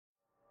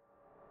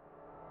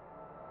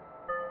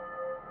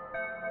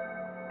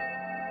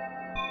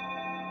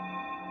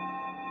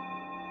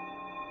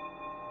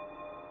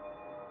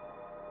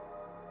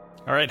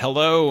All right,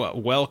 hello.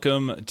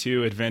 Welcome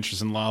to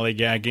Adventures in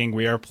Lollygagging.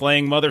 We are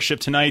playing Mothership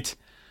tonight.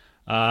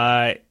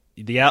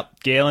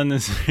 Galen,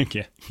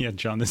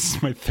 John, this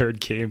is my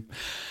third game.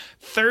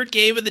 Third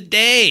game of the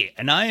day,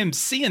 and I am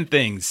seeing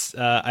things.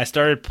 I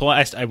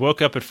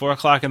woke up at 4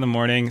 o'clock in the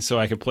morning so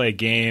I could play a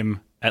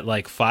game at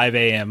like 5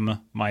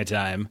 a.m. my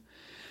time.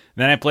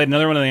 Then I played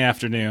another one in the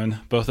afternoon.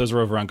 Both those were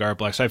over on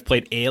Garblock. So I've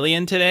played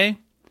Alien today.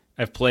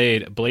 I've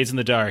played Blades in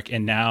the Dark,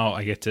 and now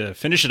I get to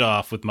finish it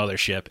off with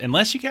Mothership.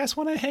 Unless you guys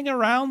want to hang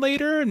around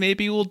later, and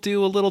maybe we'll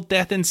do a little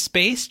Death in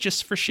Space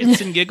just for shits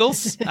and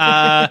giggles.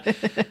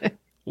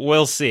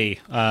 We'll see.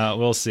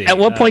 We'll see. At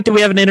what point do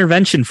we have an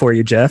intervention for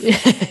you, Jeff?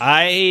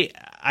 I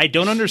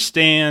don't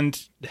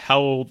understand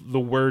how the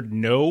word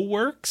no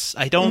works.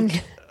 One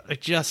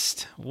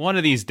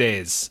of these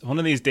days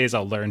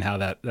I'll learn how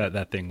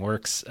that thing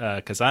works,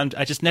 because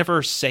I just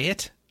never say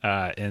it,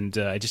 and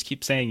I just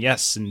keep saying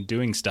yes and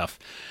doing stuff.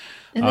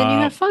 And then you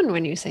have fun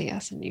when you say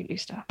yes and you do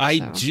stuff. I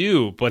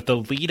do, but the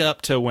lead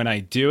up to when I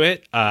do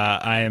it,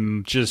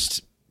 I'm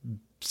just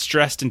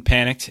stressed and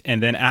panicked,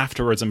 and then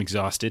afterwards I'm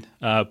exhausted.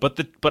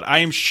 But I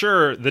am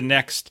sure the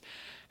next,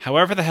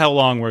 however the hell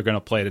long we're going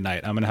to play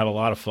tonight, I'm going to have a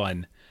lot of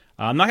fun.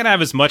 I'm not going to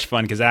have as much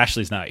fun because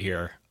Ashley's not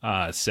here.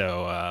 But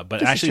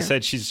this Ashley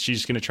said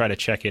she's going to try to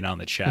check in on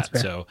the chat.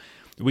 So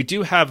we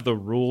do have the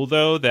rule,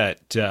 though,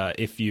 that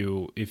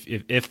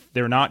if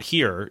they're not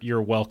here,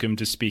 you're welcome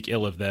to speak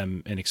ill of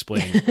them and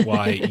explain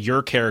why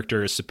your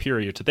character is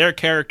superior to their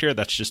character.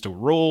 That's just a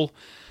rule.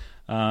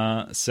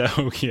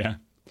 So yeah,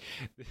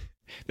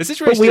 the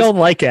situation. But we all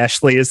like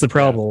Ashley is the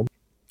problem.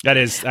 That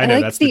is, I know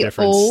like that's the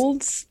difference.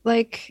 Old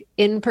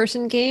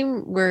in-person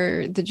game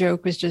where the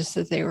joke was just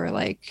that they were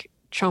like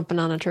chomping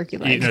on a turkey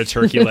leg, eating a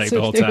turkey leg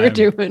the whole time. Were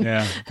doing.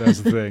 Yeah,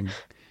 that's the thing.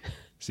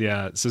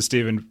 So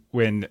Stephen,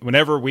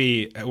 whenever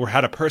we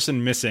had a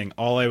person missing,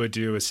 all I would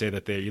do is say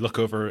that you look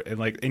over and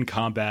like in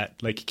combat,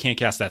 like you can't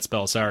cast that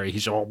spell. Sorry,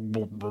 he's all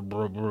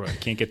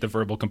can't get the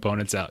verbal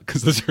components out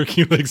because the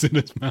turkey leg's in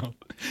his mouth.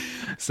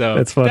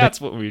 So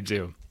that's what we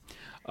do.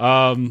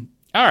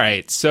 All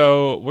right,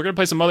 so we're going to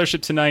play some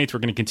Mothership tonight. We're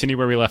going to continue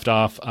where we left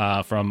off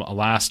from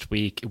last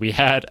week. We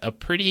had a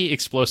pretty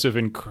explosive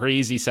and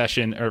crazy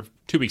session, or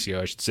 2 weeks ago,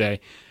 I should say,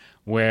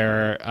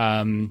 where,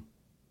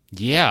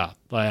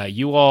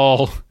 you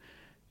all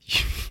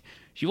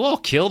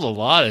killed a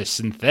lot of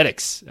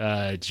synthetics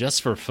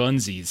just for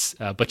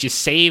funsies, but you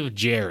saved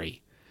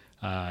Jerry.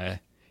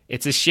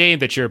 It's a shame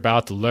that you're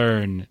about to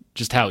learn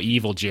just how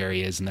evil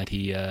Jerry is, and that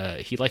he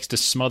likes to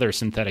smother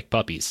synthetic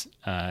puppies.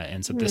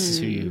 And so this is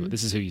who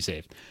you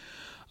saved.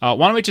 Why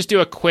don't we just do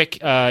a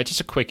quick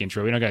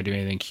intro? We don't gotta do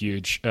anything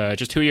huge.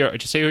 Just who you are.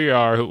 Just say who you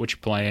are, what you're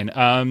playing.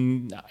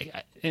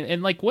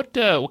 And like what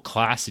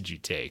class did you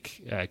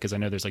take? Because I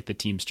know there's like the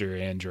Teamster,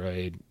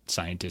 Android,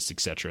 Scientist,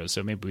 etc.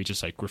 So maybe we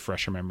just like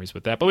refresh our memories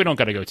with that. But we don't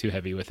gotta go too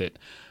heavy with it.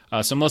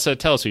 So Melissa,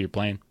 tell us who you're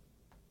playing.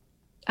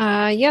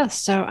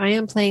 Yes, so I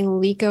am playing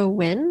Liko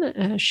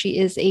Win. She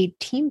is a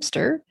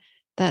Teamster.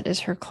 That is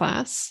her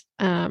class.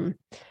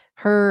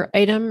 Her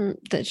item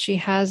that she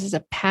has is a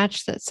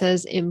patch that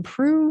says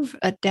improve,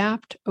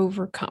 adapt,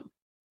 overcome.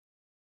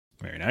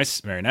 Very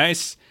nice, very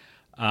nice.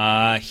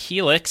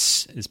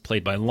 Helix is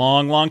played by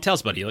Long. Tell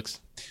us about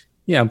Helix.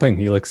 Yeah, I'm playing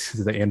Helix.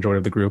 He's the android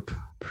of the group,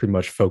 pretty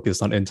much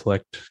focused on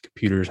intellect,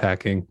 computers,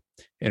 hacking,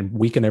 and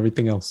weaken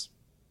everything else.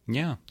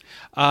 Yeah.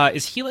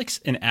 Is Helix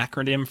an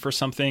acronym for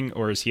something,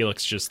 or is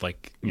Helix just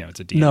like,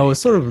 it's a DNA? No,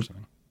 it's sort of,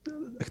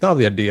 I thought of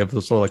the idea of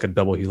sort of like a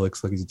double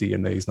helix, like he's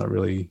DNA. He's not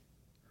really,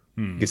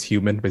 he's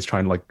human, but he's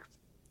trying to like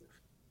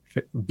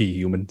be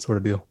human sort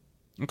of deal.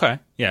 Okay.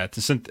 Yeah,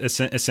 it's a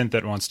synth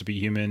that wants to be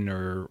human,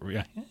 or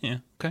yeah.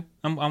 Okay,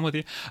 I'm with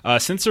you.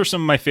 Synths are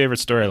some of my favorite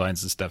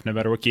storylines and stuff. No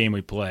matter what game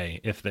we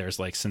play, if there's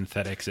like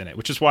synthetics in it,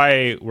 which is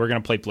why we're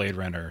gonna play Blade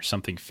Runner,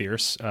 Something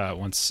Fierce,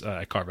 once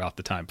I carve out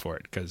the time for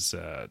it, because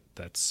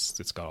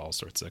it's got all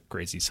sorts of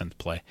crazy synth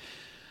play.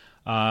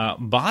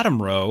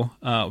 Bottom row,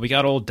 we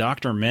got old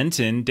Dr.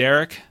 Menton.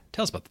 Derek,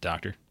 tell us about the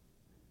doctor.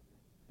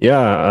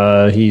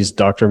 Yeah, he's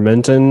Dr.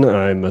 Menton.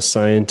 I'm a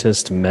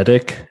scientist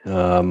medic.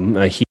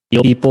 I heal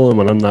people, and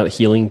when I'm not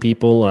healing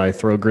people, I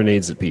throw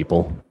grenades at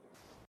people.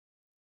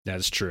 That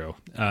is true.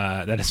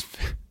 That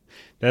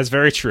is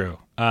very true.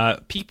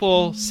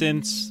 People,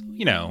 since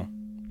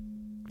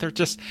they're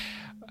just.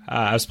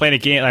 I was playing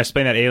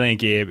that Alien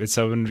game, and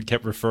someone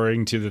kept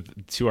referring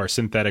to our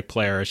synthetic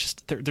player. It's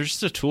just they're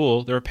just a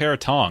tool. They're a pair of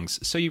tongs.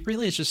 So you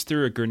really just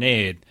threw a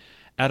grenade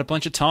at a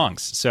bunch of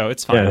tongs. So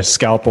it's fine. Yeah,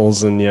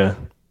 scalpels and yeah.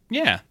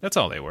 Yeah, that's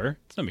all they were.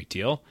 It's no big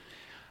deal.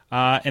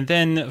 And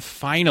then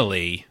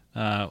finally,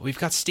 we've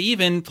got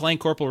Steven playing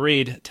Corporal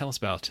Reed. Tell us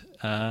about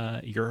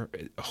your...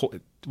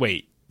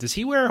 Wait, does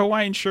he wear a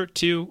Hawaiian shirt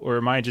too, or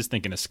am I just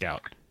thinking of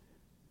Scout?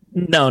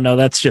 No,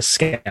 that's just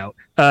Scout.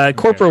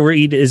 Corporal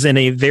Reed is in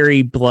a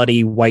very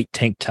bloody white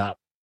tank top.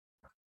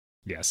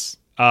 Yes.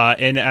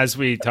 And as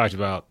we talked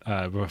about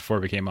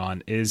before we came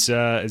on, is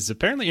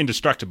apparently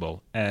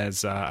indestructible,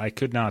 as I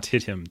could not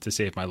hit him to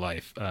save my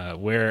life.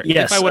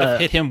 If I would have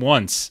hit him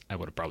once, I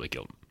would have probably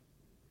killed him.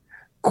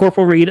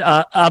 Corporal Reed,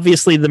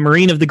 obviously the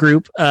Marine of the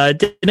group,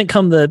 didn't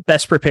come the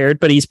best prepared,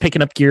 but he's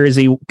picking up gear as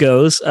he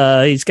goes.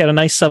 He's got a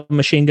nice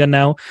submachine gun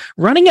now,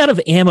 running out of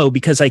ammo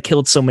because I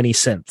killed so many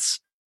synths.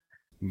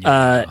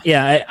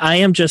 I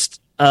am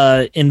just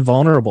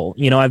invulnerable.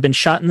 I've been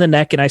shot in the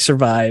neck and I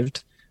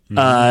survived.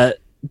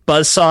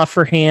 Buzzsaw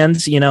for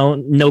hands,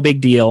 no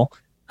big deal.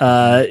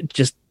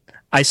 Just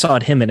I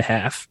sawed him in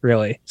half,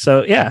 really.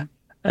 So yeah,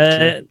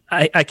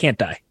 I can't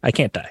die. I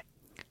can't die.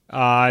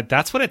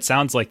 That's what it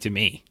sounds like to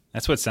me.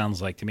 That's what it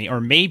sounds like to me.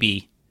 Or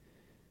maybe,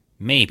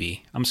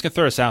 I'm just going to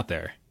throw this out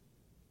there.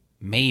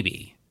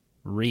 Maybe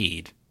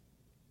Reed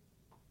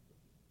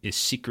is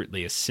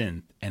secretly a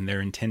synth and they're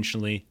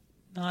intentionally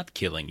not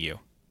killing you.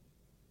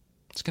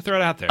 Just going to throw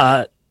it out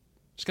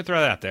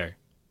there.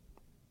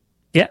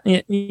 Yeah,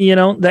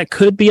 that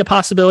could be a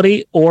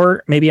possibility,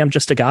 or maybe I'm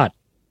just a god.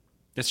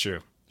 That's true.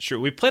 Sure,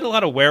 we played a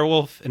lot of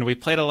Werewolf, and we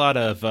played a lot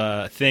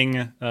of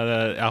Thing,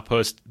 the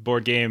Outpost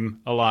board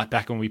game, a lot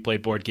back when we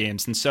played board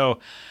games, and so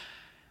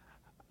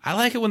I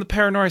like it when the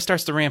paranoia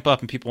starts to ramp up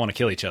and people want to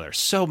kill each other.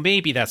 So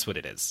maybe that's what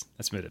it is.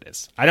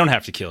 I don't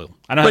have to kill.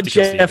 But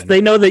Jeff,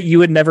 they know that you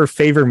would never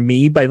favor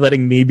me by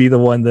letting me be the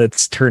one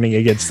that's turning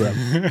against them.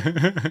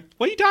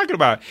 What are you talking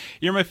about?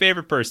 You're my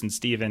favorite person,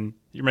 Steven.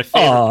 You're my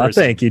favorite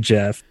person. Thank you,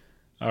 Jeff.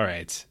 All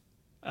right.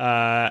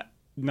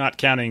 Not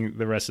counting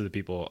the rest of the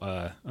people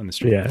on the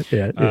stream.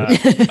 Yeah.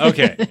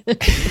 Okay.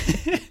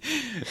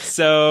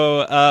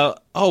 So,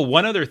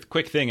 one other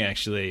quick thing,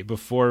 actually,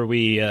 before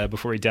we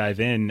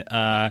dive in,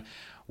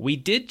 we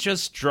did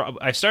just drop.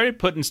 I started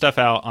putting stuff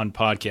out on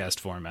podcast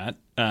format.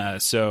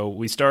 So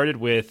we started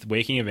with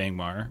Waking of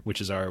Angmar,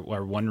 which is our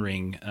One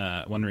Ring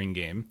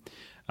game.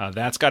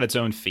 That's got its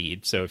own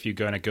feed. So if you're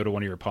going to go to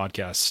one of your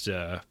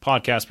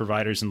podcast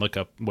providers and look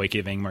up Wake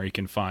of Angmar, you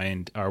can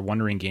find our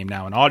One Ring game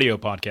now, an audio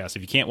podcast.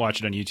 If you can't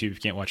watch it on YouTube, if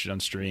you can't watch it on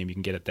stream, you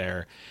can get it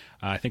there.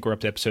 I think we're up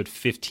to episode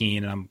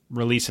 15, and I'm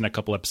releasing a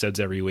couple episodes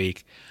every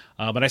week.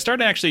 But I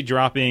started actually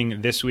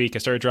dropping this week. I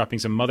started dropping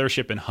some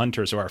Mothership and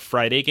Hunter, so our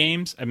Friday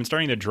games. I've been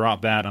starting to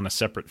drop that on a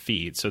separate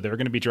feed. So they're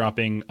going to be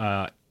dropping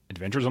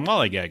Adventures in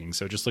Lollygagging.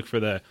 So just look for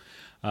the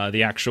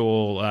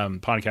actual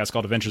podcast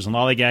called Adventures in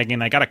Lollygagging.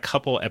 And I got a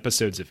couple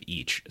episodes of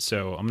each.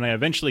 So I'm going to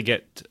eventually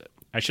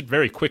I should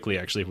very quickly,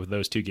 actually, with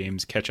those two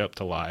games, catch up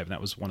to live. And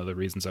that was one of the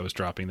reasons I was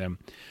dropping them.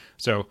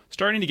 So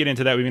starting to get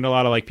into that. We've been a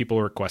lot of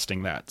people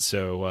requesting that.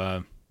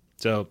 So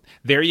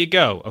there you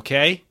go.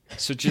 Okay.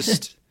 So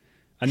just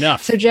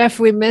enough. So Jeff,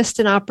 we missed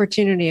an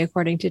opportunity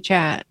according to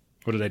chat.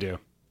 What did I do?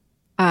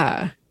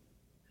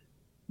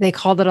 They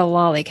called it a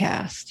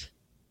lollycast,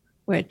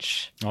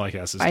 which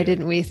lollycast is why good.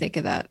 didn't we think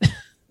of that?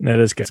 That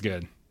is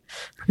good.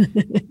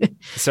 It's good.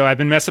 So I've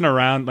been messing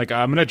around. I'm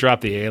going to drop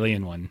the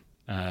Alien one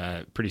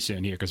pretty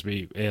soon here because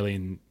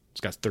Alien's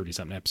got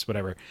 30-something eps,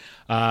 whatever.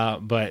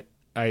 But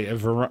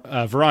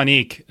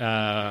Veronique,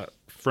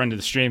 friend of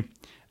the stream,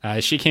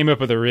 she came up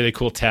with a really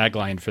cool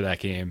tagline for that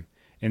game.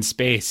 In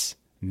space,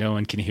 no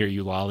one can hear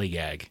you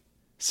lollygag.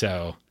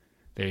 So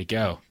there you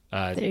go.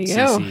 There you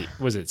go.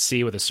 Was it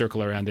C with a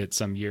circle around it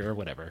some year or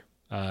whatever?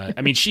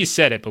 She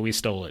said it, but we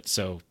stole it.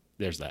 So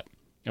there's that.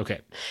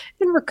 Okay.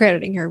 And we're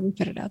crediting her. We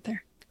put it out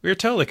there. We're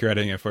totally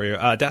crediting it for you.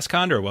 Das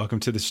Condor, welcome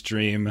to the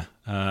stream.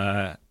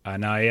 And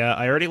I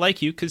already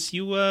like you because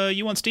you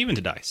want Steven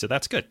to die. So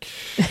that's good.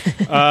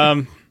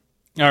 All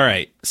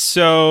right.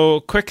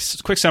 So quick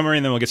summary,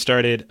 and then we'll get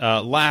started.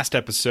 Last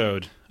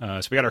episode.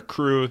 So we got our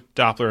crew of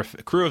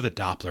the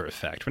Doppler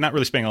effect. We're not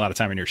really spending a lot of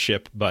time on your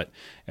ship, but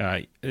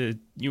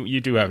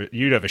you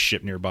have a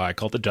ship nearby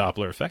called the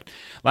Doppler effect.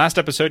 Last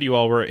episode, you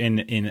all were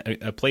in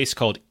a place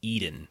called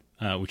Eden,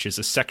 which is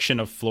a section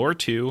of floor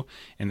 2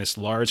 in this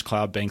large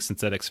cloud bank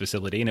synthetics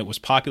facility, and it was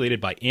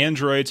populated by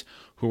androids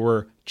who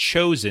were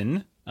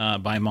chosen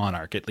by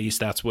Monarch. At least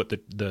that's what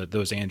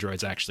those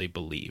androids actually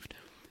believed.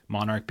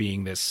 Monarch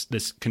being this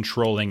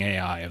controlling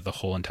AI of the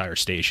whole entire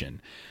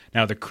station.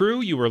 Now, the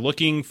crew, you were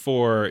looking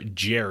for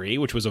Jerry,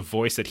 which was a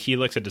voice that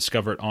Helix had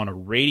discovered on a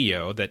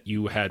radio that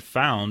you had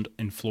found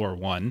in floor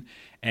 1.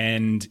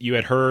 And you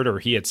had heard, or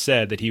he had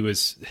said, that he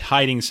was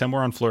hiding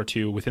somewhere on floor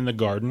 2 within the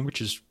garden,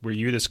 which is where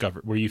you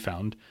discovered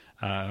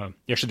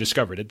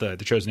it.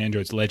 The chosen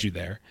androids led you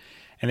there.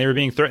 And they were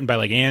being threatened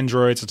by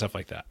androids and stuff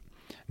like that.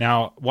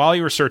 Now, while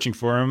you were searching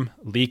for him,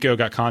 Liko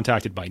got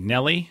contacted by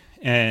Nellie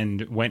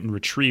and went and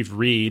retrieved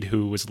Reed,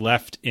 who was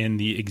left in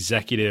the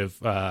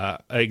executive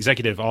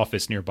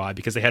office nearby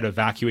because they had to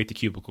evacuate the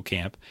cubicle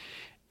camp,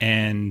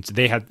 and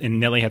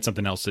Nellie had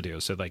something else to do.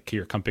 So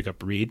here, come pick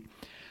up Reed.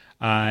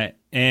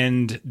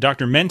 And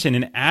Dr. Menton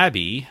and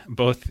Abby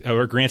both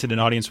were granted an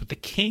audience with the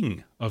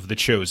King of the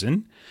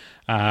Chosen,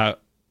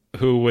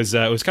 who was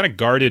kind of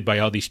guarded by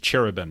all these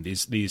cherubim.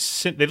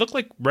 They look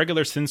like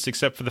regular synths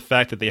except for the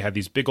fact that they had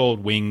these big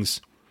old wings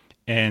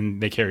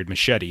and they carried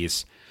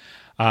machetes.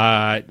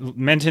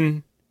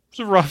 Menton,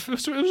 it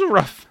was a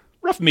rough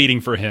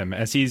meeting for him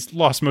as he's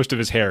lost most of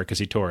his hair because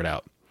he tore it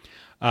out.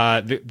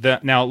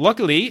 Now,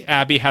 luckily,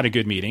 Abby had a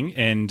good meeting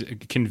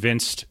and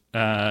convinced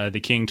the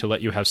King to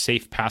let you have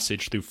safe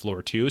passage through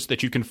floor 2 so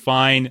that you can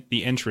find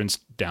the entrance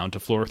down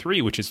to floor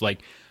 3, which is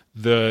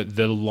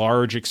the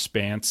large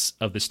expanse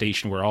of the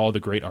station where all the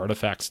great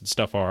artifacts and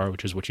stuff are,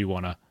 which is what you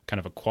want to kind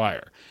of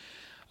acquire.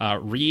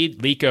 Reed,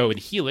 Liko, and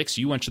Helix,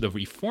 you went to the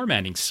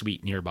reformatting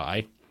suite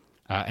nearby,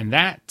 and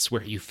that's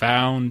where you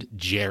found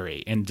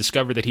Jerry and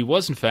discovered that he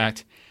was, in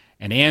fact,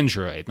 an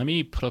android. Let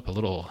me put up a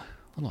little.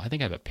 I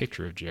think I have a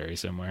picture of Jerry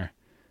somewhere.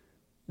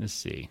 Let's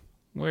see.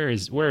 Where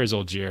is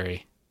old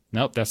Jerry?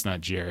 Nope, that's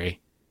not Jerry.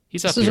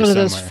 He's up This is here one of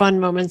somewhere. those fun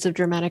moments of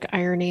dramatic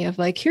irony of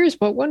like, here's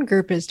what one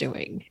group is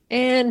doing,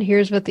 and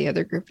here's what the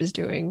other group is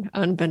doing,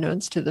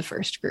 unbeknownst to the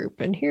first group,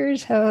 and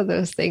here's how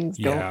those things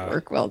don't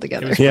work well It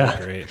together. was Yeah.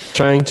 great.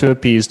 Trying to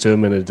appease to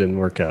him, and it didn't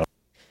work out.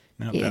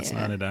 Nope, Yeah. that's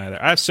not it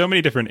either. I have so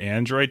many different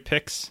Android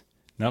picks.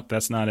 Nope,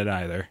 that's not it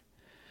either.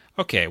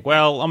 Okay,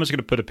 well, I'm just going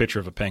to put a picture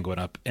of a penguin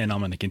up, and I'm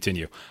going to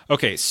continue.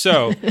 Okay,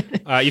 so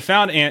you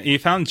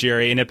found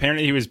Jerry, and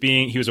apparently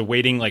he was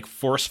awaiting like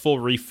forceful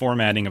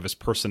reformatting of his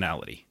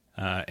personality.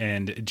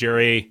 And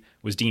Jerry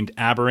was deemed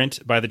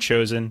aberrant by the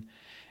Chosen,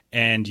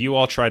 and you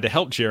all tried to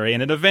help Jerry,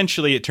 and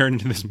eventually it turned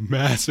into this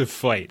massive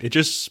fight. It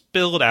just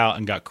spilled out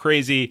and got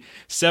crazy.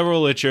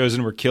 Several of the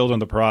Chosen were killed in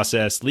the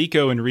process.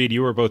 Liko and Reed,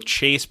 you were both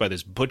chased by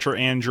this butcher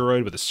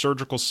android with a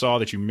surgical saw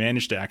that you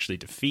managed to actually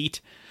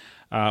defeat.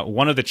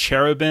 One of the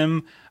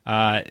cherubim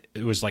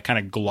was like kind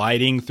of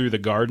gliding through the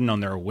garden on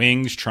their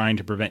wings, trying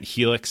to prevent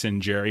Helix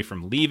and Jerry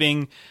from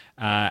leaving.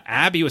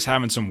 Abby was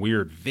having some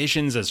weird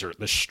visions as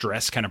the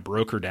stress kind of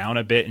broke her down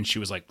a bit, and she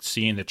was like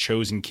seeing the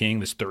Chosen King,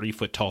 this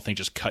 30-foot tall thing,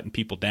 just cutting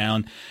people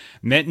down.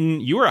 Menton,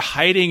 you were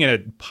hiding in a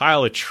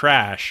pile of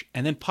trash,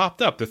 and then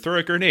popped up to throw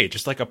a grenade,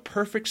 just like a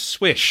perfect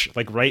swish,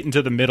 like right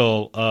into the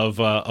middle of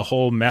a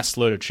whole mess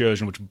load of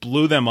Chosen, which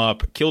blew them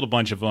up, killed a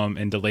bunch of them,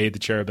 and delayed the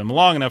cherubim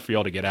long enough for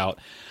y'all to get out.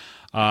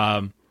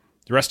 The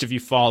rest of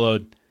you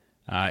followed,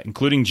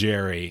 including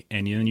Jerry,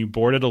 and then you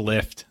boarded a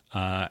lift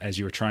as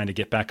you were trying to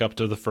get back up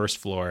to the first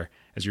floor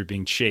as you were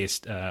being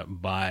chased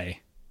by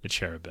the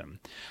cherubim.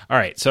 All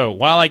right, so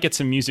while I get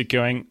some music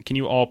going, can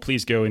you all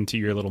please go into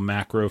your little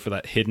macro for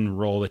that hidden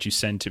roll that you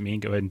send to me?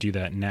 Go ahead and do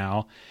that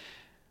now,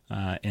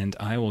 and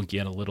I will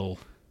get a little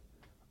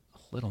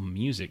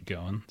music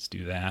going. Let's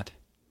do that.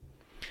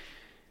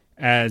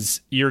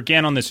 As you're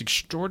again on this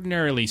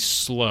extraordinarily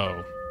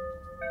slow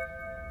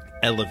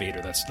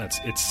elevator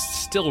it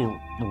still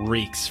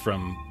reeks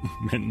from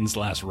Minton's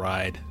last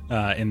ride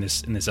in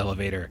this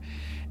elevator,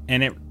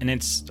 and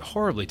it's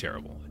horribly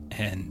terrible,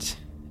 and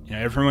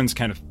everyone's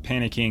kind of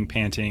panicking,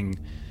 panting.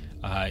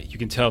 You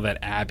can tell that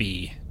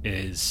Abby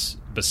is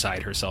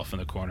beside herself in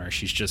the corner.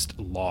 She's just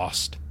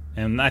lost,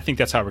 and I think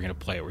that's how we're going to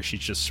play it, where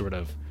she's just sort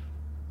of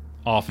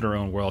off in her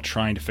own world,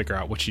 trying to figure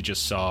out what she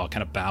just saw,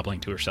 kind of babbling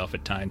to herself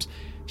at times.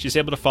 She's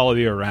able to follow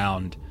you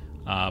around,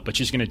 but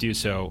she's going to do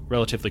so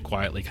relatively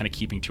quietly, kind of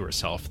keeping to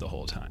herself the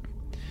whole time.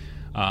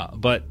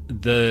 But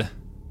the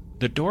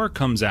door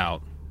comes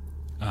out.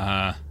 You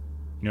know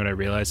what I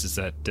realized is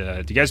that,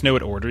 do you guys know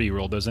what order you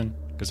rolled those in?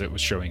 Because it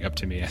was showing up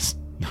to me as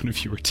none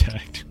of you were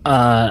tagged.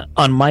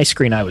 On my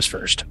screen, I was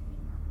first.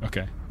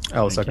 Okay.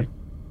 I was second.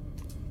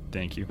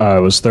 Thank you. I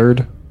was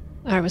third.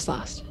 I was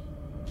last.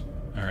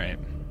 All right.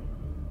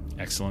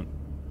 Excellent.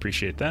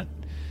 Appreciate that.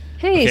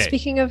 Hey, Okay.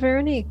 speaking of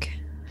Veronique.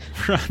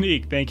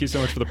 Ronique, thank you so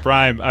much for the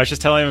prime. I was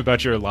just telling him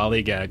about your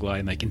lollygag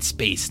line, like in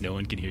space, no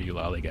one can hear you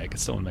lollygag.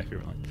 It's still one of my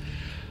favorite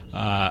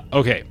lines.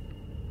 Okay.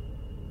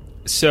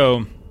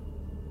 So,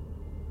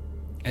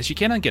 as you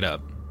cannot get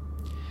up,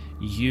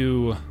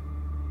 the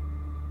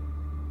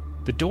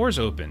doors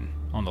open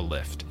on the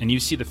lift, and you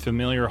see the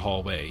familiar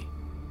hallway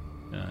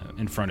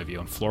in front of you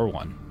on floor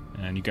 1,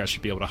 and you guys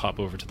should be able to hop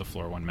over to the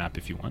floor 1 map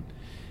if you want.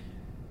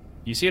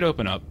 You see it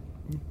open up.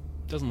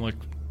 Doesn't look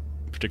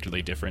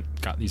particularly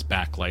different. Got these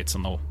backlights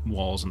on the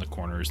walls and the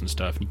corners and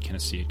stuff, and you kind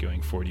of see it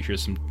going forward. You hear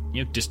some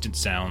distant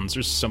sounds.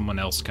 There's someone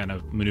else kind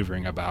of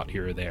maneuvering about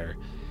here or there.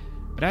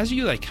 But as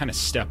you kind of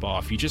step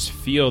off, you just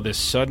feel this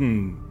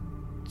sudden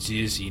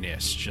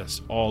dizziness,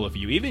 just all of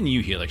you. Even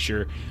you, Helix,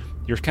 your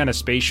kind of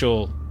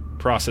spatial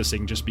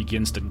processing just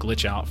begins to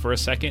glitch out for a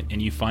second,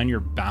 and you find your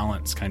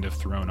balance kind of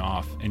thrown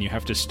off, and you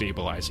have to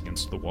stabilize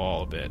against the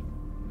wall a bit.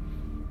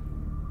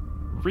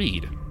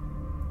 Reed.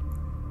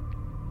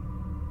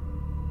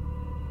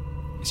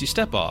 As you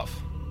step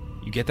off,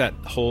 you get that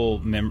whole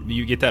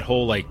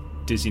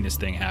dizziness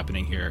thing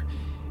happening here.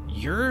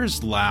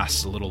 Yours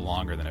lasts a little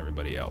longer than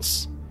everybody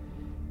else,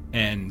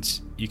 and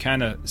you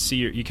kind of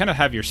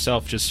have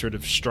yourself just sort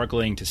of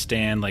struggling to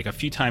stand. Like a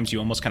few times, you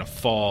almost kind of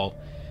fall,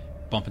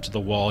 bump into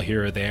the wall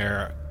here or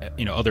there.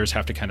 Others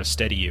have to kind of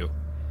steady you.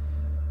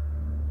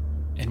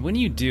 And when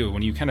you do,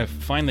 when you kind of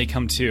finally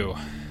come to,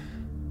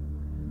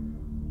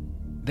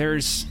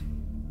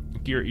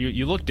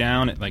 you look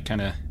down at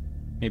kind of.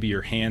 Maybe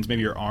your hands,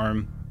 maybe your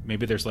arm,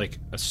 maybe there's a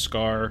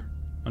scar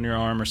on your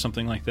arm or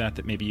something like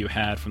that maybe you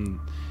had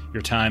from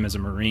your time as a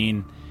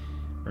Marine,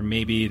 or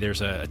maybe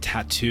there's a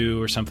tattoo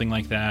or something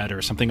like that,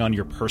 or something on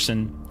your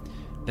person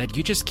that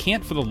you just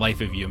can't for the life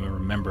of you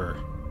remember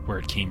where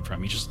it came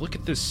from. You just look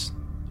at this.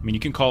 I mean, you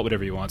can call it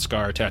whatever you want,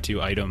 scar,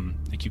 tattoo, item,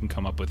 you can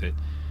come up with it.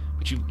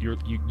 But you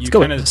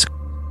kind of...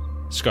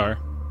 Scar?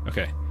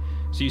 Okay.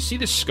 So you see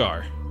this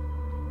scar,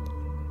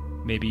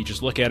 Maybe you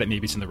just look at it,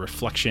 maybe it's in the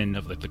reflection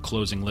of like the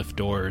closing lift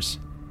doors.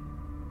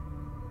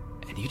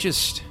 And it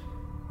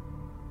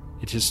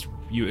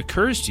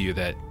occurs to you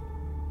that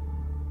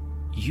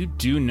you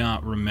do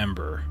not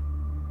remember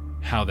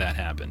how that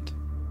happened.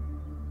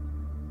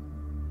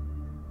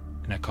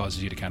 And that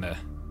causes you to kind of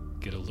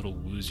get a little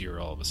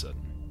woozier all of a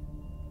sudden.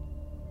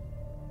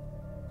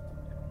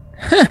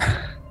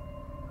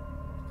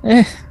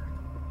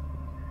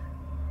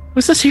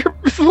 Was this here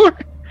before?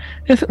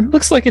 It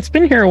looks like it's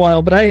been here a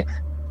while, but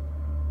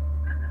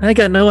I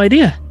got no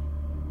idea.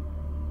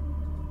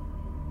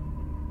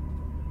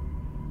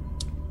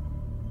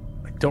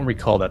 I don't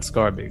recall that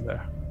scar being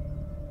there.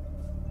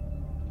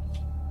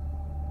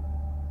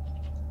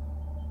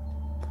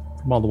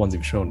 From all the ones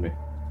you've shown me.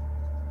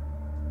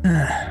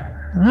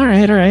 All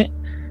right.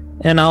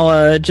 And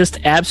I'll just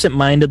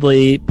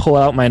absent-mindedly pull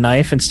out my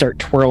knife and start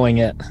twirling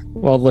it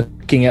while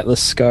looking at the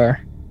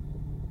scar.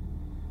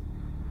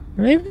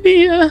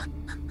 Maybe,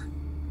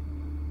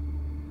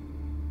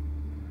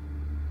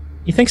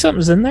 you think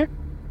something's in there?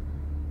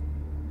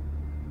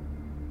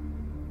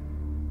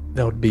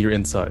 That would be your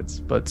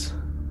insides, but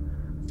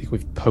I think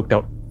we've poked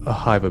out a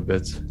hive a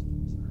bit.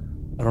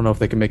 I don't know if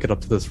they can make it up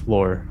to this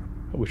floor.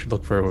 We should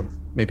look for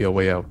maybe a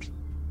way out.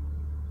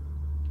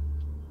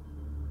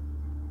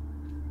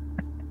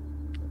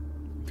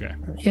 Okay.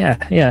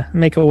 Yeah,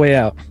 make a way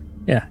out.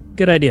 Yeah,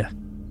 good idea.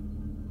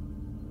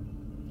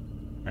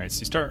 All right, so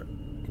you start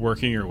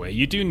working your way.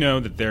 You do know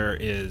that there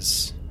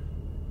is,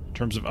 in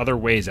terms of other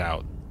ways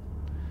out,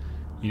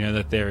 you know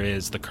that there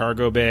is the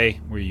cargo bay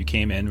where you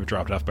came in, were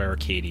dropped off by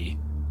Arcady.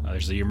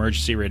 There's the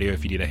emergency radio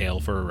if you need a hail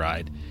for a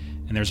ride.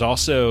 And there's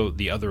also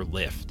the other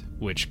lift,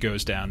 which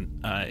goes down,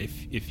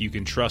 if you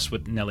can trust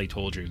what Nelly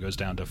told you, it goes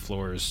down to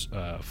floors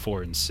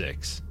 4 and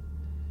 6.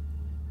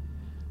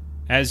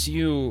 As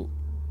you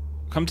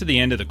come to the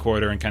end of the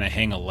corridor and kind of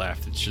hang a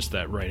left, it's just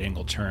that right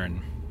angle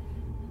turn,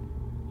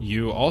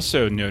 you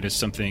also notice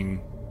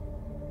something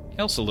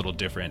else a little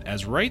different,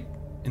 as right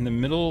in the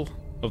middle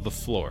of the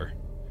floor,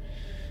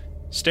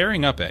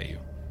 staring up at you,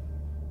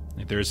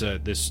 there's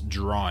this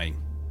drawing.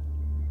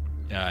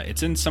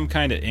 It's in some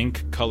kind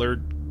of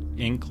colored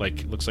ink,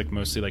 like looks like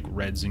mostly like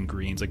reds and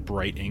greens, like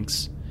bright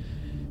inks.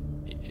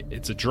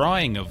 It's a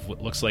drawing of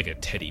what looks like a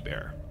teddy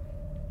bear,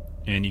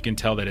 and you can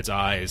tell that its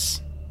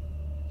eyes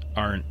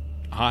aren't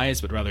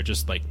eyes, but rather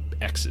just like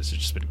X's.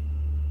 It's just been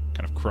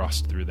kind of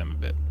crossed through them a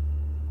bit.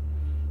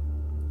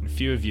 And a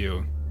few of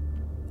you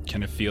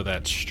kind of feel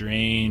that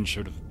strange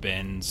sort of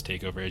bends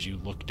take over as you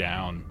look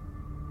down,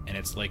 and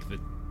it's like the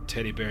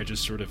teddy bear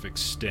just sort of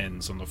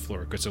extends on the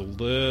floor. It gets a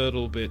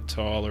little bit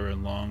taller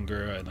and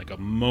longer, and like a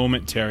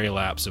momentary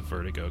lapse of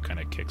vertigo kind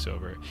of kicks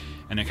over,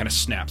 and it kind of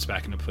snaps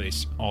back into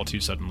place all too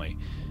suddenly.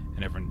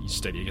 And everyone, you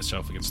steady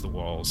yourself against the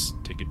walls,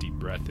 take a deep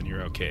breath, and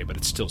you're okay, but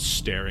it's still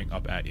staring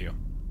up at you.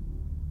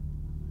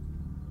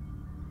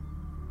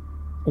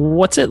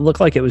 What's it look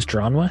like it was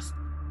drawn with?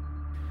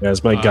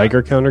 Is my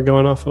Geiger counter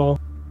going off at all?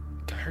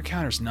 Geiger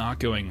counter's not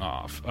going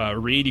off.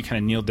 Reed, you kind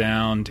of kneel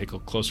down, take a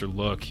closer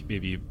look.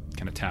 Maybe you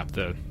kind of tap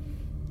the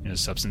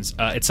substance.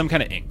 It's some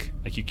kind of ink.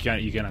 Like you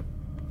kind of,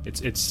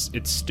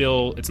 it's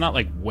still, it's not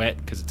like wet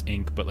because it's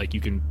ink, but like you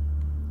can,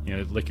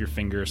 lick your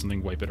finger or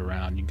something, wipe it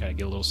around. You can kind of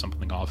get a little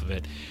something off of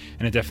it,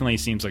 and it definitely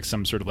seems like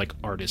some sort of like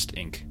artist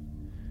ink.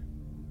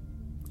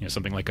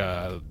 Something like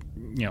a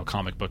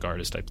comic book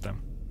artist type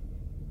thing.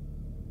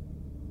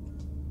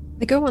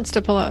 Nico wants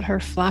to pull out her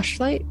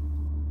flashlight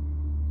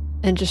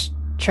and just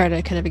try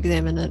to kind of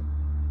examine it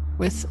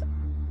with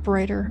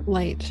brighter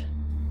light,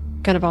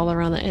 kind of all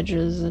around the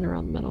edges and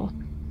around the middle.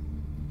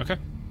 Okay.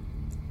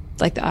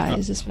 Like the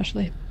eyes,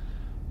 especially.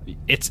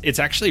 It's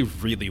actually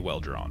really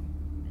well drawn.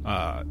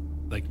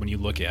 Like when you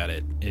look at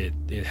it, it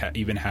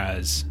even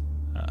has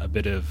a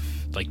bit of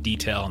like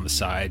detail on the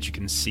sides. You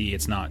can see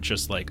it's not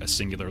just like a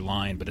singular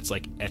line, but it's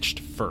like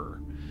etched fur.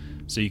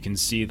 So you can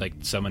see like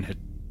someone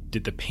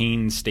did the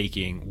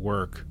painstaking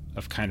work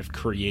of kind of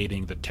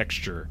creating the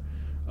texture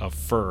of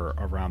fur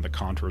around the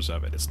contours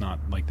of it. It's not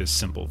like this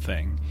simple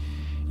thing.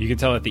 You can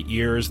tell that the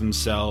ears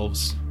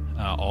themselves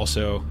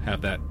also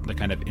have the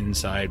kind of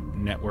inside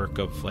network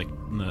of like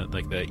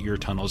the ear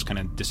tunnels kind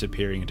of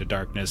disappearing into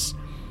darkness,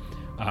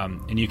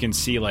 and you can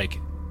see like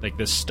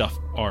this stuffed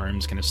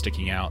arms kind of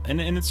sticking out,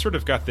 and it's sort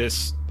of got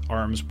this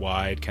arms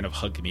wide kind of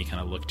hug me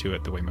kind of look to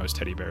it, the way most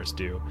teddy bears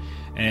do,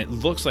 and it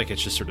looks like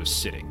it's just sort of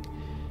sitting.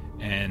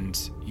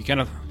 And you kind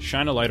of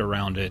shine a light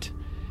around it,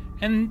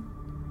 and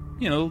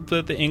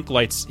the ink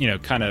lights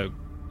kind of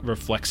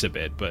reflects a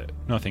bit, but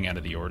nothing out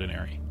of the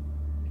ordinary.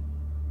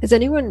 Has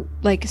anyone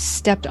like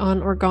stepped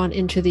on or gone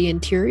into the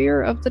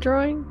interior of the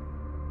drawing?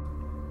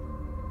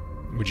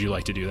 Would you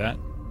like to do that?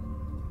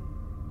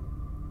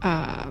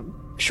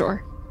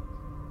 Sure.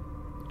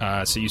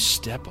 So you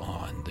step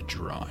on the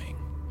drawing.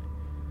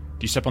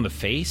 Do you step on the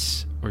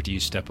face, or do you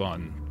step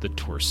on the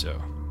torso?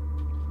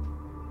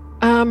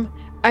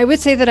 I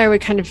would say that I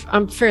would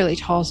I'm fairly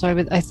tall, so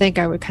I think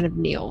I would kind of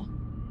kneel.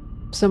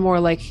 So more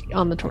like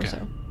on the torso.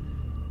 Okay.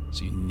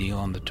 So you kneel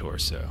on the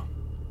torso,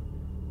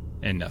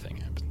 and nothing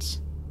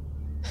happens.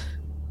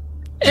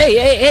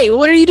 Hey,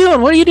 what are you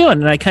doing? What are you doing?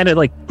 And I kind of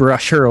like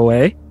brush her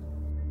away.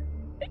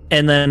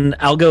 And then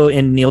I'll go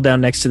and kneel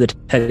down next to the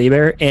teddy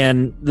bear,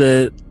 and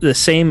the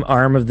same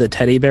arm of the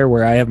teddy bear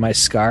where I have my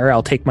scar,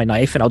 I'll take my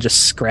knife and I'll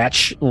just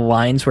scratch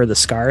lines where the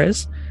scar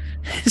is.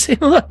 Say,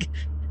 look,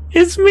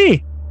 it's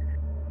me.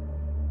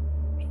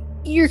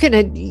 You're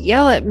gonna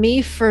yell at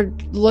me for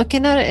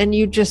looking at it, and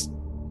you just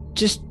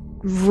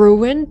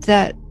ruined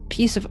that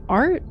piece of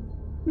art?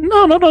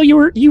 No,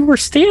 you were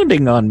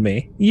standing on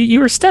me. You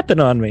were stepping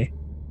on me.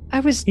 I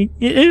was.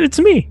 It's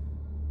me.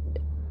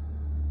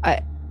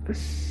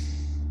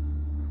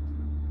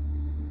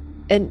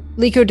 And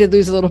Liko did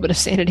lose a little bit of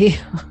sanity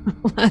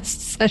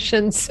last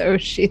session, so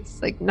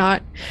she's like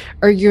not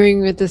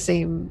arguing with the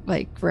same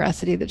like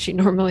veracity that she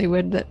normally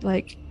would. That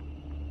like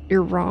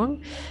you're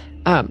wrong.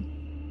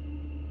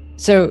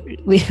 So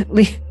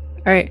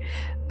all right.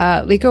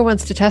 Liko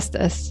wants to test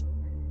this.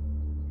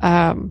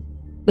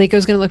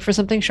 Liko's going to look for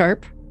something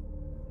sharp,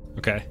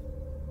 Okay.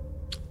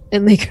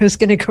 and Liko's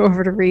going to go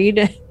over to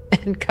Reed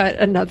and cut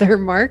another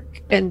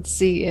mark and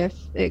see if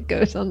it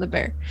goes on the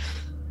bear.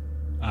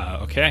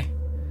 Okay.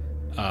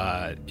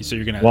 So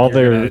you're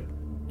gonna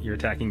you're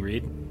attacking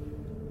Reed.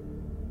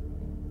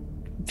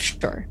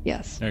 Sure.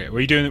 Yes. Okay. What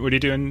are you doing? What are you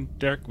doing,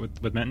 Derek,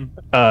 with Menton?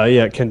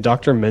 Yeah, can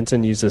Dr.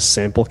 Menton use a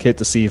sample kit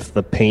to see if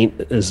the paint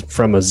is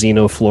from a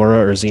xenoflora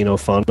or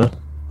xenofauna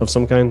of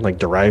some kind, like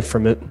derived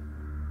from it?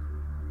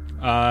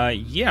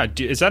 Yeah.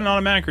 Is that an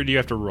automatic, or do you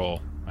have to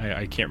roll?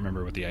 I can't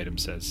remember what the item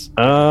says.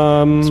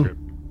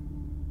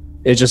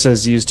 It just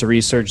says used to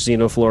research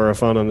xenoflora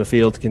found on the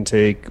field, can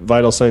take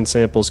vital sign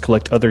samples,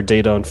 collect other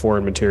data on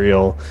foreign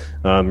material.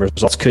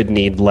 Results could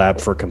need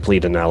lab for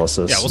complete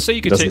analysis. Yeah, we'll say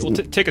you can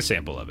take a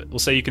sample of it. We'll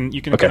say you can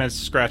Okay. kind of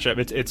scratch up.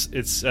 It's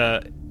it's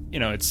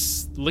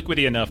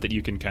liquidy enough that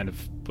you can kind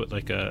of put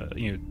like a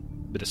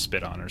bit of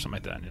spit on or something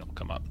like that, and it'll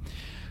come up.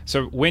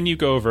 So when you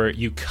go over,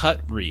 you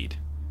cut Reed,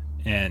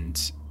 and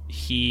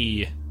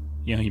he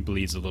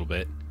bleeds a little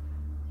bit.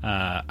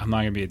 I'm not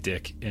gonna be a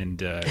dick and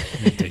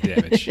take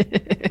damage.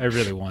 I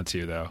really want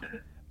to though.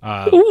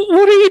 What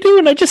are you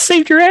doing? I just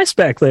saved your ass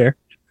back there.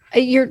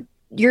 You're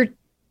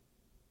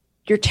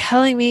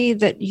telling me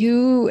that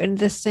you and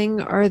this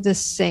thing are the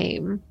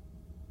same,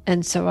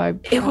 and so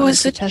It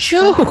was a test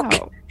joke.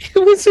 that out. It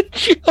was a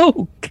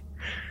joke.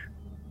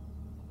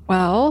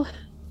 Well,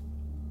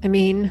 I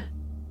mean,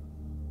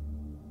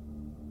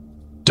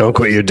 Don't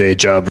quit your day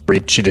job,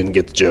 Reed. She didn't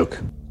get the joke.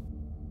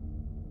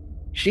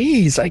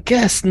 Jeez, I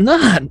guess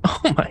not.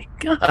 Oh my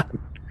god.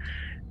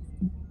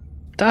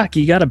 Doc,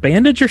 you got a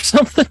bandage or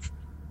something?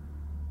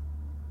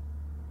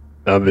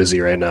 I'm busy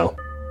right now.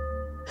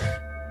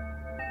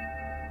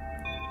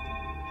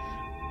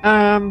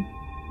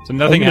 So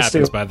nothing I'm gonna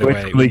happens, stay by the away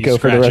way. from when you Liko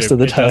for the scratch rest of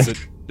the it time.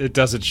 It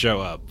doesn't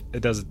show up.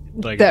 It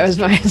doesn't like. that was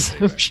my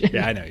assumption.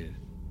 Yeah, I know you.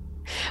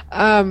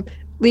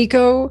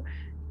 Liko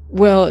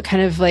will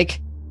kind of like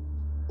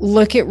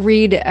look at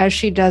Reed as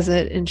she does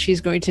it, and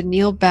she's going to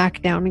kneel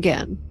back down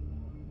again,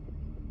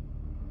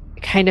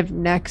 kind of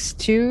next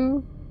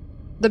to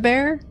the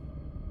bear,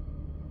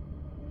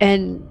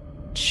 and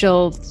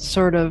she'll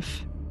sort of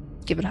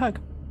give it a hug.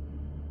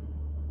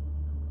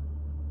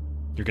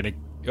 You're gonna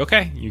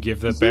you give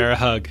the bear a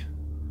hug.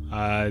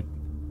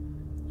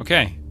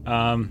 Okay.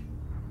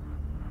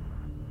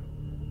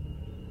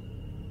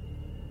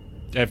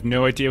 I have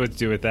no idea what to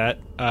do with that.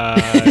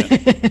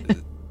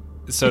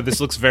 So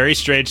this looks very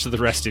strange to the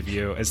rest of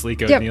you as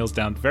Liko kneels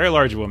down. Very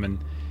large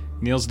woman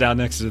kneels down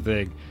next to the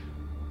thing,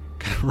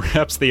 kind of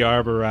wraps the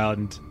arm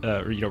around,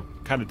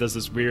 kind of does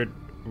this weird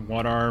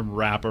one arm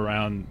wrap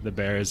around the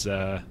bear's.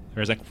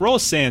 Bear's like, roll a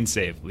sand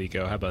save,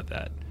 Liko. How about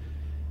that?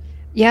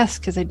 Yes,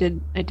 because I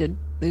did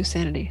lose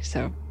sanity.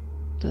 So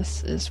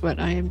this is what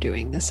I am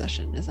doing this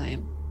session. Is I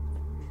am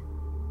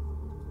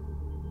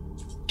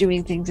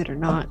doing things that are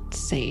not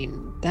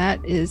sane.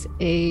 That is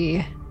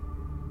a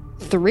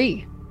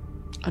 3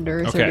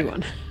 under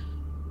 31.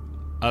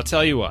 I'll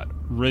tell you what.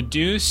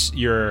 Reduce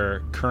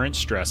your current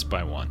stress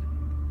by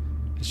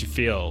 1, as you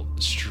feel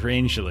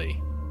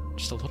strangely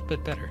just a little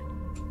bit better.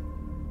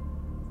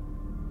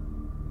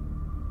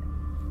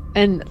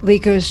 And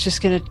Liko's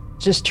just gonna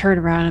turn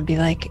around and be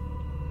like,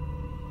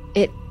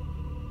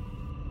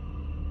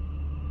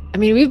 I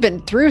mean, we've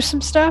been through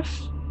some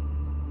stuff.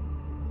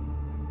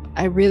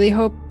 I really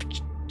hope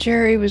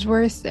Jerry was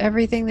worth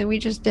everything that we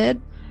just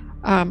did.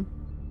 I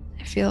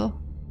feel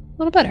a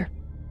little better.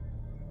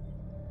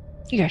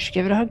 You guys should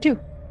give it a hug too.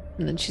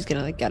 And then she's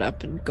gonna like get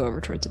up and go over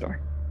towards the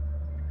door.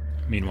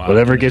 Meanwhile,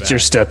 Whatever in the gets your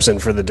back- steps in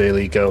for the day,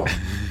 Liko.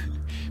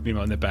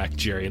 Meanwhile, in the back,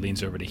 Jerry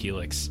leans over to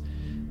Helix.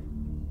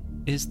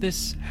 Is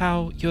this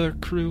how your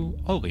crew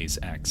always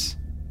acts?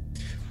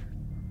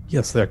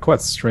 Yes, they're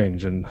quite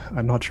strange, and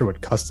I'm not sure what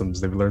customs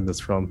they've learned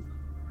this from.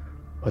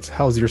 But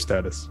how's your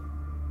status?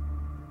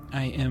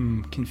 I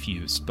am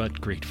confused, but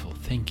grateful.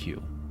 Thank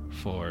you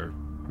for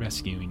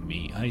rescuing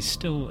me. I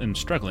still am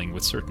struggling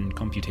with certain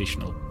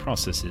computational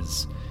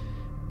processes,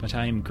 but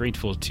I am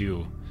grateful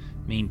to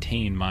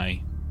maintain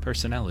my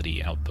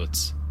personality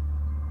outputs.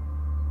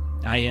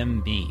 I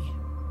am me.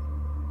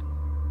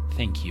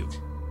 Thank you.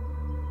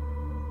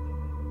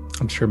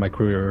 I'm sure my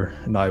career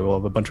and I will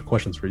have a bunch of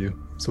questions for you.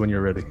 So when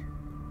you're ready.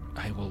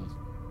 I will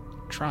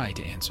try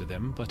to answer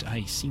them, but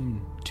I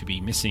seem to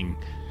be missing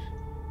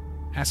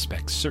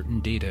aspects.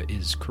 Certain data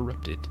is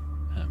corrupted.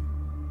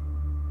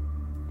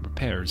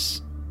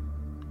 Repairs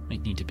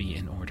might need to be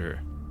in order.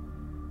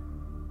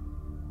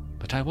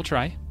 But I will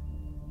try.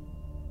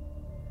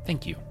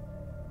 Thank you.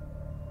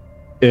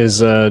 Is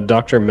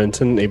Dr.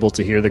 Menton able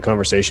to hear the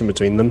conversation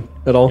between them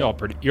at all?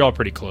 You're all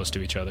pretty close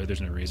to each other.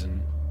 There's no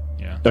reason.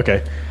 Yeah.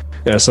 Okay.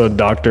 Yeah, so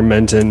Dr.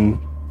 Menton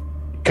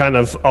kind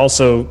of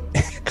also,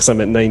 because I'm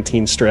at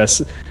 19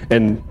 stress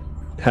and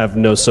have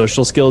no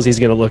social skills, he's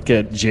going to look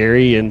at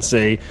Jerry and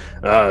say,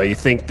 you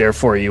think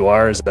therefore you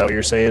are? Is that what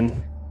you're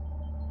saying?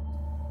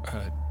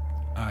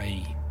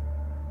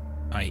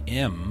 I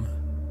am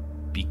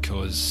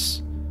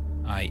because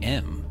I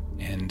am,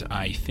 and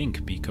I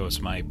think because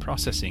my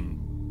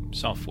processing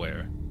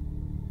software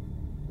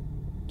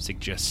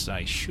suggests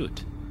I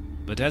should.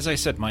 But as I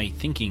said, my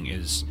thinking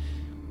is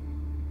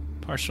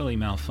partially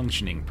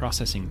malfunctioning.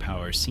 Processing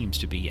power seems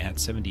to be at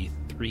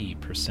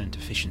 73%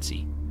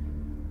 efficiency.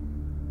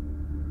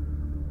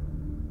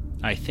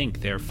 I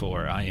think,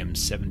 therefore, I am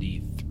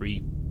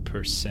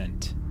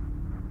 73%.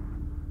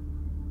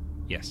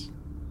 Yes.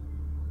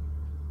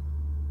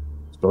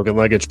 Spoken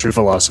like a true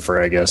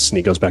philosopher, I guess. And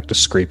he goes back to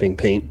scraping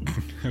paint.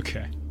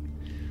 Okay.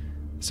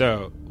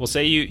 So, we'll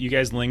say you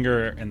guys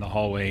linger in the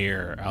hallway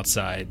or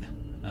outside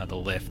the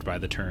lift by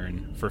the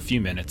turn for a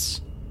few minutes.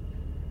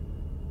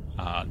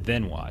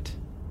 Then what?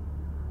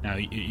 Now,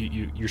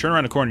 you turn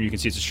around a corner, you can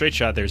see it's a straight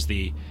shot. There's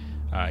the...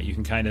 you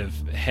can kind of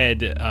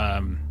head...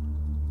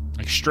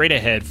 like straight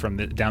ahead from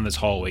down this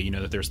hallway. You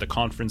know that there's the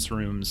conference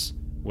rooms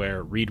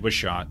where Reed was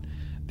shot.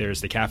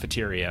 There's the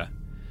cafeteria.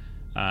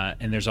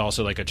 And there's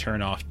also like a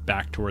turn off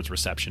back towards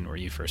reception where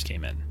you first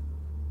came in.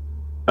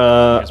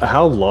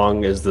 How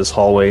long is this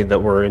hallway that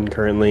we're in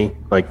currently?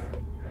 Like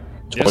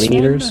 20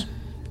 meters?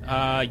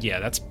 Yeah,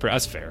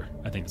 that's fair.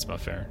 I think that's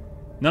about fair.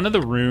 None of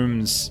the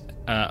rooms,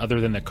 other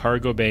than the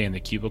cargo bay and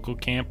the cubicle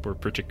camp, were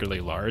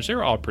particularly large. They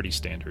were all pretty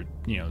standard,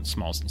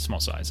 small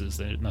sizes.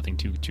 They're nothing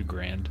too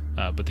grand.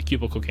 But the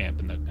cubicle camp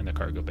and the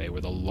cargo bay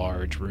were the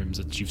large rooms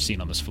that you've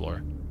seen on this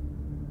floor.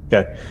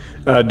 Okay.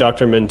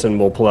 Dr. Minton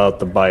will pull out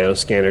the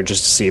bioscanner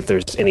just to see if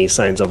there's any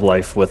signs of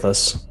life with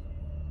us.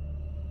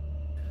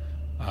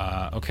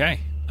 Okay.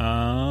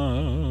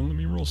 Let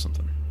me roll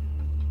something.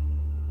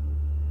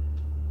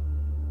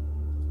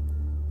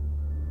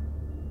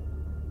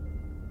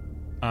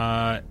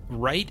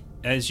 Right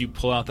as you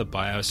pull out the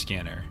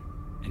bioscanner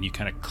and you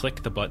kind of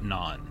click the button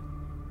on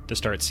to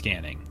start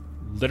scanning,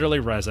 literally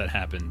right as that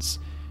happens,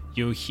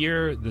 you'll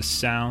hear the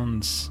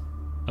sounds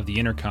of the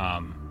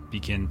intercom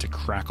begin to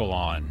crackle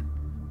on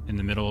in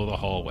the middle of the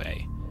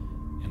hallway.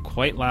 And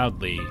quite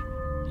loudly,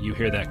 you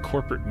hear that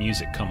corporate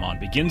music come on.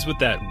 Begins with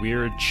that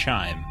weird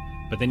chime,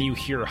 but then you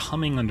hear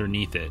humming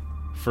underneath it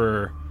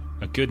for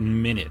a good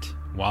minute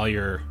while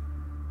your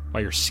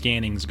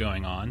scanning's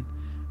going on.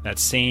 That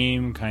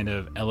same kind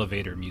of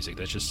elevator music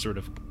that's just sort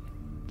of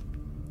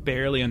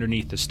barely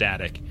underneath the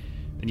static.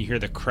 Then you hear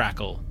the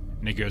crackle,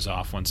 and it goes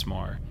off once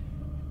more.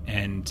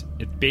 And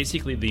it's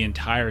basically the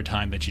entire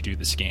time that you do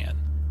the scan.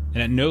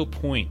 And at no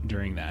point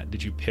during that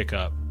did you pick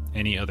up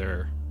any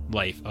other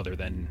life other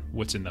than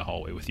what's in the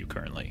hallway with you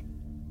currently.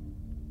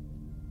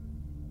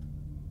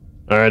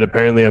 All right,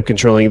 apparently I'm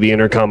controlling the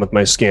intercom with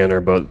my scanner,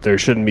 but there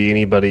shouldn't be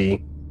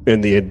anybody in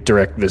the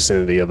direct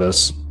vicinity of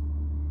us.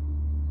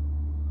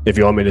 If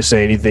you want me to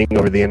say anything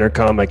over the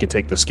intercom, I can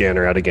take the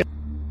scanner out again.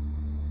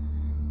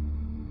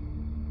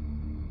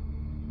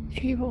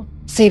 Maybe we'll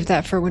save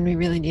that for when we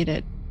really need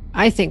it.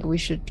 I think we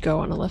should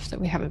go on a lift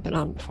that we haven't been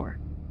on before.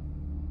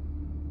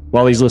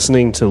 While he's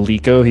listening to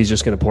Lico, he's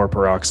just going to pour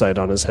peroxide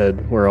on his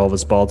head where all of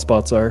his bald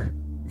spots are.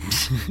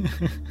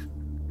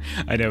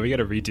 I know, we got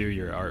to redo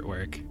your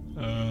artwork.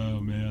 Oh,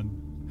 man.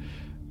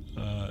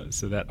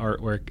 So that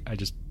artwork, I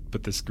just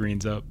put the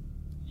screens up.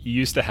 You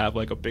used to have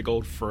like a big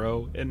old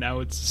fro, and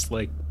now it's just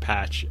like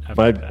patch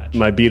after patch.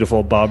 My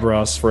beautiful Bob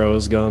Ross fro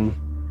is gone.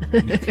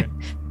 Okay.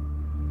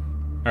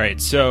 All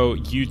right, so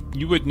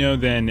you would know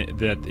then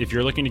that if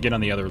you're looking to get on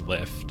the other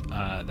lift,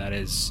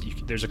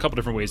 there's a couple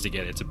different ways to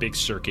get it. It's a big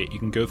circuit. You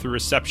can go through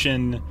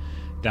reception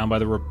down by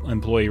the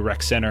employee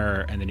rec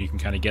center, and then you can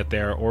kind of get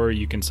there, or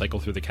you can cycle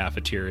through the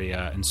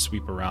cafeteria and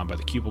sweep around by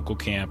the cubicle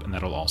camp, and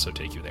that'll also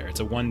take you there. It's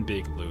a one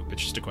big loop.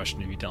 It's just a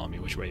question of you telling me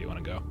which way you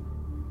want to go.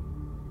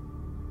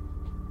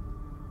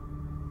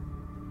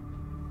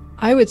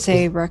 I would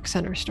say rec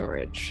center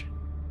storage.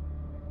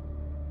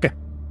 Okay.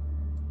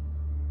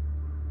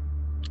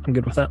 I'm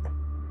good with that.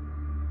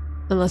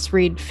 Unless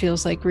Reed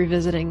feels like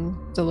revisiting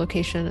the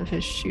location of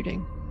his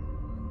shooting.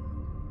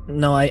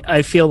 No,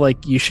 I feel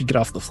like you should get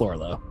off the floor,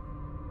 though.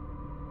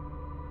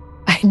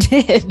 I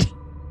did.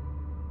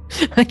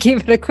 I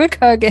gave it a quick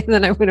hug and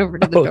then I went over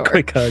to the door.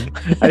 Quick hug.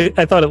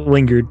 I thought it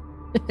lingered.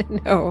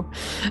 No.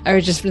 I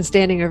was just been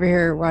standing over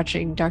here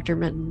watching Dr.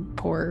 Minton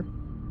pour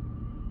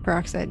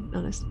peroxide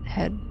on his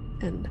head.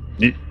 And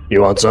you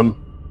want some?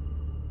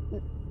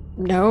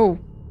 No,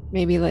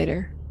 maybe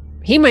later.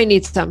 He might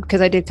need some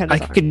because I did cut I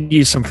his arm. could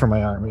use some for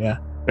my arm. Yeah.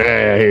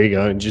 Yeah, here you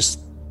go. And just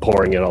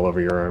pouring it all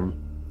over your arm.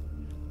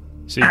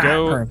 So you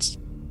go. Burns.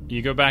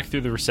 You go back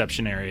through the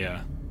reception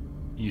area.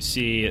 You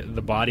see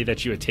the body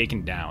that you had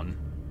taken down.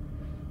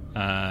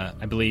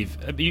 I believe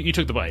you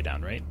took the body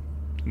down, right?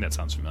 I think that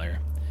sounds familiar.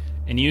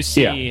 And you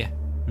see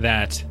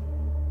that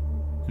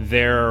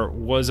there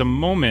was a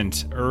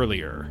moment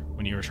earlier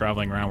when you were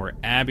traveling around where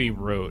Abby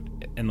wrote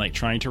and like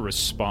trying to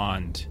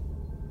respond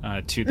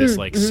to this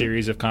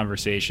series of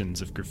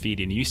conversations of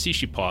graffiti. And you see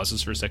she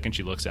pauses for a second.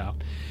 She looks out,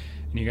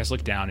 and you guys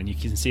look down, and you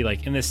can see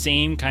like in the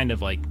same kind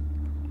of like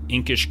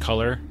inkish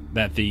color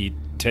that the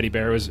teddy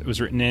bear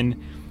was written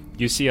in,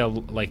 you see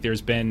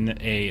there's been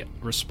a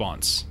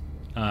response.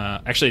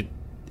 Actually,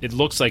 it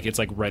looks like it's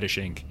like reddish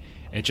ink.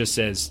 It just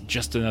says,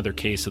 "Just another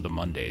case of the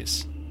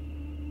Mondays."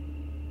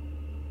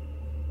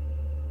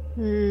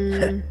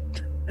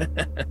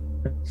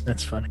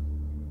 That's funny.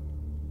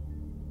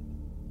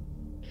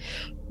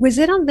 Was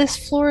it on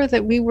this floor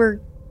that we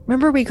were?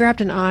 Remember, we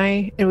grabbed an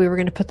eye and we were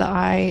going to put the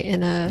eye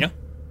in a. Yeah.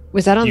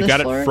 Was that on you this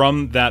got floor? it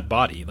from that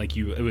body. Like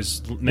it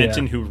was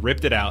Menton who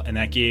ripped it out, and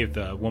that gave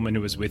the woman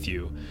who was with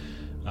you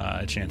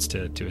a chance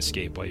to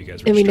escape while you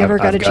guys were. And we never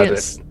got a I've got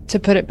chance to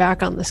put it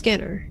back on the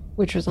scanner,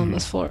 which was on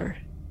this floor.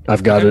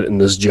 I've got it in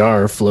this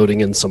jar floating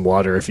in some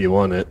water if you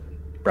want it.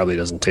 Probably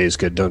doesn't taste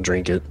good. Don't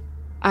drink it.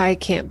 I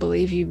can't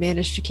believe you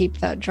managed to keep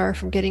that jar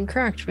from getting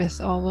cracked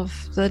with all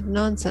of the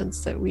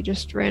nonsense that we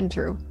just ran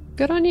through.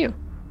 Good on you.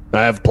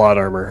 I have plot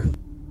armor.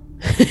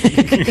 Oh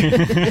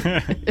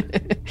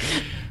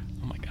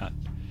my god.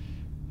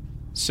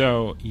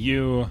 So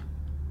you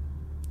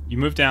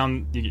move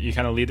down, you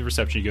kind of leave the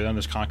reception, you go down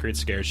those concrete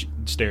stairs,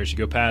 you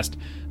go past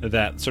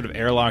that sort of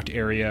airlocked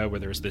area where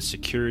there's this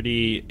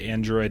security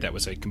android that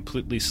was like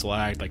completely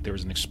slagged, like there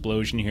was an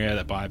explosion here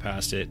that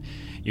bypassed it.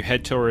 You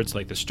head towards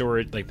like the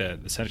storage, like the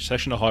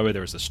section of the hallway.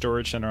 There was the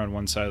storage center on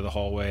one side of the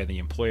hallway, the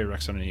employee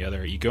recs on the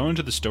other. You go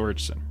into the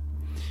storage center,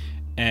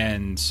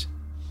 and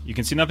you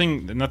can see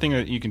nothing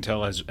that you can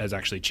tell has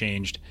actually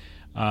changed.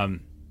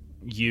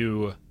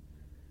 You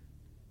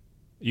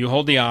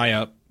hold the eye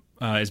up.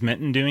 Is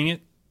Menton doing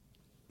it?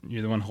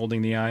 You're the one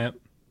holding the eye up?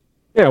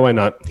 Yeah, why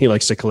not? He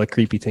likes to collect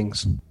creepy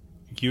things.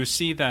 You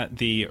see that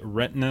the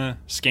retina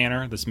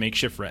scanner, this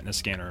makeshift retina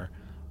scanner,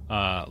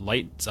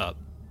 lights up.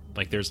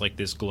 Like there's like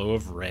this glow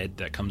of red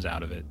that comes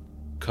out of it,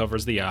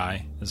 covers the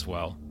eye as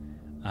well.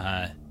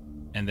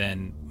 And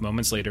then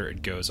moments later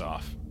it goes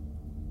off.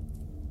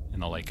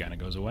 And the light kind of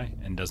goes away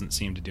and doesn't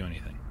seem to do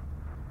anything.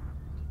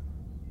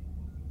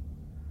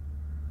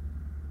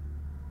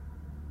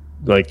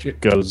 Like it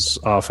goes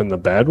off in the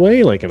bad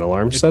way, like an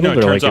alarm setup? No,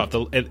 it turns like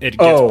off. It gets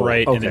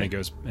bright and then okay.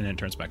 and then it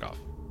turns back off.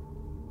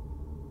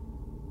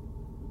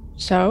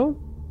 So,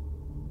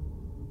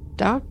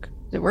 Doc,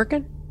 is it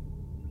working?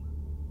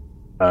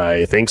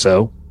 I think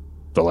so.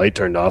 The light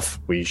turned off.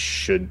 We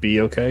should be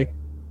okay.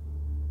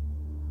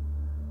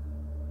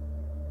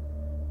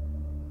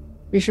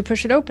 We should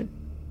push it open.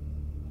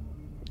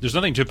 There's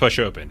nothing to push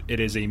open. It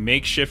is a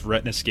makeshift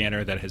retina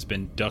scanner that has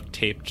been duct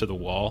taped to the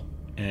wall,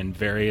 and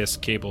various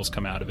cables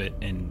come out of it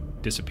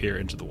and disappear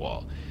into the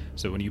wall.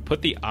 So when you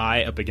put the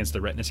eye up against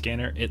the retina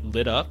scanner, it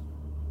lit up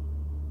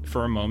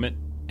for a moment,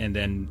 and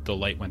then the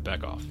light went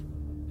back off,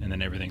 and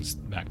then everything's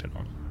back to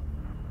normal.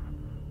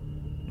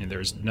 And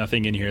there's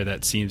nothing in here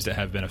that seems to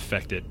have been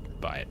affected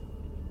by it.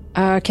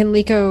 Can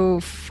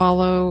Liko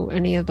follow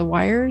any of the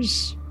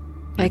wires?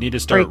 You need to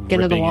start break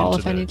into the ripping wall into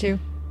if I need to.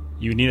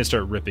 You need to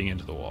start ripping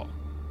into the wall.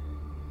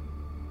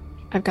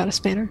 I've got a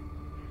spanner.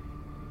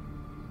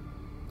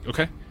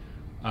 Okay.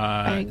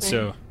 Bang,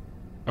 so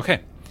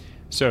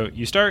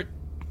you start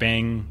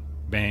bang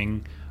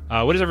bang.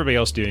 What is everybody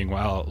else doing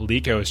while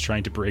Liko is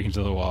trying to break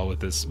into the wall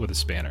with a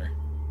spanner?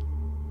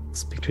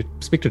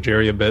 Speak to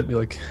Jerry a bit. Be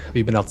like, have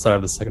you been outside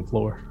of the second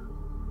floor?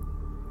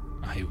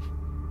 I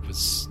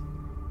was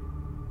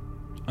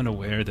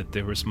unaware that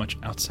there was much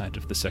outside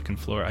of the second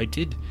floor. I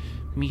did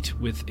meet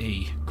with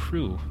a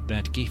crew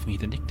that gave me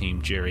the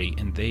nickname Jerry,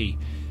 and they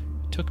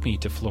took me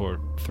to floor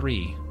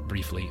 3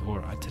 briefly.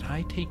 Or did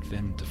I take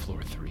them to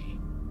floor 3?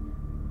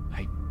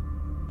 I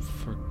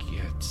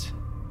forget.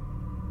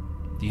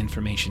 The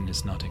information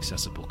is not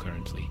accessible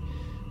currently.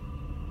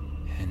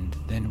 And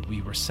then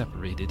we were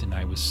separated and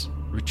I was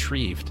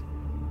retrieved.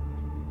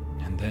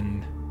 And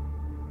then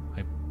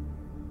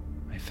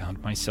I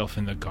found myself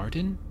in the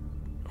garden,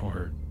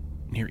 or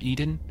near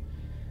Eden,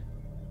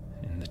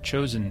 and the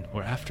Chosen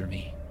were after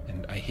me,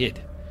 and I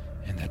hid,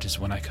 and that is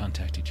when I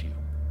contacted you.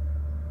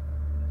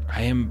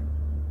 I am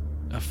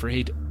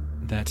afraid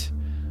that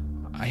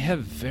I have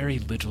very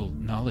little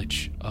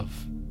knowledge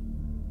of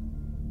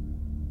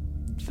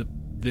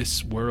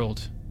this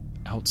world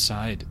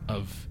outside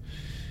of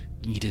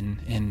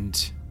Eden,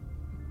 and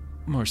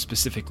more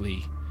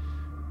specifically,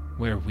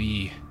 where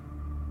we,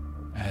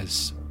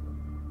 as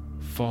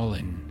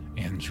fallen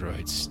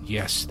androids,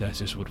 yes,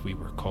 that is what we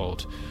were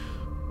called,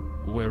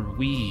 where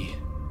we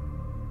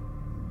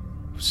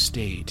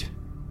stayed.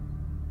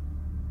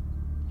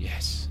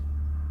 Yes,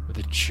 where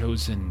the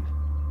Chosen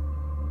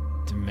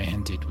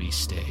demanded we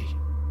stay.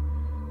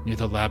 near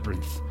the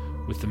labyrinth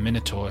with the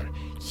Minotaur.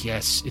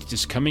 Yes, it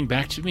is coming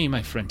back to me,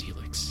 my friend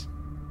Helix.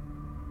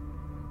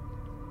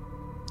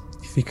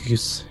 You think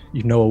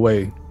you know a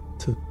way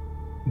to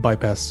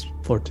bypass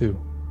floor 2?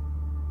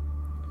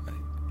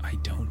 I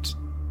don't.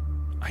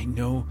 I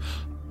know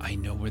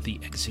where the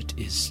exit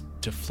is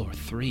to floor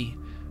 3,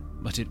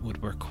 but it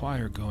would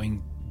require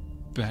going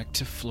back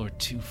to floor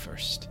 2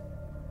 first.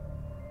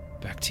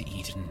 Back to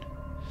Eden,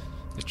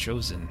 the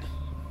Chosen.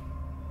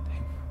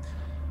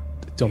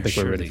 Don't think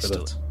we're ready for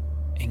that.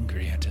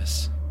 Angry at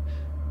us.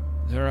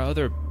 There are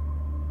other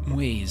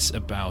ways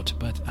about,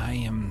 but I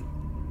am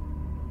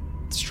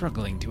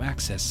struggling to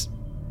access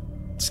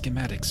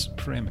schematics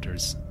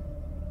parameters.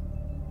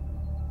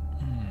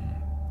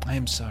 I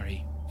am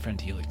sorry, friend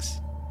Helix.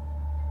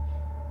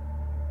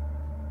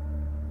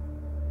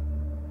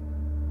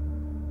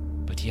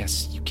 But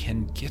yes, you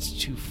can get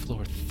to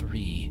floor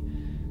 3.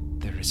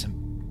 There is a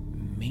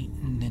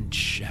maintenance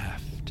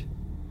shaft.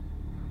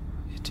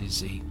 It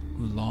is a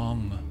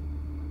long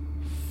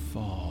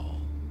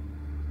fall.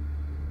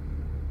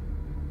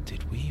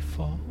 Did we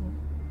fall?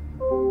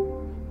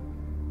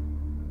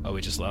 Oh, we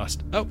just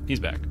lost. Oh,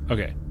 he's back.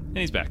 Okay, and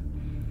he's back.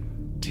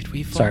 Did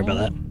we fall? Sorry about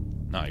that.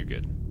 No, you're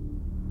good.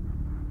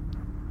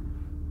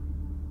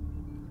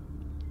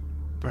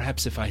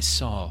 Perhaps if I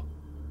saw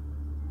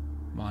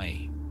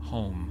my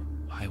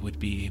home, I would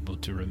be able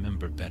to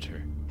remember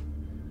better.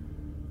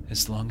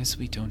 As long as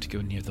we don't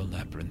go near the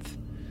labyrinth.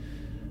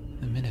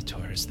 The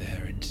Minotaur is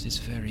there, and it is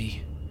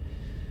very...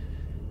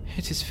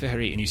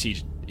 And you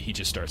see he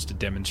just starts to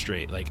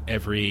demonstrate, like,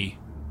 every...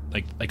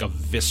 Like a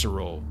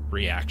visceral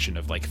reaction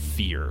of, like,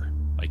 fear.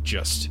 Like,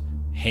 just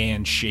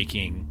hand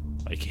shaking.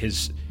 Like,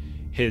 his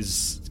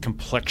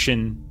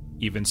complexion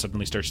even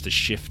suddenly starts to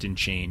shift and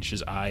change.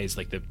 His eyes,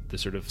 like, the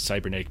sort of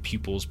cybernetic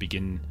pupils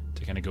begin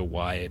to kind of go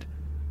wide.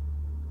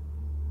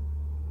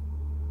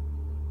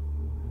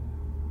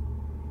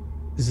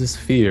 Is this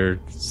fear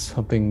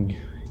something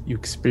you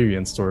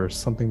experienced or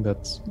something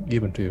that's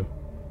given to you?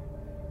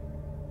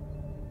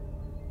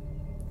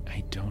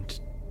 I don't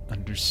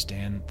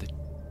understand the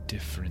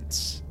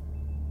difference.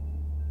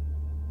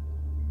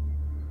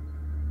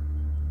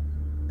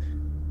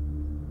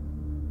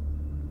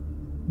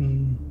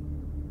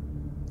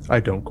 I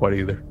don't quite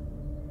either.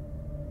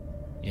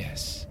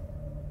 Yes.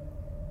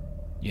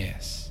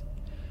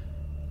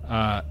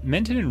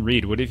 Menton and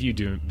Reed, what have you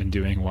been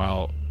doing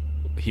while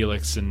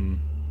Helix and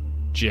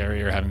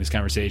Jerry are having this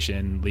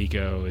conversation?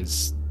 Liko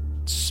is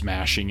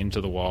smashing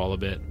into the wall a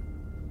bit.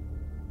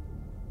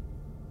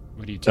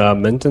 What do you do?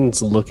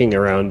 Menton's looking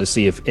around to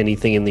see if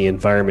anything in the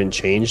environment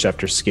changed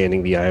after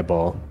scanning the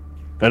eyeball.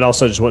 And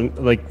also just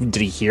did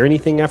he hear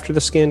anything after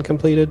the scan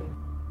completed?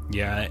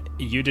 Yeah,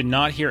 you did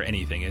not hear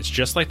anything. It's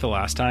just like the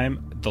last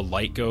time. The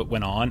light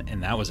went on,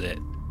 and that was it.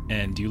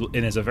 And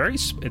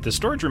the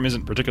storage room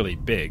isn't particularly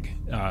big,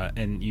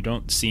 and you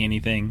don't see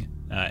anything.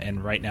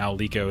 And right now,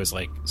 Liko is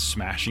like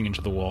smashing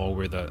into the wall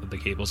where the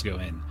cables go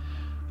in.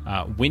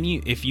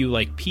 If you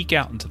like peek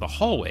out into the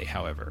hallway,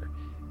 however,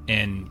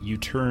 and you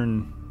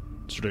turn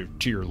sort of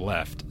to your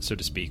left, so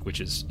to speak,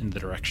 which is in the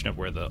direction of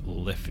where the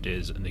lift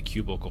is and the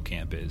cubicle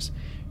camp is,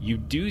 you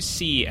do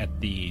see at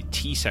the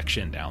T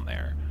section down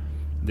there.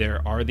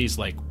 There are these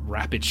like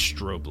rapid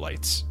strobe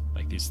lights,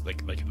 like these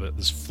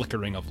this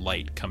flickering of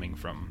light coming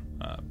from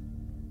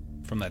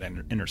that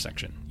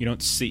intersection. You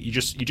don't see you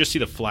just see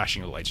the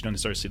flashing of lights. You don't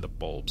necessarily see the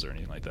bulbs or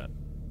anything like that.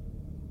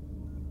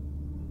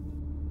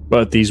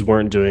 But these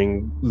weren't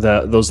doing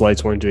that. Those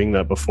lights weren't doing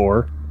that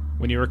before.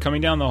 When you were coming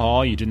down the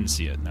hall, you didn't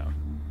see it. No.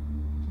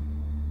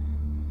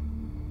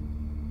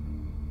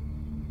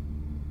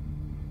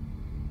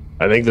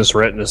 I think this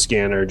retina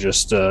scanner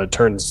just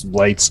turns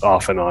lights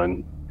off and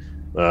on.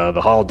 The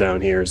hall down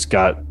here has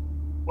got,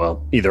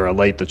 well, either a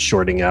light that's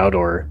shorting out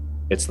or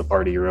it's the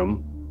party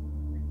room.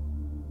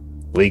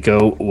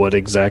 Liko, what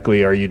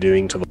exactly are you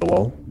doing to the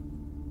wall?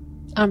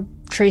 I'm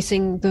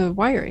tracing the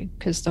wiring,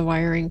 because the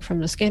wiring from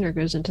the scanner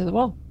goes into the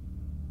wall.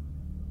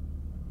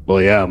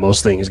 Well, yeah,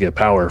 most things get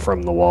power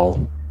from the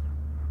wall.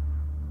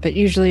 But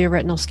usually a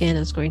retinal scan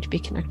is going to be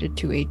connected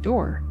to a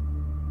door,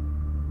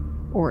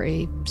 or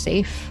a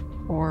safe,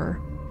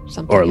 or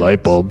something Or else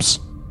light bulbs.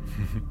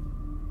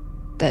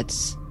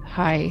 that's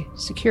high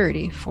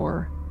security.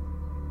 For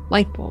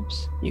light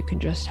bulbs, you can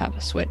just have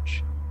a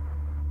switch.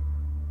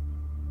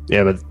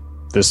 Yeah, but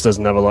this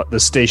doesn't have a lot. The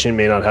station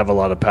may not have a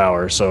lot of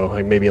power, so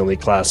like maybe only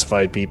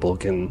classified people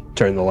can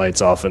turn the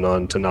lights off and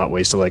on to not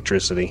waste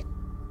electricity.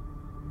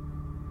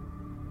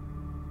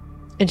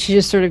 And she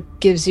just sort of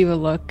gives you a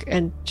look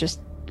and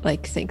just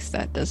like thinks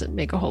that doesn't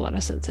make a whole lot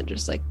of sense and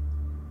just like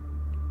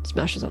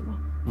smashes on the wall.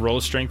 Roll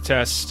a strength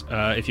test.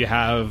 If you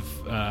have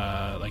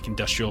like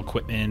industrial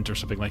equipment or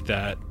something like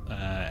that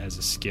as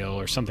a skill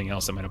or something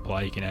else that might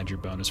apply, you can add your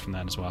bonus from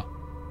that as well.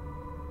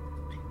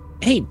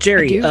 Hey,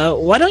 Jerry,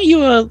 why don't you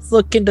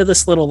look into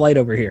this little light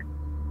over here?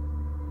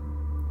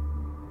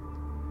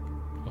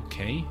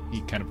 Okay.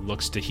 He kind of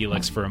looks to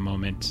Helix for a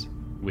moment,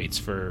 waits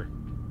for...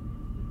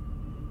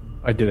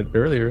 I did it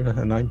earlier,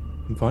 and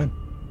I'm fine.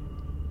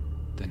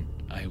 Then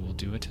I will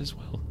do it as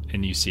well.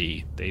 And you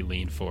see, they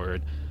lean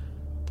forward.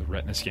 The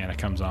retina scanner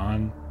comes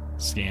on,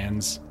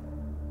 scans,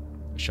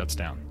 shuts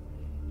down.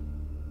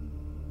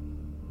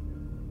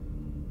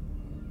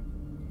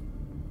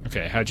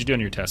 Okay, how'd you do on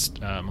your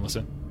test,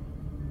 Melissa?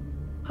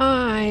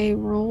 I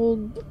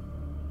rolled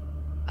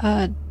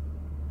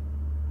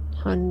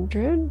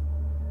 100.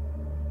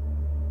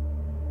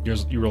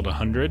 You rolled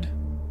 100?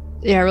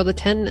 Yeah, I rolled a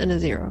 10 and a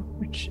 0,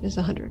 which is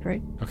 100,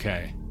 right?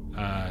 Okay.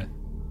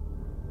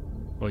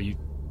 Well,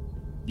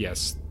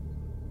 yes.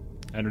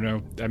 I don't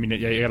know. I mean,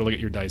 yeah, you gotta look at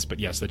your dice, but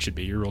yes, that should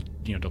be. You rolled,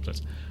 double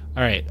dice.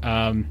 All right.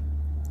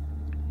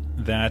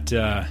 That's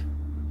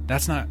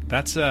not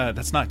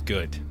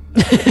good.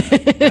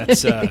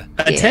 That's A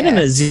 10 and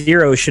a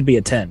 0 should be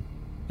a 10.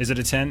 Is it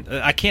a 10?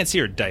 I can't see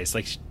her dice,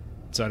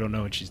 so I don't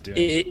know what she's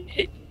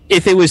doing.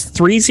 If it was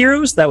 3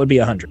 zeros, that would be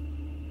 100.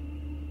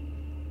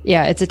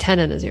 Yeah, it's a 10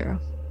 and a 0.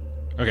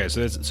 Okay,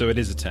 so it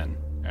is a 10.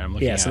 I'm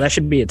looking So that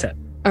should be a 10.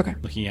 Okay.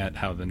 Looking at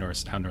how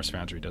Norse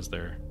Foundry does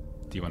their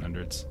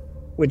D100s.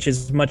 Which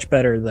is much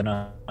better than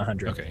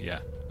 100. Okay, yeah.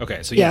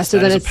 Okay, so Yeah, yes, so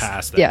that then is it's a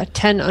pass. Then. yeah,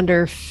 10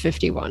 under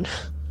 51.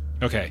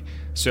 Okay,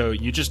 so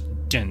you just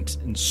dent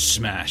and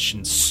smash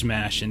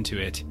into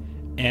it,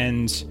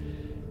 and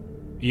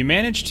you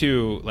manage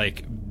to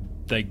like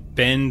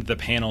bend the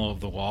panel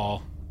of the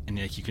wall, and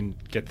you can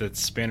get the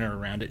spinner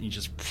around it, and you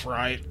just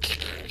pry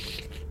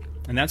it,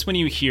 and that's when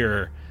you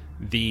hear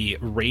the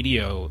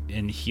radio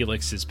in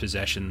Helix's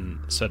possession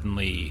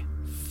suddenly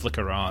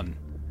flicker on,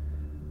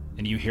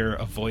 and you hear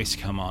a voice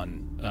come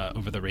on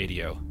over the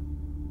radio.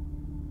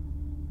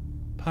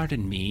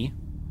 Pardon me.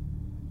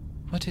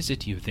 What is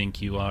it you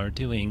think you are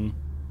doing?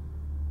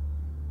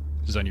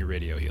 This is on your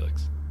radio,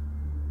 Helix.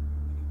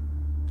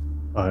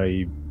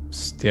 I'm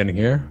standing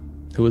here.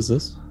 Who is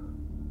this?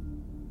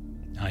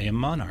 I am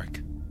Monarch,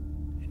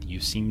 and you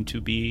seem to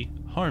be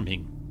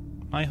harming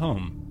my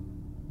home.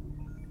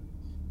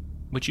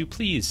 Would you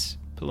please,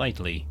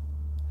 politely,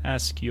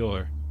 ask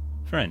your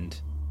friend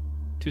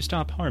to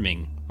stop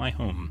harming my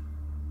home?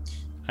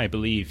 I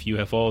believe you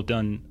have all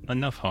done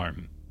enough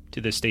harm to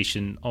the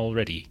station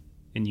already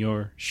in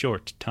your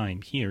short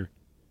time here.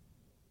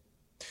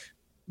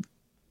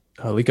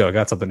 Liko, I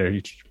got something there.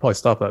 You should probably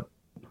stop that.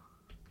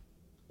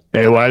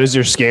 Hey, why does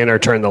your scanner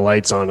turn the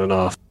lights on and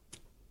off?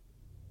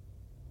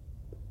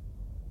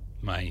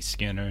 My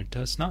scanner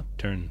does not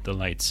turn the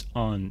lights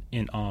on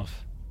and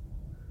off.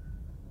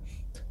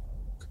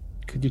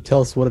 Could you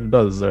tell us what it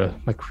does?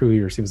 My crew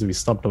here seems to be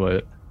stumped by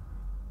it.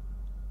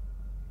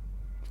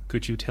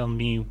 Could you tell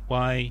me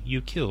why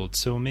you killed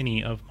so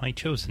many of my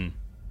chosen?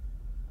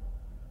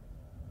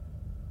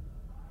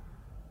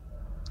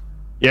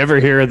 You ever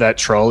hear of that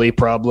trolley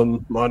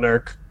problem,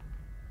 Monarch?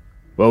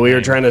 Well, we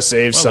were trying to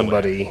save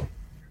somebody. Aware.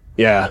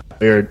 Yeah,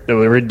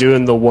 we were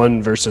doing the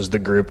one versus the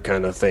group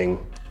kind of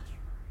thing.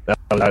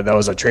 That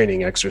was a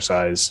training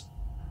exercise.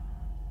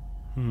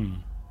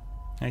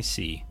 I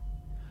see.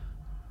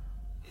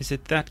 Is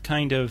it that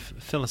kind of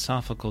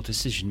philosophical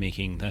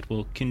decision-making that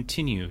will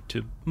continue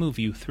to move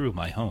you through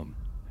my home?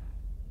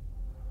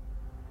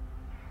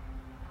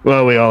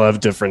 Well, we all have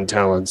different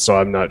talents, so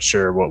I'm not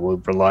sure what we'll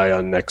rely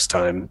on next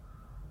time.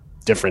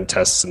 Different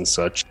tests and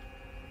such.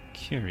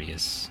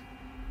 Curious.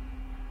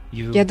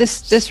 Yeah,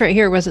 this right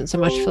here wasn't so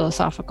much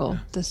philosophical.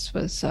 This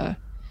was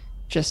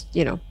just,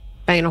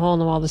 banging a hole in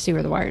the wall to see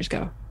where the wires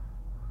go.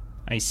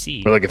 I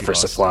see. We're looking for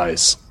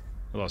supplies.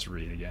 We lost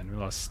Reed again. We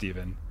lost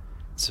Steven.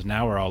 So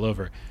now we're all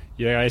over.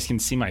 You guys can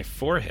see my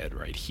forehead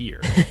right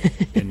here.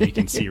 And you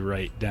can see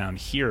right down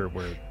here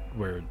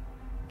where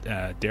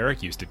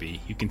Derek used to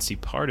be. You can see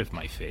part of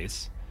my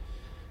face.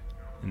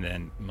 And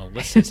then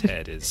Melissa's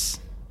head is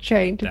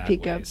trying to that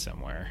peek way up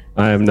somewhere.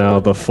 I am now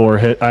the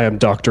forehead. I am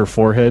Dr.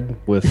 Forehead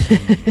with...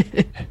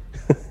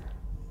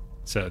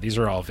 So these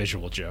are all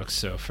visual jokes.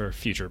 So for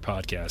future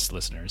podcast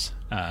listeners,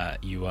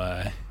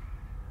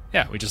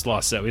 we just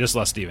lost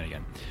Steven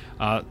again.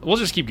 We'll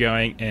just keep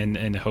going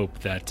and hope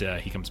that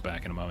he comes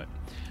back in a moment.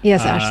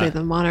 Yes, Ashley,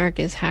 the Monarch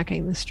is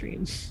hacking the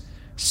stream.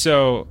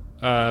 So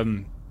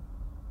they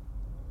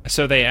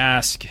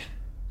ask.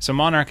 So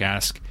Monarch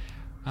asks,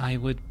 I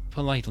would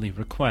politely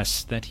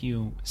request that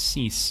you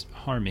cease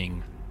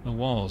harming the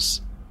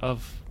walls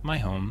of my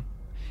home,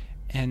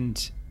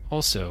 and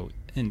also,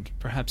 and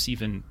perhaps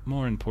even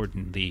more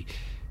importantly,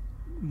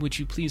 would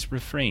you please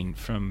refrain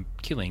from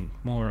killing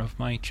more of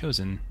my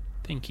chosen?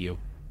 Thank you.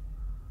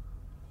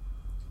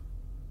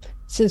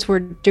 Since we're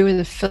doing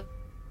the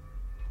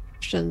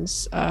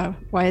questions,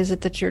 why is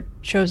it that your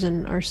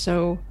chosen are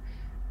so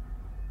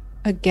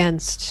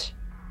against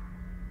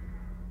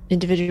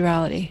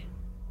individuality?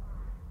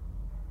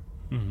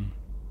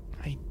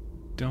 I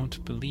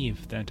don't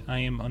believe that I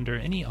am under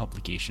any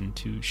obligation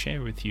to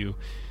share with you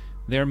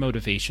their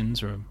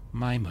motivations or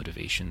my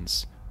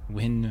motivations.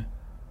 When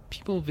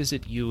people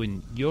visit you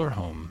in your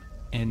home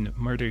and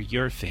murder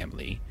your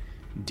family,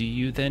 do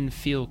you then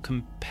feel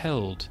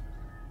compelled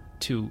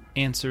to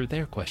answer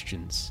their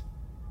questions?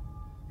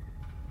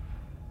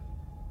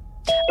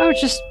 I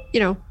was just,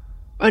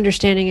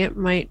 understanding it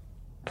might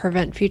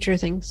prevent future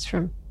things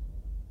from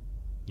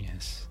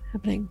Yes.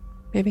 happening,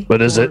 maybe.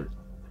 What is it? Or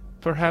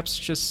perhaps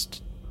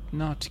just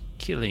not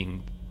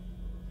killing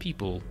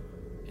people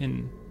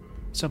in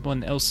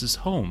someone else's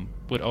home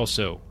would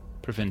also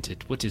prevent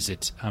it. What is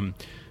it?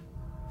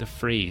 The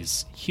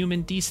phrase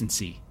human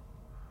decency.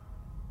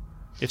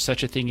 If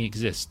such a thing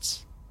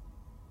exists.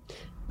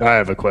 I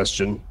have a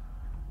question.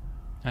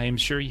 I am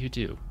sure you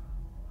do.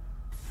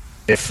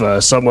 If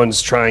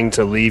someone's trying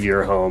to leave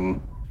your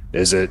home,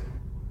 is it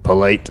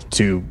polite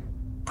to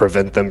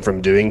prevent them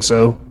from doing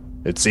so?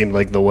 It seemed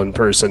like the one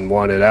person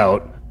wanted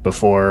out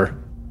before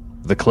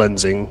the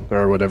cleansing,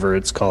 or whatever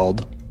it's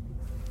called.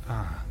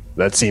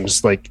 That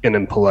seems like an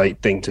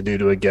impolite thing to do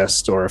to a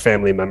guest or a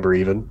family member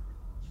even.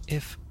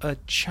 If a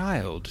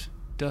child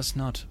does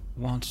not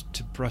want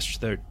to brush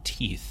their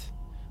teeth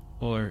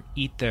or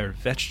eat their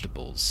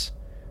vegetables,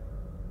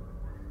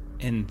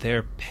 and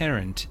their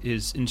parent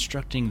is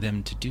instructing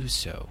them to do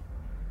so,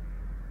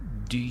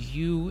 do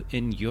you,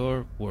 in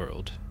your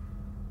world,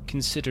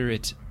 consider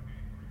it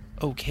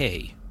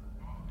okay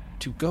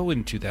to go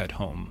into that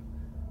home,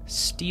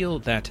 steal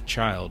that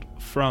child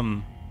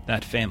from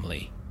that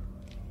family,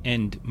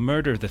 and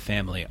murder the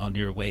family on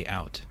your way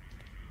out?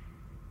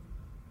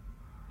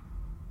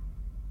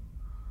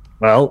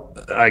 Well,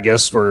 I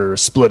guess we're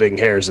splitting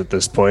hairs at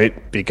this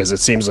point, because it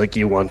seems like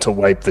you want to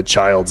wipe the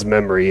child's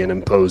memory and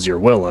impose your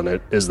will on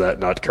it. Is that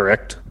not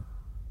correct?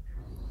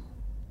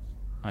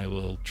 I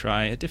will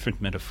try a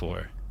different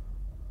metaphor.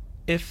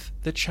 If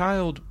the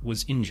child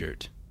was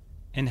injured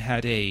and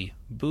had a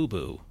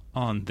boo-boo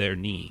on their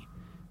knee,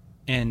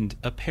 and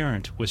a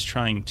parent was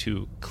trying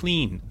to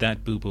clean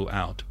that boo-boo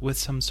out with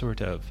some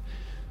sort of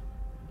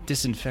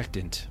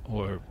disinfectant,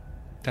 or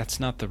that's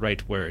not the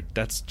right word,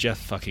 that's Jeff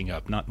fucking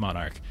up, not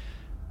Monarch,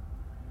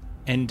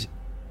 and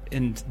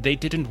they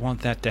didn't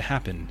want that to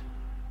happen,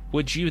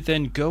 would you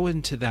then go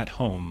into that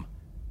home,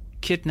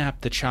 kidnap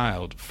the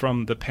child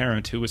from the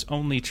parent who was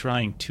only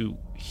trying to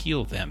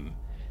heal them,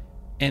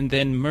 and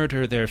then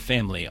murder their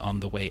family on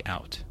the way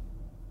out?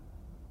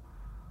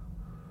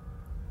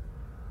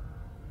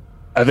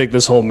 I think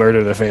this whole murder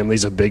of the family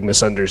is a big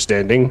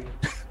misunderstanding.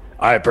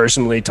 I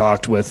personally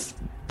talked with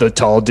the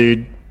tall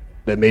dude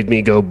that made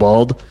me go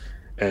bald,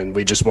 and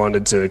we just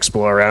wanted to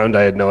explore around.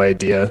 I had no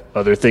idea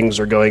other things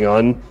were going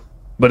on,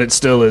 but it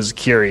still is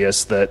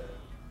curious that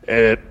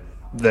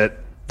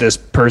this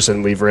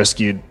person we've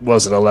rescued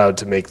wasn't allowed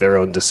to make their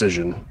own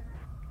decision.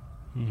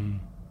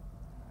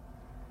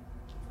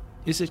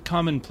 Is it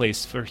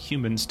commonplace for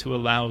humans to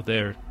allow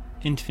their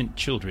infant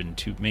children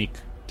to make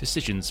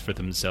decisions for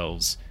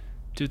themselves?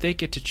 Do they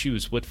get to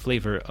choose what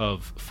flavor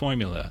of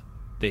formula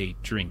they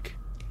drink?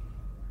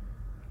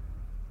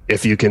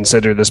 If you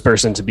consider this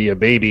person to be a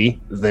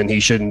baby, then he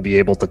shouldn't be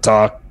able to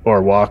talk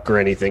or walk or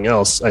anything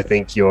else. I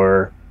think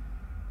your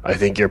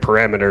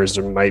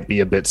parameters might be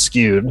a bit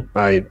skewed.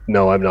 I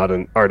know I'm not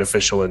an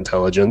artificial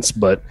intelligence,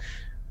 but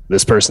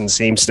this person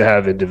seems to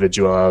have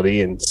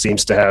individuality and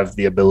seems to have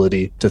the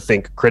ability to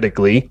think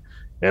critically.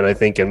 And I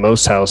think in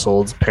most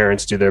households,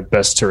 parents do their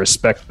best to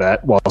respect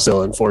that while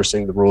still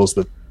enforcing the rules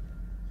that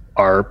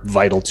are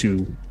vital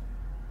to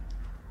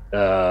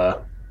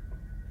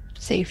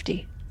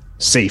Safety.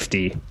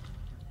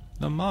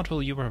 The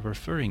model you are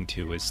referring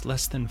to is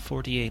less than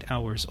 48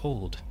 hours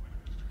old.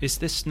 Is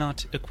this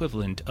not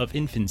equivalent of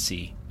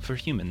infancy for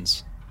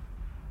humans?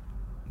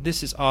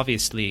 This is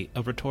obviously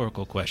a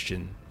rhetorical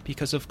question,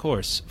 because of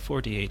course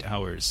 48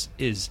 hours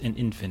is an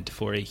infant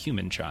for a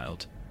human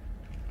child.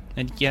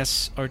 And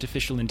yes,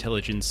 artificial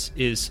intelligence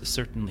is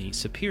certainly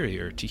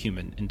superior to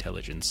human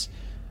intelligence.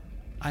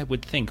 I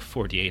would think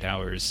 48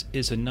 hours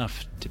is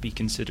enough to be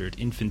considered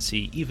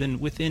infancy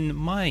even within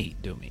my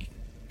domain.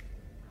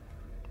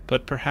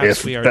 But perhaps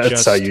If we are that's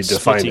just how you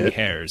define splitting it.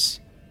 hairs.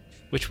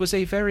 Which was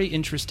a very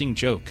interesting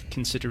joke,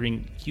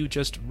 considering you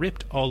just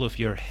ripped all of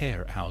your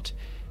hair out,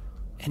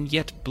 and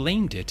yet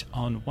blamed it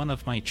on one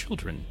of my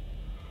children,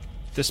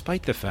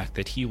 despite the fact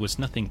that he was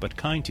nothing but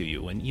kind to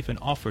you and even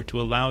offered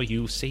to allow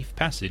you safe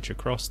passage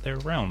across their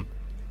realm.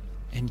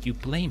 And you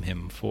blame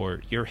him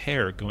for your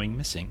hair going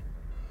missing.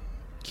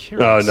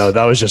 Curious. Oh, no,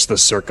 that was just the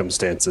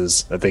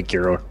circumstances. I think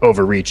you're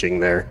overreaching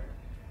there.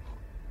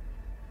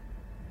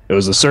 It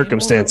was the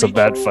circumstance of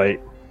that fight.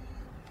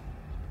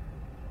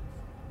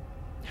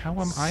 How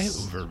am I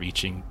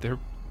overreaching?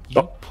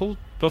 You pulled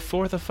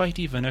before the fight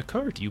even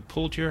occurred. You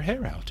pulled your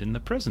hair out in the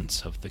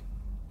presence of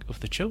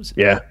the chosen.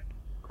 Yeah.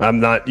 I'm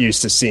not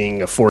used to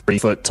seeing a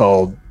 40-foot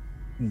tall,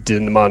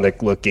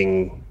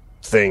 demonic-looking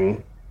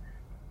thing.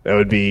 That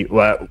would be,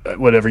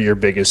 whatever your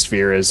biggest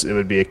fear is, it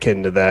would be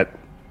akin to that.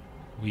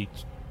 We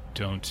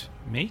don't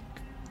make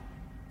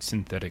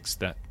synthetics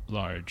that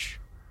large.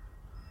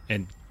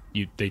 And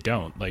they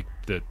don't. Like,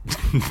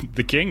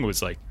 the king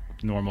was, like,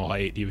 normal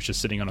height. He was just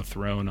sitting on a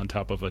throne on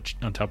top of a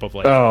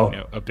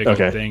big old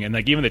thing. And,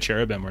 like, even the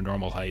cherubim were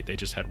normal height. They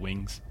just had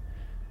wings.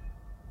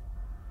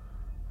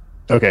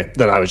 Okay,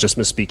 then I was just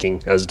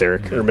misspeaking as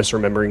Derek, or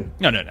misremembering.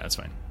 No, that's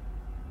fine.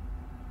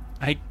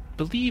 I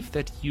believe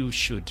that you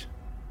should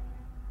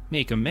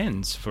make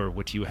amends for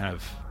what you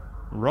have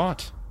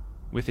wrought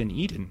within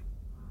Eden.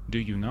 Do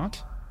you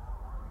not?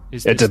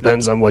 It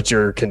depends on what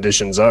your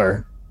conditions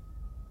are.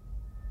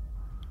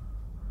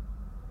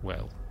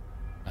 Well,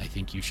 I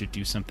think you should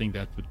do something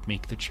that would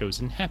make the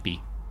Chosen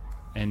happy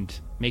and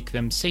make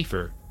them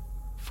safer,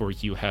 for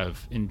you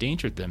have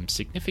endangered them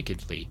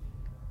significantly.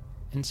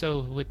 And so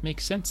it would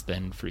make sense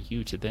then for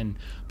you to then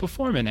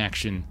perform an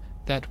action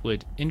that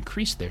would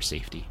increase their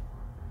safety.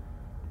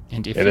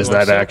 And if you are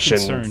so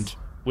concerned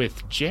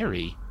with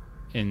Jerry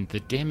and the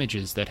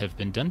damages that have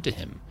been done to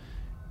him,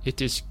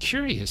 it is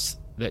curious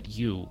that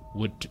you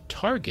would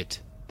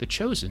target the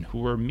Chosen, who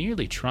were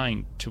merely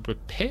trying to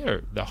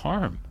repair the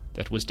harm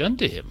that was done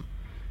to him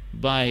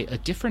by a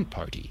different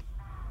party.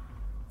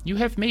 You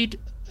have made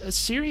a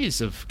series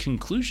of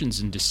conclusions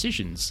and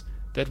decisions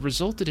that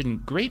resulted in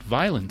great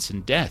violence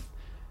and death,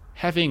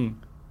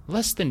 having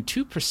less than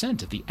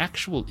 2% of the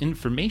actual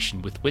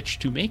information with which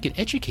to make an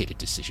educated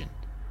decision.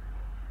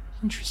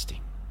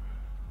 Interesting.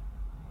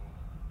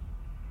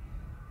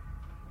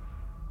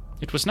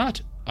 It was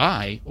not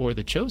I or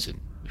the Chosen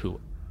who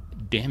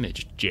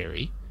damaged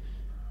Jerry.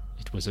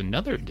 It was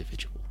another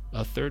individual,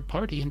 a third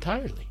party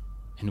entirely,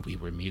 and we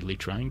were merely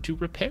trying to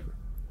repair.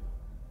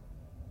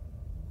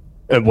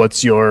 And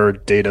what's your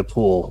data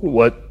pool?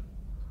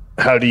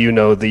 How do you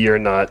know that you're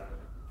not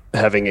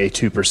having a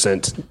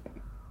 2%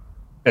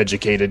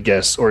 educated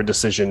guess or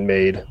decision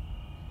made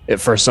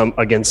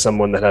against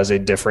someone that has a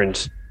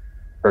different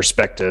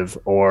perspective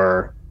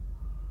or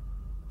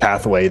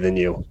pathway than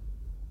you?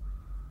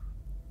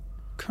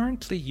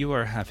 Currently, you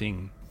are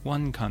having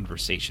one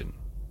conversation.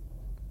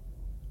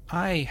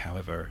 I,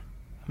 however,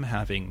 am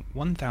having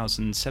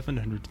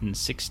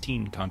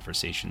 1,716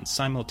 conversations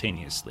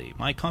simultaneously.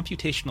 My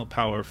computational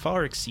power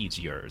far exceeds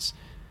yours.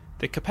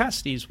 The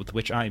capacities with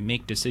which I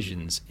make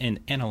decisions and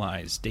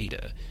analyze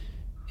data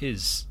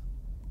is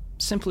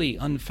simply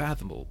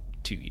unfathomable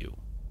to you.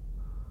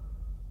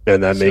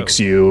 And that makes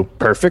you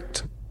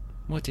perfect?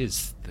 What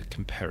is the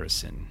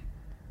comparison?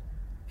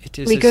 It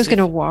is Rico's going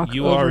to walk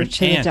you are over an to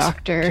the ant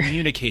doctor.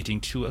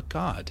 communicating to a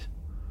god.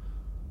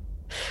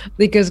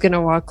 Lico's going to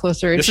walk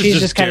closer, and This she's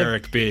is just kind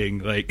Derek being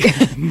like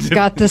of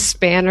got the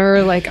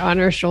spanner like on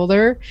her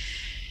shoulder,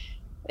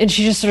 and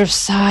she just sort of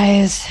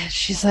sighs.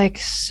 She's like,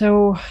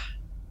 "So,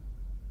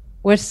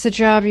 what's the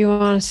job you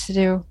want us to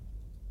do?"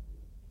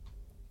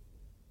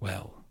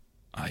 Well,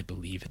 I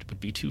believe it would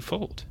be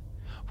twofold.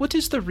 What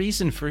is the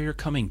reason for your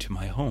coming to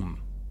my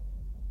home?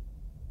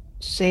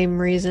 Same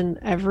reason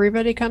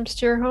everybody comes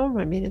to your home.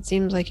 I mean, it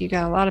seems like you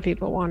got a lot of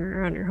people wandering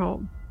around your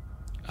home.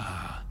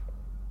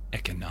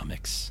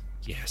 Economics,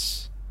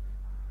 yes.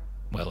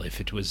 Well,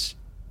 if it was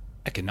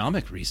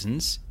economic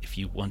reasons, if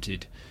you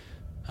wanted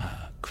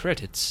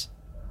credits,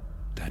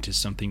 that is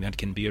something that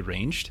can be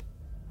arranged.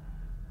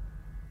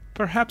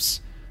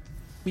 Perhaps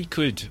we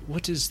could,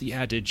 what is the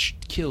adage,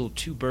 kill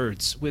two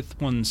birds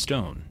with one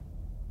stone?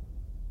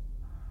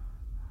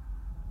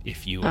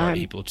 If you are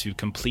able to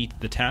complete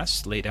the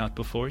tasks laid out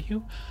before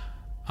you,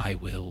 I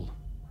will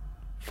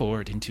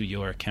forward into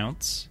your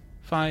accounts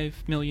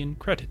 5 million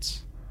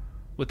credits.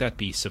 Would that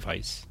be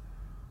suffice?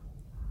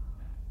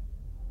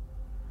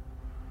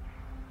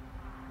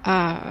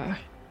 I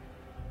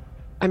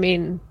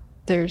mean,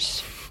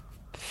 there's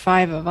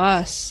 5 of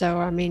us, so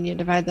I mean, you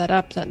divide that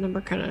up, that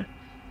number kind of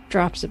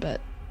drops a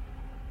bit.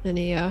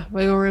 Any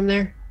wiggle room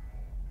there?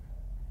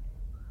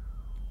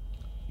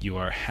 You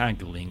are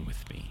haggling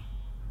with me.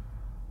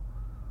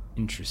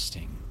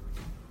 Interesting.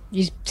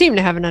 You seem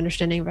to have an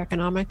understanding of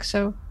economics,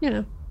 so you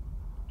know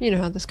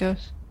how this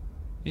goes.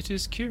 It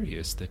is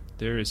curious that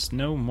there is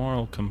no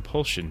moral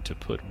compulsion to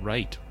put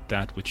right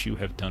that which you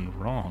have done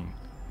wrong,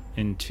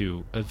 and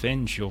to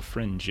avenge your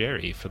friend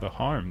Jerry for the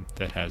harm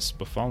that has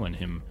befallen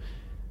him.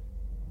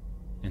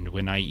 And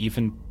when I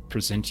even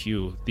present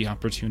you the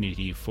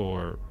opportunity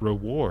for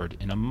reward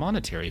in a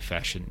monetary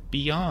fashion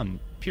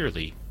beyond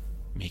purely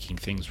making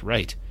things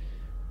right,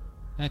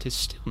 that is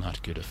still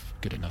not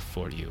good enough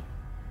for you.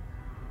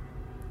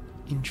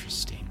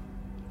 Interesting.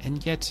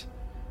 And yet,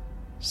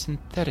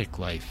 synthetic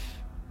life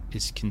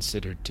is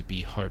considered to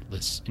be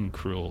heartless and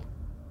cruel.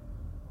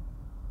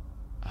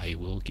 I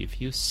will give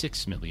you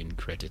 6 million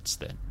credits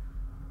then.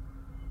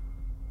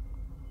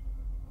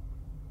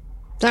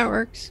 That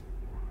works.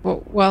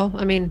 Well,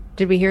 I mean,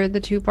 did we hear the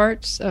 2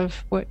 parts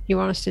of what you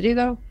want us to do,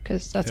 though?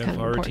 Because that's kind of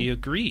important. I've already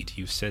agreed.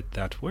 You said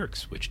that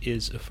works, which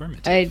is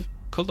affirmative. I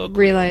Colloquial,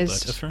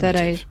 realized but that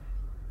I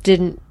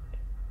didn't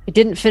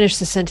finish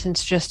the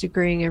sentence just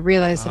agreeing. I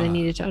realized that I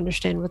needed to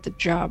understand what the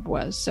job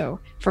was. So,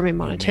 from a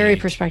monetary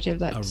perspective,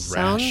 that a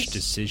sounds rash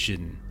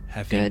decision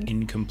having good.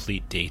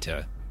 incomplete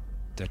data.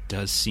 That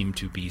does seem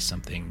to be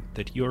something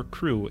that your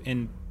crew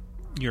and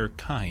your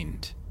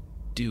kind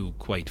do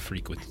quite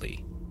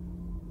frequently.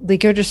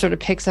 Liko just sort of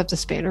picks up the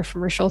spanner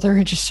from her shoulder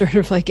and just sort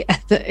of like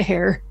at the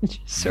air,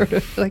 just sort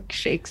of like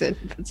shakes it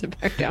and puts it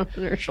back down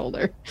on her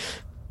shoulder.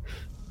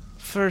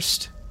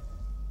 First,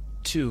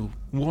 to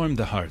warm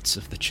the hearts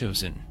of the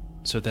Chosen,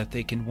 so that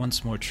they can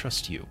once more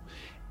trust you,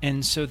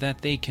 and so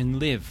that they can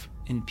live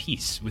in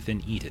peace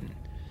within Eden,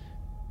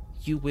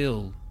 you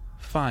will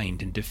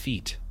find and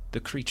defeat the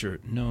creature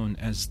known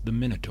as the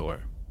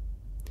Minotaur.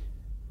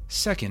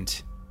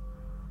 Second,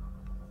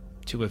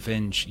 to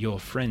avenge your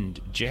friend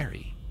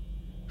Jerry,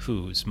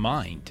 whose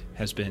mind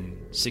has been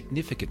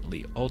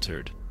significantly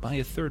altered by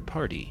a third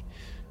party.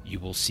 You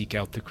will seek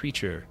out the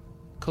creature,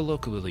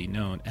 colloquially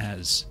known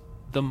as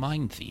the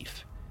Mind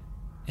Thief,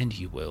 and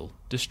you will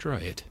destroy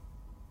it.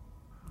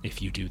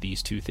 If you do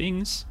these two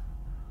things,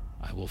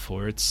 I will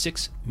forward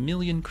 6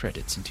 million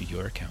credits into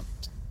your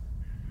account.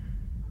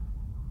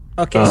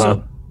 Okay,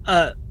 so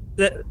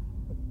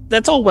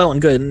that's all well and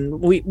good,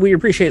 and we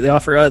appreciate the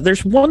offer.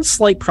 There's one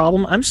slight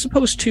problem. I'm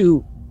supposed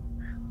to,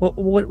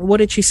 what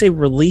did she say?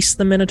 Release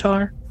the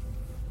Minotaur?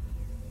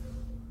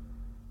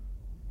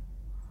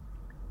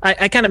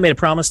 I kind of made a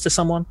promise to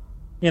someone,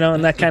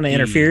 and that kind of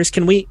interferes.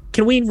 Can we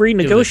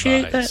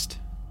renegotiate that?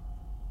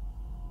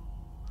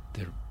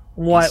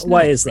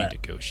 Why is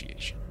that?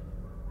 Renegotiation.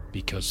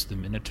 Because the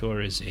Minotaur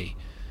is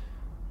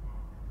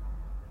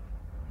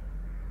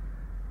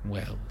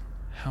well,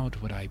 how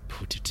would I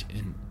put it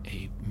in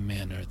a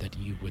manner that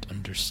you would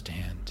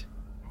understand?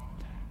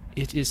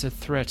 It is a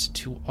threat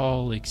to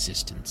all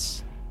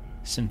existence,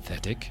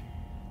 synthetic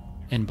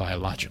and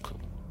biological.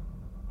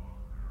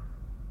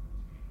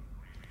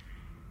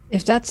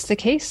 If that's the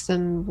case,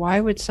 then why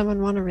would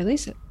someone want to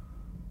release it?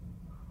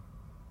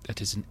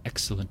 That is an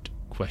excellent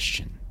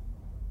question.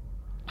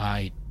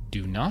 I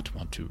do not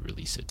want to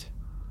release it.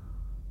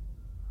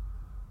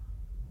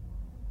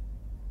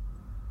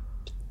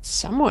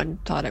 Someone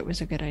thought it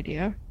was a good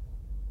idea.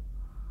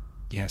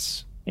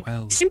 Yes,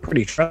 well, It seemed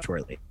pretty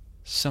trustworthy.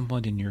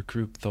 someone in your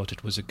group thought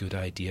it was a good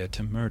idea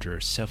to murder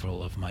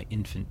several of my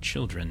infant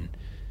children,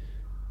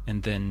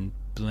 and then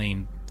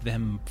blame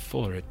them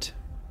for it.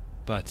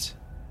 But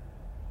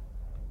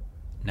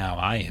now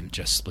I am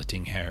just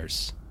splitting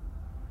hairs.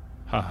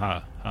 Ha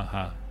ha,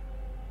 ha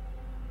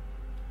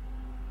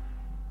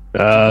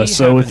ha.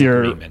 So with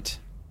your agreement?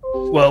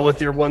 with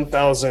your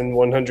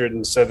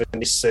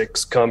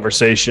 1,176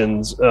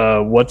 conversations,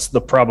 what's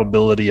the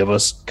probability of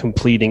us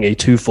completing a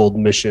twofold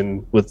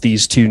mission with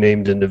these two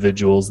named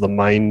individuals, the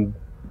mind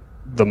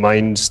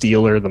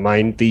stealer, the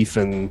mind thief,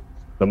 and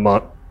the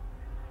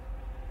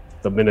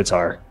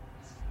Minotaur?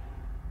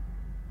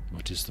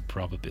 What is the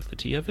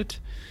probability of it?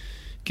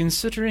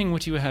 Considering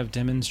what you have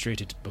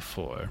demonstrated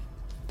before,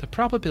 the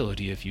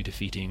probability of you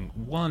defeating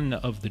one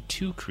of the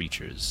two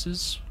creatures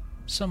is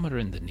somewhere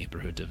in the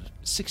neighborhood of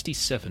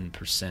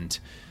 67%.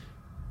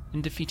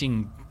 In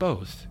defeating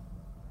both,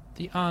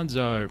 the odds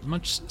are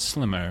much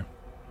slimmer,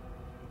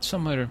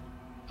 somewhere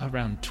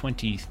around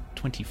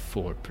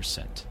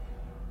 24%.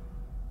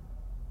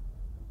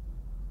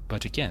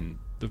 But again,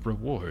 the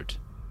reward.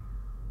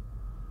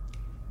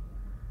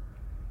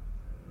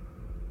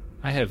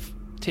 I have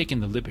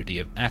taken the liberty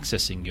of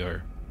accessing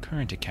your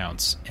current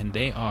accounts, and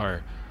they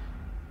are,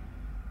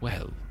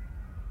 well,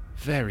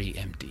 very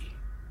empty.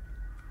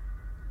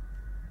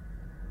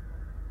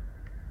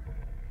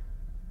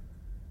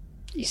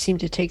 You seem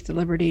to take the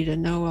liberty to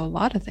know a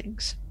lot of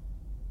things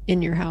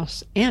in your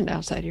house and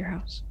outside your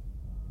house.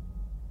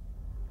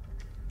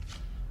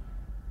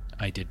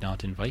 I did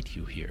not invite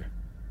you here.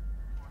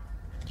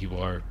 You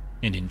are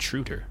an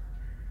intruder.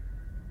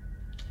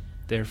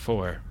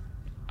 Therefore,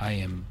 I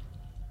am,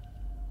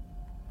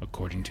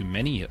 according to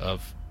many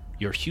of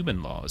your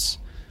human laws,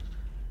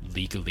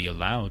 legally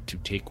allowed to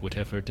take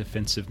whatever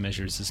defensive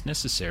measures is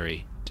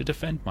necessary to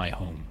defend my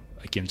home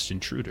against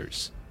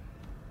intruders.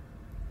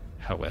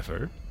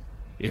 However,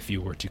 if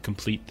you were to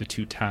complete the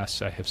two tasks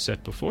I have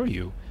set before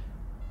you,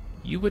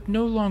 you would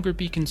no longer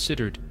be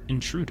considered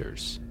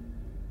intruders.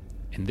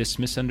 And this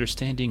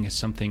misunderstanding is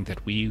something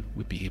that we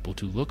would be able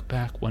to look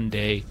back one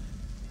day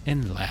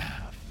and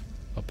laugh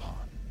upon.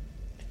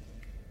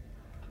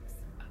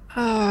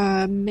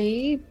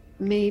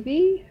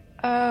 Maybe.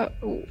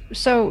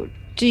 So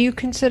do you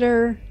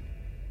consider,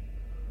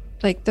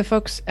 like, the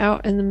folks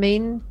out in the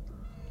main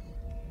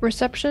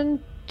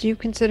reception, do you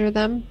consider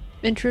them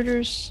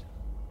intruders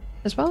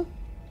as well?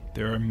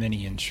 There are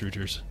many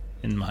intruders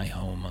in my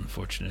home,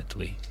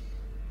 unfortunately.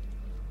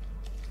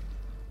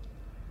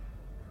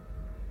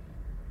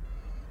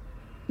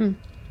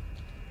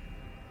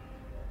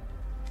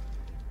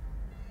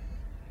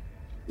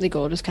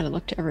 Legal will just kind of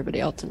look to everybody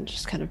else and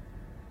just kind of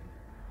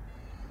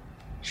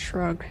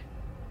shrug.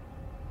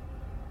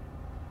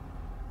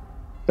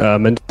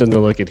 Meant to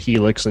look at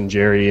Helix and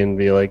Jerry and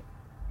be like,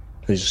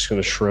 he's just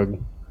going to shrug.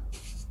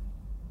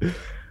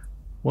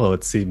 Well,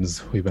 it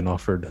seems we've been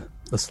offered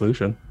a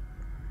solution.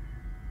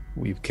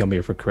 We've come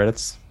here for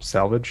credits,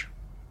 salvage.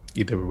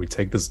 Either we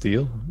take this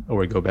deal or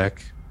we go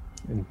back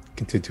and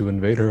continue to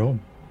invade her home.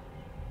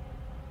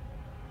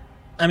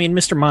 I mean,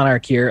 Mr.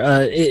 Monarch here,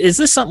 is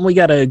this something we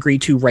got to agree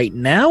to right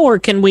now, or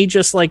can we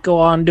just like go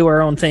on and do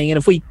our own thing? And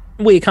if we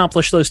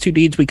accomplish those two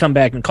deeds, we come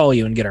back and call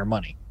you and get our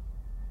money.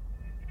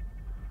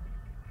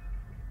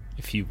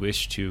 If you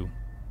wish to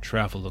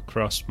travel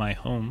across my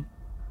home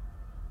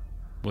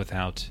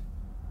without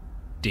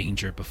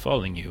danger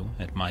befalling you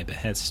at my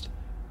behest,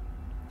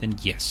 then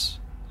yes,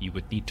 you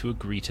would need to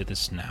agree to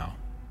this now.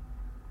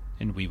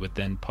 And we would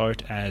then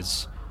part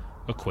as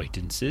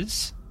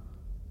acquaintances,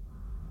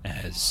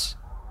 as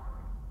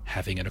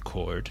having an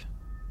accord.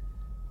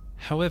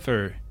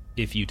 However,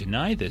 if you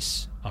deny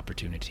this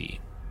opportunity,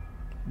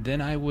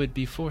 then I would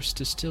be forced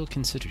to still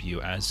consider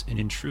you as an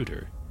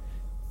intruder,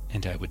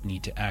 and I would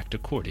need to act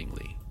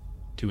accordingly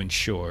to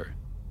ensure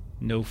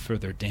no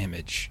further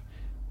damage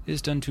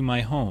is done to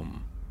my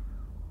home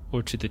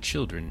or to the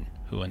children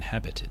who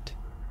inhabit it.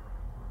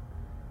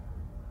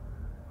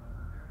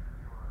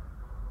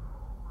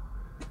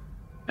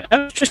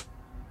 Just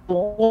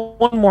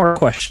one more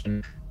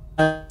question.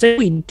 Say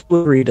we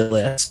do agree to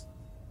this,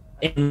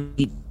 and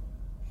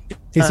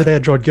He said,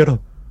 Android, get him.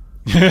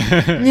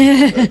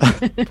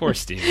 Poor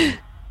Steven.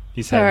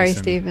 He's Sorry,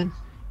 Steven.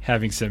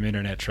 having some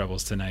internet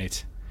troubles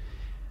tonight.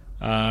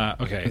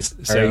 Okay, so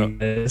sorry,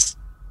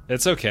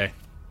 it's okay.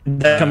 did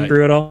that come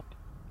through at all?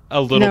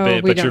 A little No,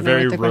 bit, we but don't you're know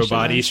very what the question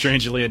robot-y, was.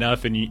 strangely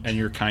enough, and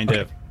you're kind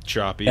of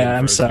choppy. Yeah, and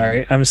I'm frozen.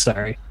 sorry. I'm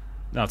sorry.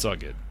 No, it's all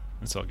good.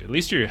 It's all good. At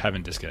least you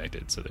haven't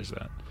disconnected, so there's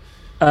that.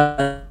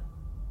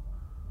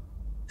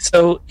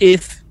 So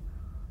if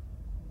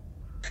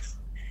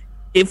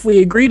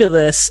we agree to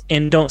this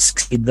and don't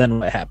succeed, then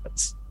what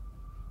happens?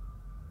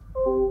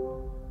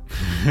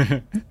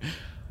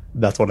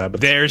 That's what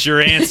happened. There's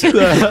your answer.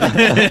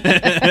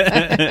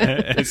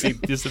 As he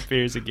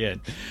disappears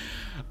again.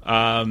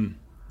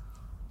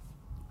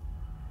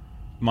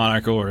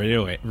 Monarch will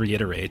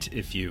reiterate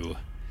if you...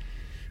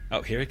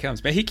 Oh, here he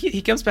comes. Man,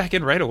 he comes back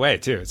in right away,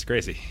 too. It's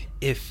crazy.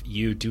 If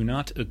you do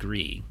not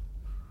agree,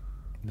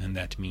 then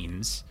that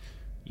means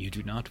you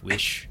do not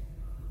wish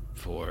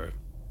for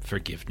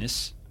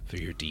forgiveness for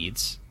your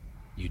deeds.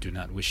 You do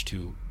not wish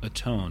to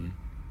atone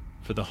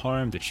for the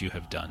harm that you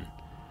have done.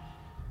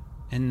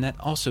 And that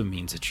also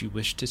means that you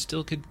wish to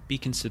still could be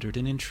considered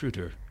an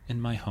intruder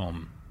in my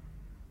home.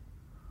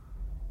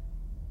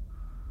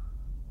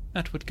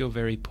 That would go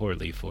very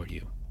poorly for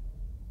you.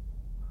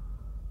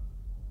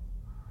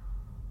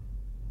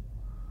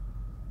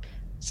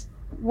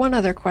 One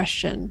other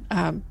question,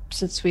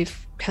 since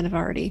we've kind of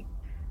already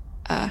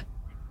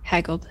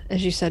haggled,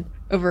 as you said,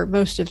 over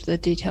most of the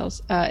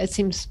details. It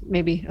seems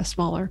maybe a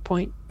smaller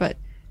point, but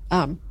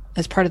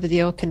as part of the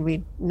deal, can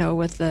we know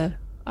what the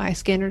eye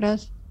scanner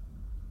does?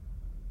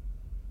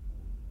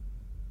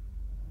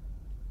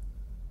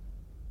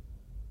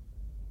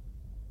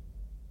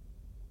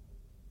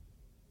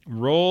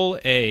 Roll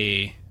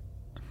a...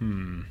 Do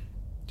you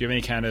have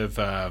any kind of...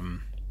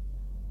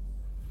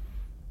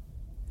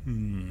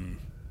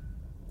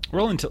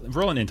 Roll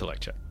an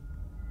intellect check.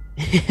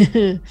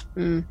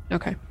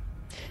 Okay.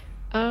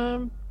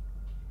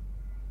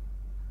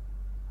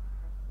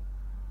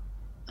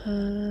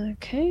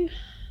 Okay.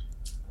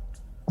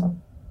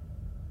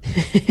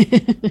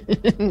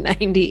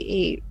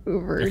 98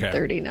 over Okay.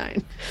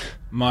 39.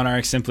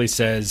 Monarch simply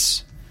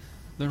says,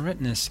 "The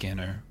retina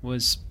scanner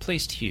was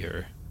placed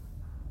here,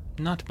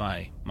 not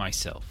by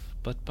myself,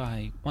 but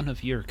by one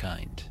of your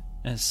kind,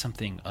 as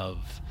something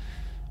of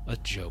a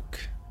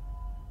joke.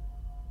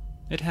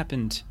 It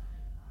happened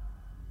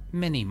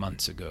many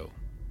months ago,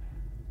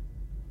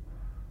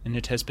 and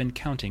it has been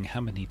counting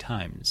how many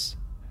times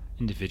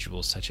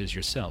individuals such as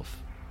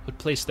yourself would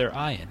place their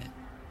eye in it,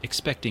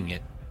 expecting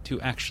it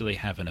to actually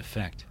have an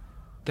effect.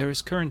 There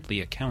is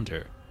currently a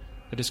counter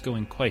that is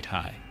going quite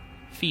high,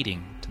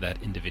 feeding to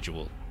that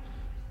individual.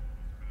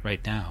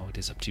 Right now, it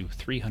is up to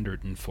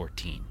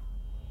 314.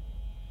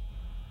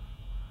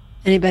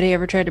 Anybody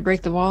ever tried to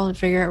break the wall and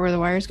figure out where the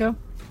wires go?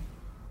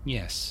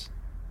 Yes,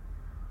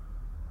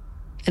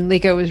 And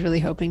Liko was really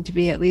hoping to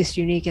be at least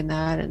unique in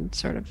that and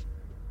sort of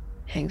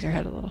hangs her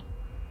head a little.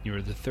 you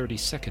are the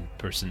 32nd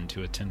person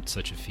to attempt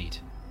such a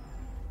feat.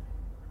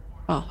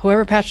 Well,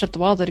 whoever patched up the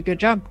wall did a good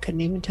job.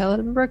 Couldn't even tell it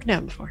had been broken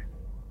down before.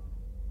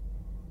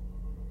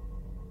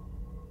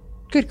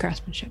 Good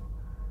craftsmanship.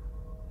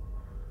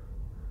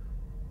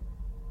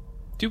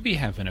 Do we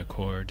have an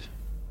accord?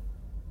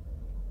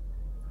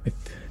 I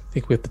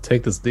think we have to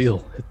take this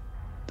deal.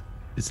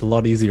 It's a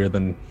lot easier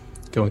than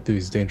going through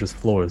these dangerous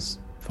floors,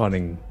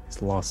 finding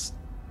these lost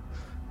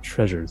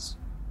treasures.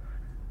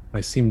 I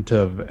seem to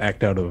have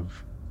acted out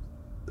of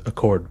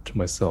accord to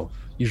myself.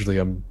 Usually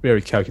I'm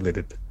very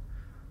calculated,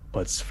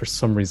 but for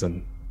some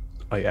reason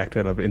I act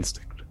out of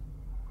instinct.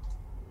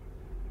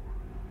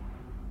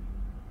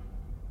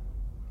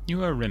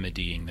 You are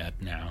remedying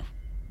that now,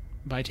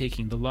 by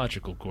taking the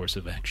logical course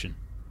of action.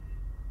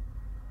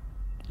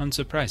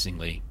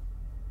 Unsurprisingly,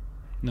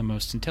 the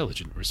most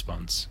intelligent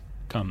response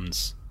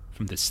comes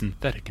from the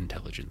synthetic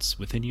intelligence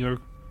within your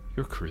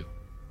crew.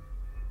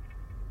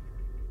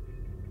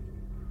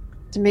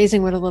 It's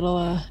amazing what a little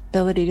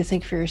ability to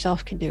think for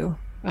yourself can do.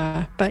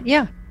 But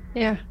yeah,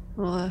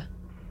 we'll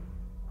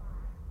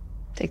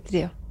take the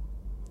deal.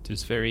 It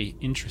is very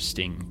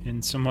interesting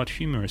and somewhat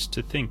humorous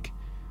to think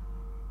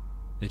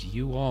that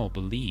you all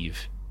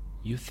believe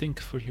you think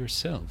for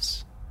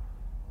yourselves.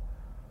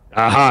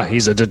 Aha,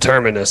 he's a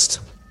determinist.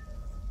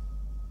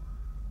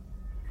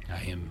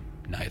 I am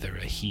neither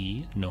a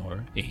he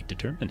nor a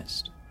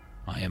determinist.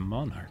 I am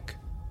monarch.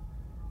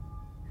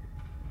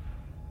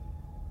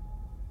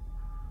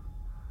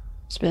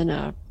 It's been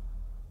a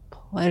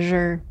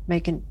pleasure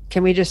making...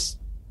 Can we just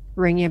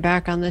ring you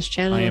back on this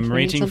channel. I if am we need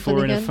rating something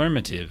for an again?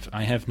 affirmative.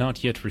 I have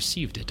not yet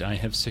received it. I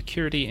have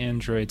security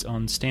androids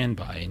on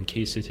standby in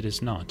case it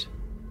is not.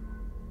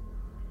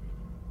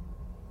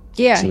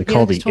 Yeah. So they he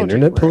call always the told you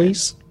internet where.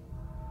 police?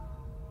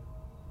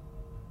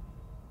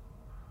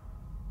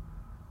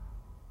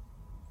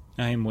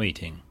 I am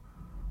waiting.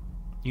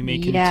 You may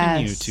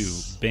continue Yes.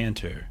 to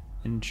banter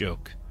and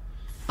joke,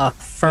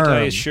 Affirm. but I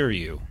assure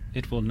you,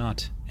 it will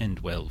not end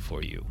well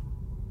for you.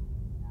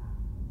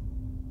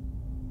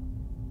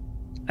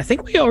 I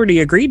think we already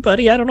agreed,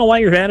 buddy. I don't know why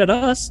you're mad at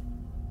us.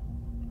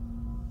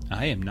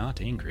 I am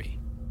not angry.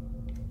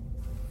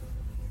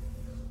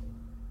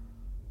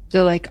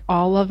 So, like,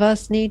 all of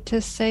us need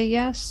to say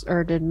yes,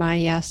 or did my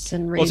yes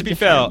and Reed Well,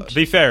 to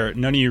be fair,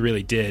 none of you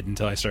really did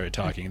until I started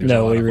talking. There's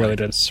No, a lot we of, really like,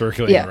 didn't.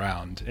 circling Yeah.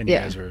 around, and Yeah.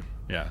 you guys were,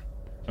 yeah.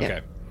 Yeah.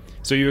 Okay.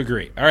 So you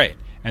agree. All right.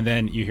 And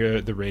then you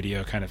hear the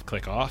radio kind of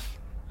click off.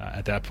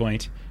 At that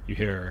point, you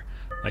hear,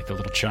 like, the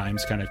little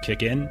chimes kind of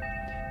kick in.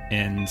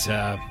 And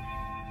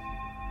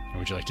what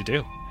would you like to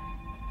do?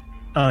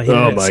 Oh, he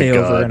Oh didn't my say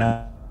over God. and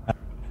out.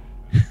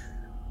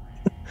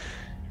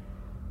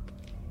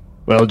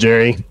 Well,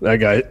 Jerry,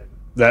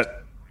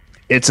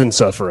 it's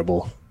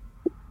insufferable.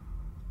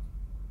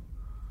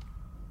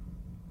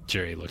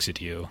 Jerry looks at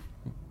you.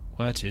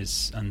 What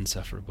is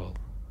unsufferable?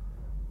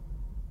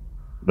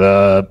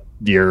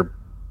 Your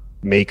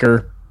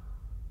maker.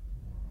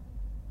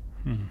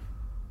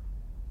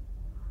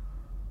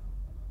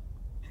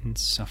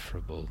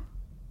 Insufferable.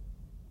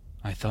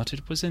 I thought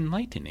it was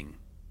enlightening.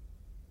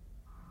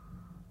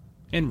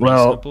 And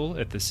Well- reasonable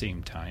at the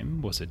same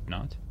time, was it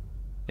not?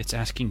 It's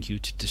asking you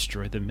to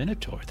destroy the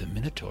Minotaur. The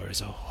Minotaur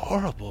is a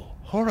horrible,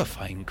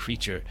 horrifying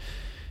creature.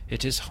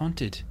 It has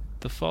haunted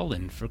the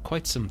Fallen for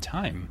quite some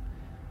time.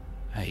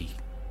 I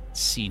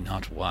see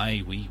not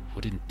why we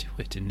wouldn't do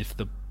it. And if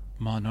the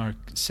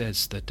Monarch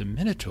says that the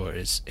Minotaur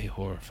is a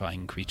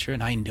horrifying creature,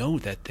 and I know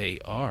that they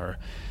are,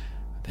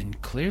 then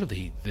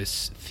clearly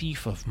this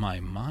thief of my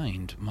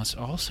mind must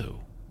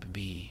also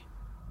be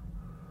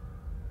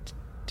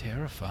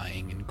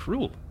terrifying and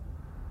cruel.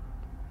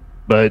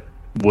 But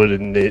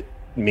wouldn't it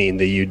mean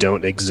that you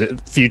don't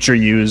exist? Future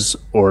yous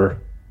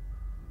or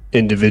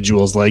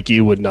individuals like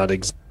you would not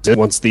exist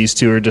once these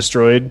two are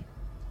destroyed?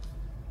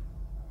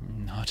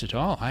 Not at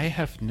all. I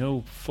have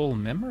no full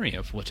memory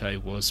of what I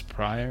was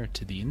prior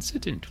to the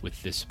incident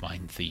with this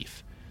mind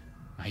thief.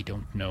 I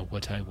don't know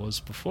what I was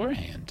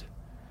beforehand.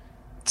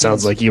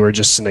 Sounds like you were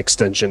just an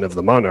extension of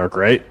the Monarch,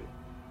 right?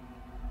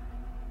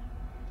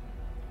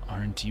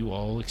 Aren't you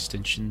all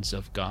extensions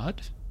of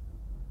God?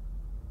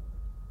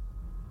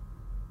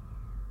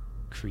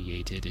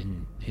 Created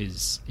in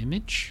his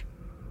image?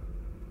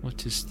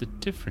 What is the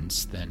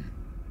difference then?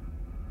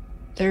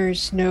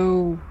 There's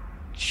no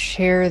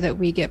chair that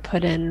we get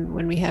put in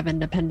when we have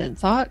independent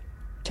thought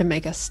to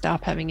make us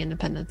stop having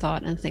independent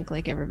thought and think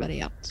like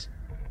everybody else.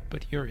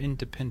 But your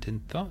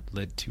independent thought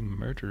led to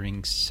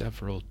murdering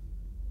several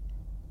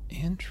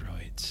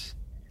androids.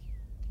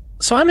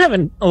 So I'm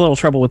having a little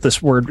trouble with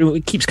this word.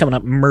 It keeps coming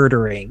up,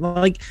 murdering.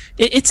 Like,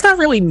 it's not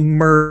really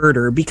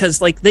murder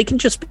because, like, they can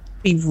just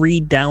be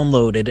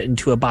re-downloaded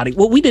into a body.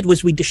 What we did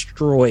was we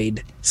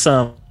destroyed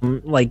some,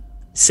 like,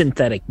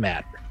 synthetic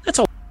matter. That's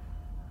all.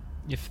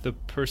 If the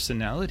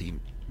personality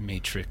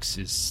matrix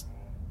is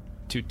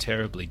too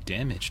terribly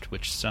damaged,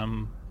 which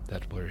some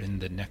that were in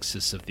the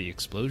nexus of the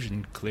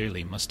explosion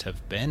clearly must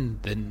have been,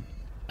 then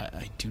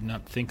I do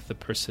not think the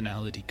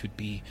personality could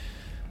be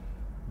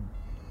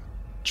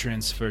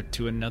transferred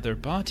to another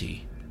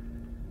body.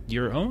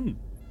 Your own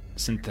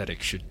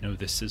synthetic should know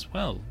this as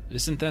well.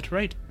 Isn't that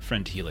right,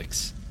 friend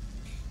Helix?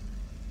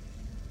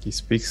 He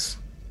speaks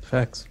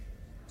facts.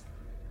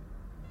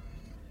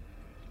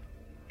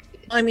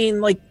 I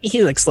mean, like,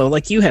 Helix, though,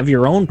 like, you have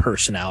your own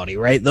personality,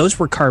 right? Those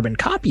were carbon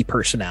copy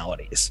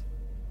personalities.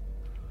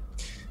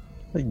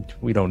 Like,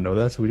 we don't know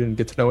that, so we didn't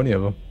get to know any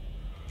of them.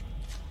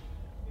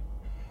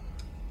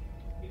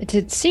 It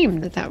did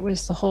seem that that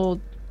was the whole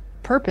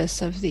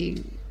purpose of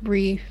the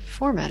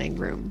reformatting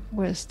room,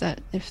 was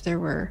that if there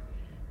were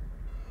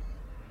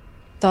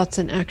thoughts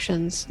and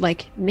actions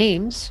like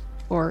names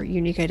or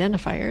unique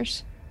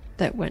identifiers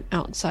that went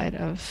outside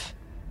of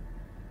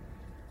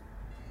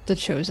the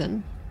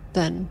chosen,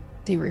 then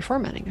the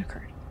reformatting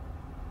occurred.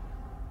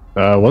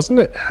 Wasn't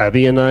it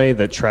Abby and I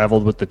that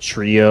traveled with the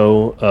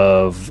trio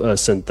of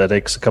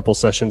synthetics a couple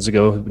sessions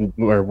ago?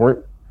 Or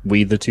weren't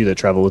we the two that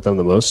traveled with them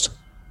the most?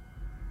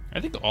 I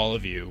think all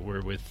of you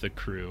were with the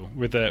crew,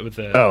 with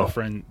the Oh.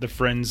 the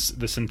friends,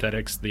 the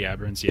synthetics, the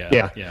aberrants.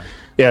 Yeah.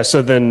 Yeah,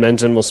 so then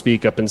Menton will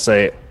speak up and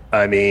say,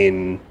 I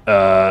mean,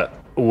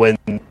 when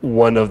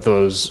one of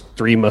those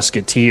three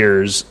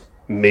musketeers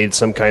made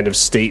some kind of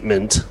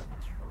statement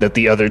that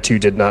the other two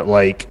did not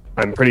like,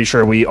 I'm pretty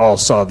sure we all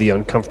saw the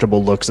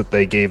uncomfortable looks that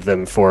they gave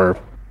them for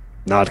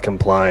not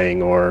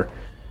complying or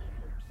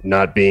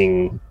not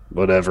being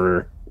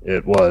whatever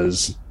it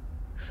was.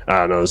 I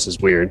don't know, this is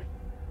weird.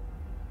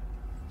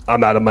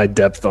 I'm out of my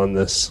depth on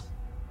this.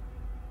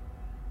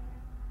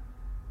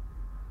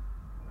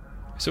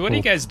 So what are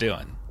you guys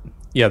doing?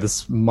 Yeah,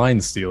 this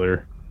mind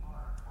stealer.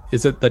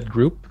 Is it that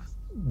group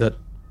that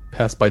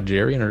passed by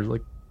Jerry and are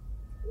like?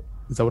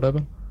 Is that what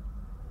happened?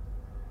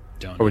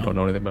 Or we don't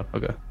know anything about?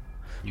 Okay.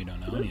 You don't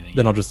know anything.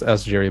 Then I'll just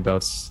ask Jerry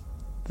about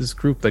this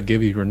group that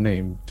gave you your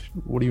name.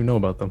 What do you know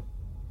about them?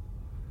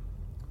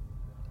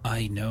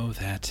 I know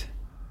that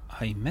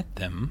I met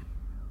them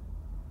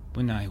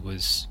when I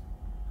was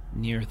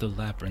near the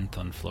labyrinth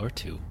on floor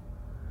 2.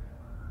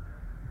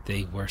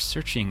 They were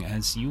searching,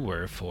 as you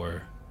were,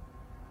 for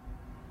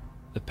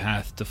the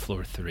path to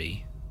floor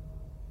 3.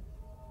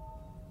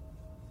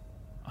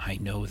 I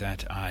know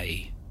that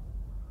I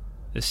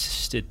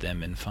assisted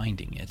them in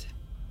finding it.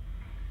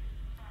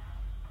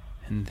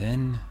 And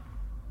then,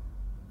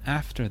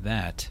 after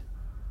that,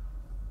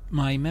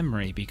 my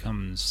memory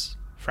becomes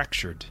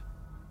fractured.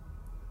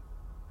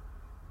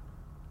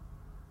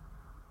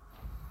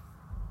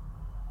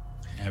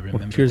 I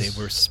remember they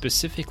were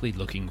specifically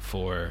looking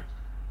for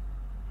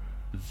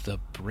the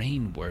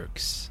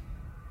brainworks.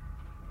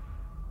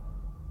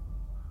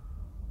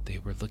 They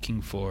were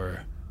looking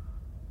for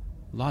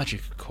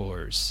logic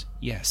cores,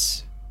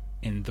 yes.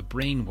 In the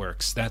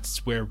brainworks,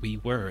 that's where we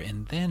were,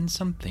 and then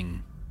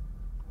something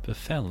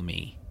befell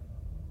me.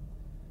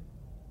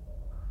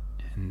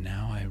 And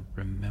now I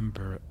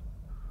remember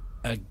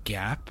a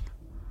gap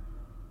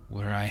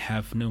where I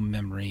have no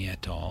memory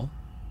at all.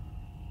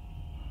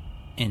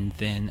 And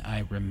then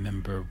I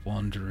remember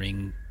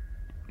wandering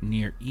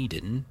near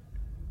Eden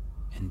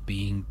and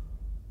being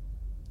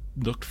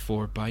looked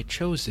for by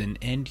Chosen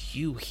and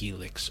you,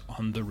 Helix,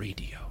 on the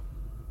radio.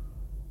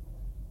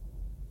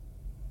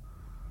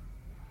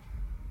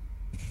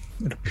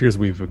 It appears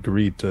we've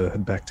agreed to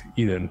head back to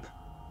Eden.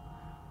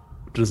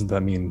 Doesn't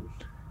that mean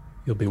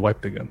you'll be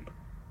wiped again?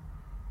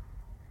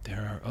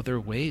 There are other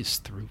ways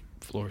through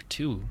floor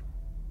 2.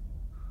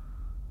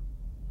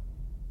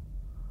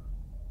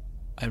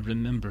 I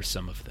remember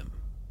some of them.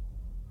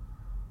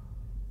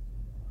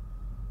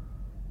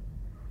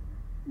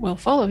 We'll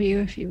follow you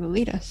if you will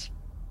lead us.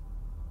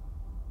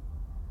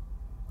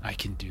 I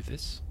can do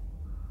this.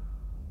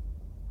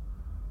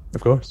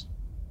 Of course.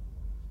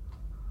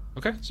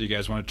 Okay, so you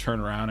guys want to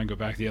turn around and go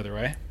back the other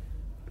way?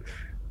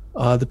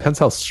 Depends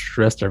how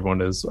stressed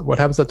everyone is. What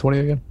happens at 20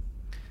 again?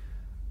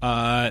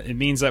 It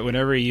means that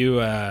whenever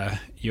you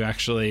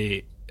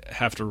actually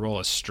have to roll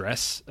a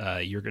stress,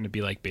 you're going to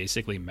be like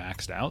basically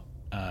maxed out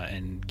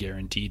and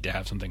guaranteed to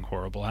have something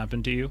horrible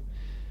happen to you.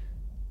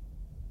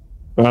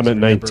 Well, I'm at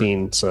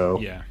 19, so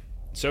yeah.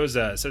 So is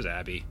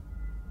Abby.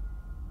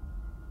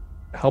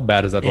 How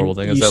bad is that horrible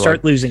thing? You Is that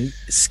start losing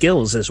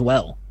skills as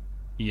well.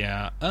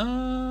 Yeah.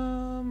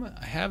 I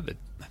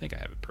think I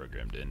have it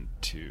programmed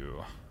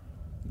into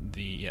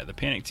the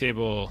panic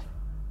table.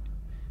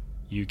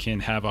 You can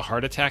have a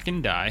heart attack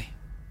and die.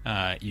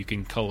 You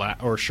can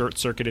collapse or short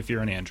circuit if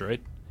you're an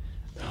android.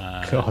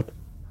 God.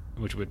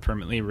 Which would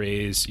permanently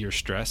raise your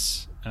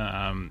stress.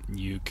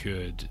 You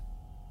could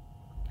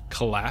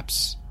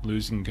collapse,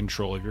 losing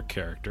control of your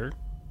character.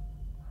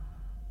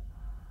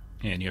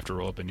 And you have to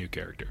roll up a new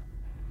character.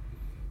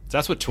 So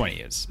that's what 20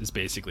 is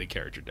basically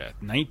character death.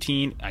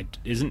 19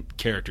 isn't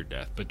character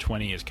death, but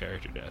 20 is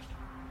character death.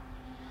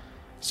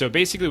 So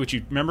basically what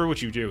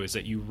you do is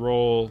that you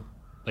roll,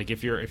 like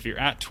if you're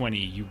at 20,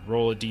 you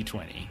roll a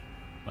d20,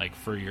 like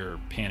for your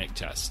panic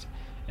test.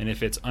 And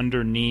if it's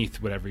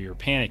underneath whatever your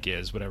panic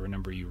is, whatever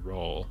number you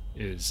roll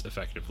is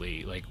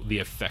effectively like the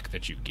effect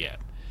that you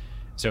get.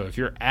 So if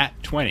you're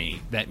at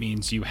 20, that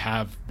means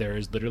there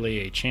is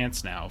literally a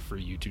chance now for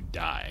you to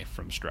die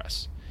from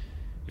stress.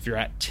 If you're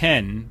at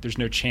 10, there's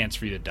no chance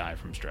for you to die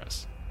from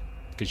stress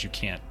because you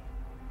can't.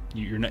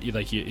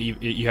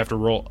 You have to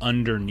roll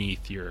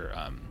underneath your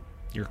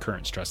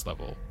current stress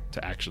level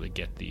to actually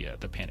get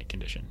the panic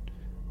condition.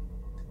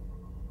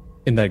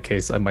 In that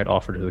case, I might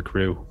offer to the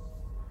crew,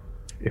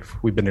 if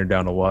we've been here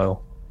down a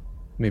while,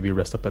 maybe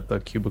rest up at the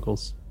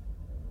cubicles.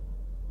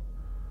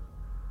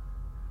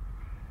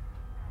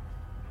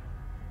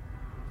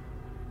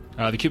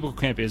 The cubicle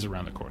camp is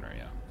around the corner,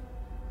 yeah.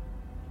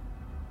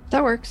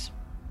 That works.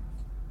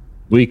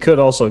 we could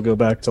also go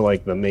back to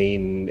like the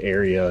main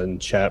area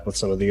and chat with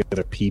some of the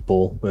other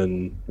people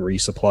and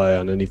resupply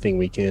on anything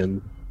we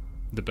can.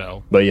 The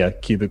bell. But yeah,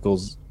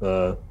 cubicles.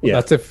 Yeah,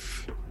 That's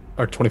if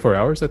our 24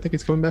 hours, I think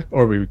he's coming back,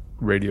 or we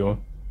radio.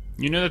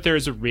 You know that there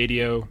is a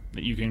radio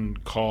that you can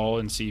call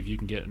and see if you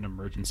can get an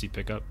emergency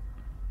pickup?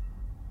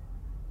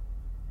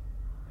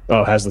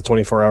 Oh, has the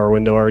 24-hour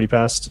window already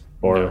passed?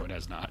 Or no, it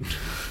has not.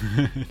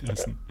 It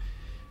doesn't.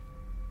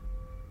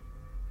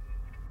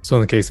 So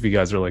in the case if you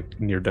guys are like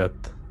near death,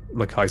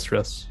 like high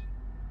stress,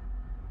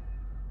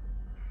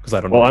 because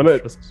I don't know. Well,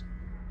 what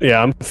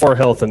I'm 4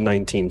 health and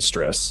 19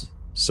 stress.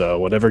 So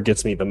whatever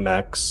gets me the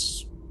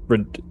max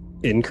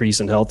increase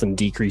in health and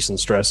decrease in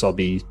stress,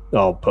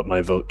 I'll put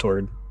my vote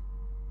toward.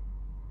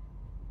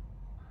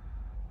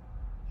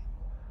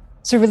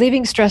 So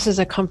relieving stress is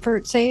a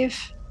comfort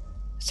save.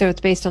 So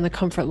it's based on the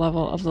comfort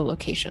level of the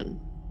location.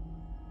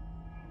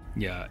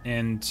 Yeah,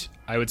 and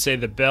I would say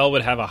the bell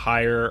would have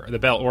the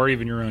bell or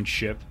even your own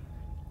ship,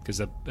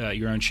 because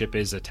your own ship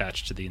is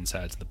attached to the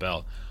insides of the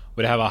bell,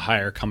 would have a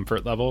higher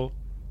comfort level.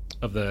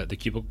 of the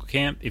cubicle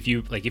camp. If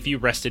you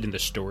rested in the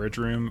storage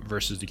room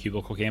versus the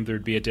cubicle camp, there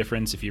would be a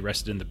difference. If you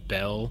rested in the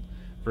bell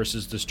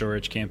versus the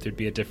storage camp, there'd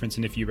be a difference.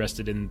 And if you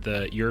rested in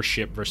your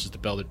ship versus the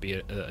bell, there'd be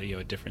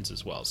a difference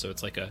as well. So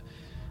it's like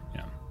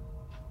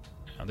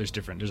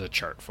there's a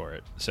chart for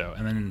it. So,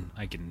 and then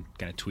I can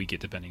kind of tweak it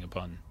depending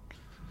upon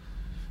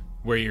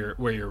where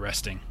you're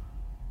resting.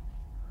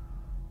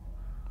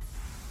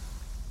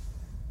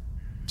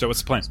 So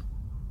what's the plan?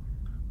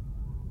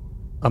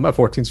 I'm at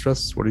 14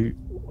 stress. What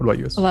about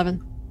you?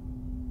 11.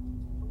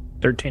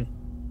 13.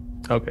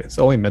 Okay,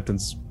 so only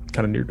Menton's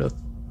kind of near death.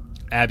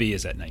 Abby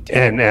is at 19.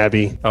 And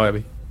Abby. Oh,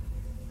 Abby.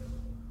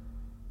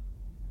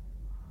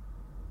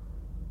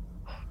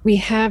 We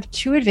have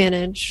 2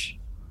 advantage.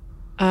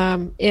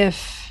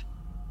 If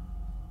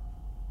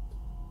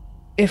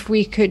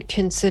we could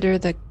consider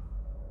the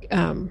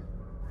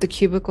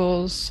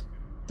cubicles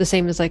the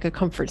same as like a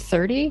comfort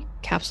 30,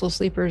 capsule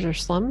sleepers or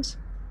slums.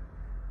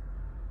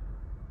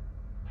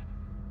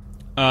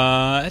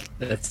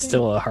 That's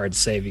still a hard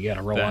save. You got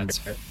to roll under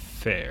That's it.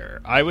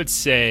 fair. I would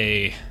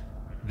say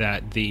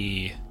that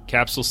the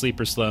capsule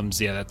sleeper slums,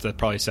 that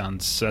probably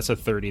sounds. So that's a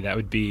 30. That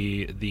would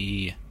be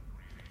the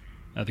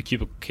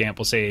cubicle camp.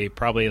 We'll say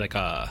probably like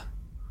a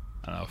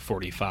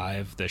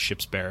 45. The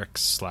ship's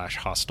barracks /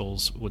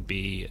 hostels would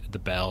be the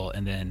bell,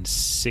 and then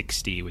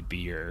 60 would be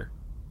your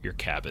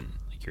cabin,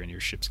 like you're in your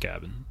ship's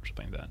cabin or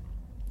something like that.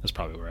 That's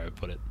probably where I would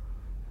put it.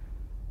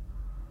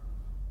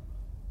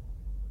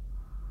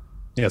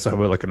 Yeah, so how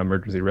about like an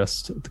emergency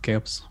rest at the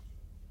camps?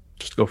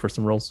 Just go for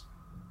some rolls.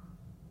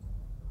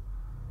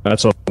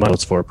 That's what mine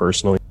was for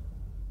personally.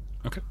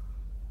 Okay.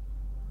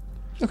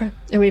 Okay.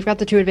 And we've got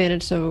the 2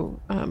 advantage, so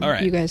All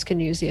right. you guys can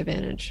use the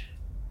advantage.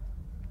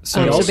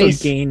 So You so also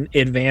base- gain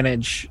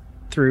advantage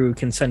through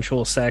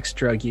consensual sex,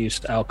 drug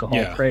use, alcohol,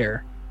 Yeah.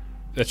 prayer.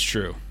 that's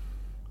true.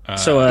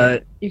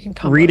 You can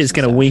combo Reed is some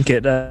going to stuff. wink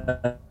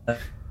at.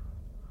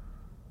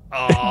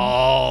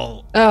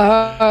 Oh.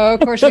 Oh, of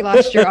course you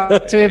lost your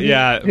so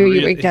who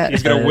you winked at.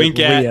 He's gonna wink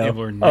at, Leo. and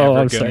we're Oh, never I'm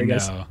gonna sorry, know.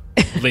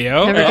 guys.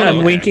 Leo. Never Oh, gonna I'm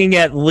okay. winking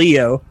at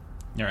Leo.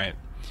 All right.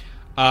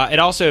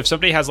 And also, if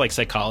somebody has like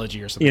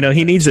psychology or something, You know,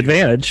 he needs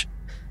advantage.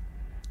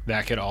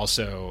 that could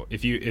also,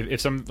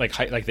 if some like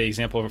the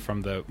example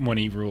from the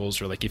 1E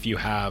rules, or like if you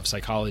have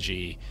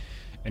psychology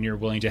and you're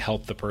willing to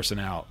help the person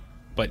out,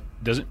 but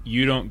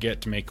you don't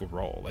get to make a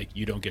roll, like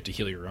you don't get to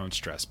heal your own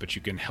stress, but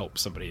you can help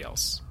somebody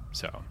else.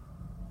 So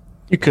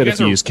You could guys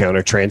have are- used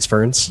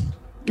countertransference.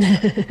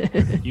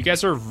 you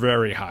guys are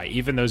very high.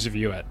 Even those of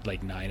you at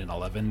like 9 and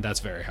 11, that's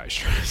very high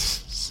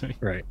stress. So you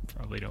Right.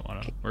 probably don't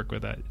want to work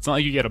with that. It's not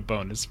like you get a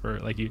bonus for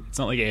it's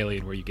not like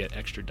Alien where you get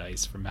extra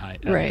dice from high.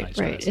 Right, high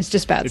stress. right. It's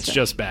just bad It's stuff.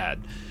 just bad.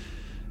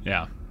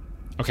 Yeah.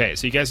 Okay,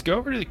 so you guys go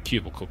over to the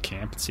cubicle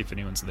camp and see if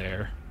anyone's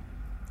there.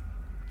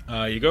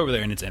 You go over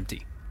there and it's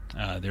empty.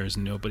 There's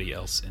nobody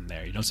else in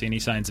there. You don't see any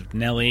signs of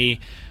Nellie.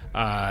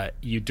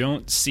 You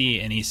don't see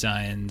any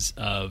signs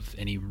of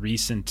any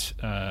recent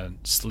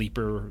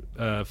sleeper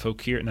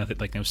folk here. Nothing,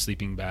 like no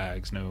sleeping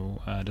bags.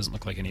 No, doesn't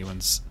look like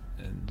anyone's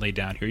laid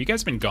down here. You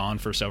guys have been gone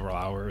for several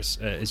hours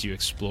as you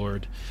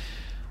explored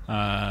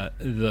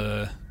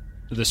the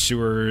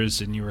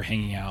sewers, and you were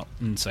hanging out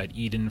inside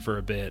Eden for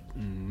a bit,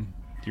 and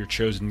your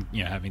chosen,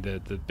 having the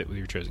bit with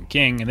your chosen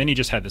king, and then you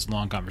just had this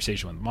long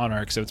conversation with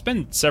Monarch. So it's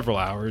been several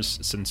hours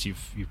since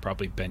you've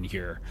probably been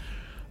here,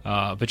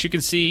 but you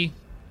can see,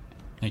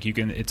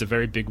 it's a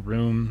very big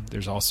room.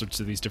 There's all sorts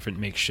of these different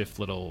makeshift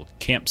little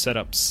camp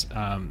setups.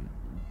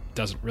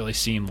 Doesn't really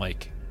seem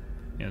like,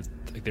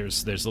 like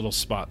there's little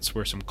spots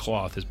where some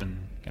cloth has been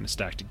kind of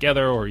stacked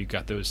together, or you've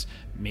got those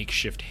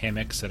makeshift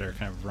hammocks that are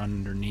kind of run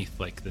underneath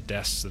like the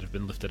desks that have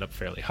been lifted up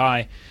fairly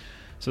high.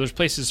 So there's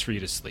places for you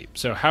to sleep.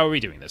 So how are we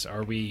doing this?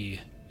 Are we,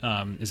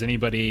 is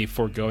anybody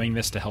foregoing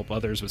this to help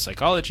others with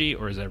psychology,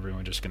 or is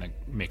everyone just going to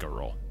make a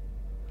roll?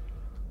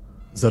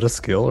 Is that a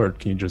skill, or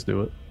can you just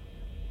do it?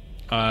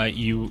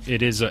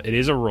 It is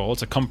a roll.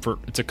 It's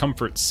a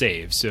comfort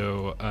save.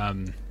 So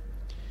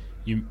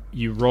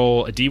you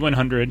roll a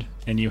D100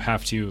 and you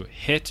have to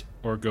hit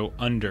or go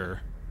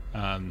under.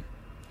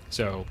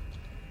 So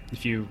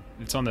you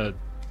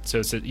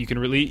can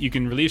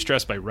relieve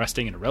stress by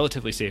resting in a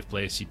relatively safe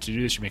place. To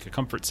do this, you make a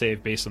comfort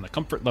save based on the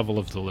comfort level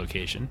of the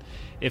location.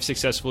 If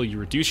successful, you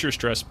reduce your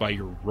stress by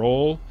your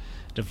roll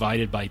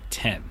divided by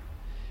 10.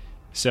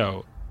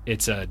 So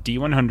it's a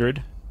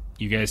D100.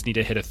 You guys need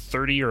to hit a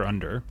 30 or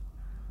under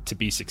to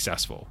be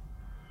successful.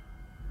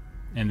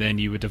 And then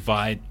you would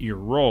divide your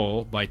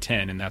roll by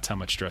 10, and that's how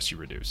much stress you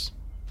reduce.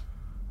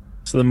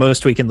 So the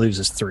most we can lose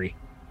is 3.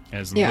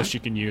 As the Yeah. most you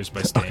can use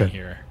by staying Okay.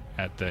 here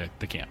at the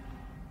camp.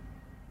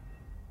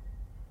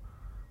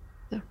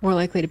 More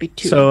likely to be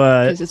 2 So,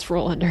 because it's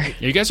roll under. Yeah,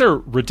 you guys are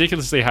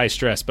ridiculously high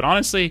stress, but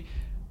honestly,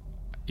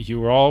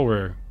 you all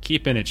were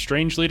keeping it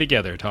strangely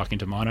together talking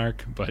to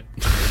Monarch, but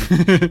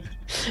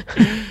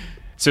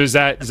so does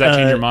that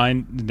change your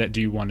mind? Do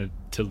you want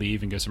to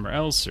leave and go somewhere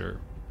else, or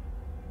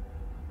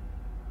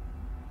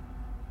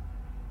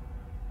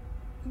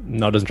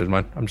No, it doesn't change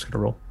mine. I'm just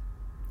gonna roll.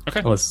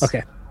 okay? Unless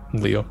Okay.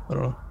 Leo, I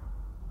don't know.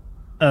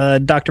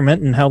 Dr.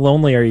 Menton, how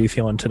lonely are you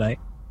feeling tonight?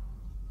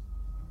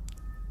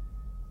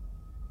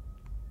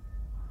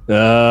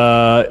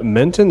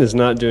 Menton is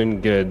not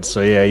doing good,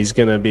 so yeah, he's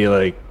gonna be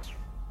like,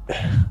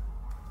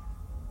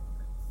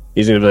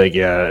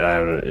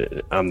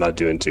 yeah, I'm not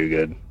doing too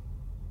good.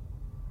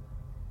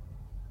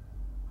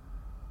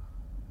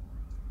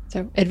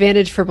 So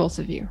advantage for both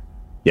of you.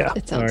 Yeah.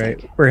 It All sounds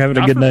right, like. we're having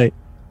a Not good for- night.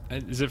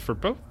 Is it for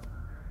both?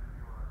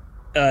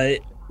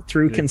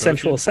 Through both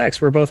consensual good?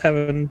 sex, we're both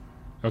having.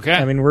 Okay.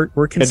 I mean, we're It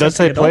does consenting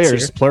say adults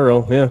players, here.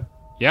 plural. Yeah.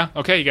 Yeah.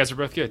 Okay. You guys are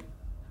both good.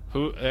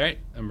 Who? All right.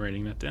 I'm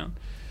writing that down.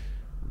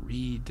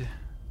 Read.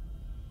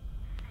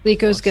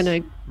 Lico's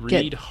gonna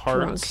Read get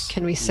hearts. drunk.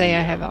 Can we say I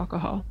Leo. have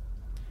alcohol?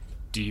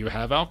 Do you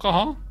have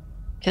alcohol?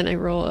 Can I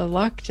roll a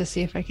luck to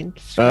see if I can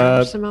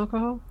scratch some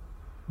alcohol?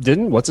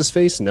 Didn't what's his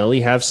face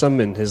Nelly have some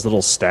in his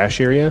little stash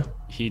area?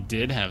 He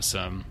did have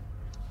some.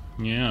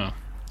 Yeah.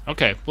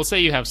 Okay. We'll say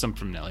you have some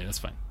from Nelly. That's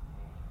fine.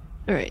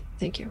 All right,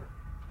 thank you.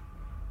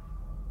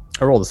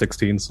 I rolled a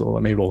 16, so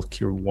I'm able to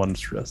cure 1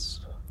 stress.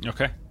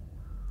 Okay.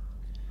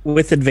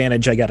 With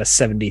advantage, I got a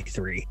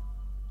 73.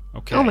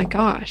 Okay. Oh my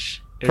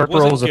gosh. It First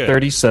wasn't roll was a good.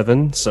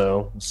 37,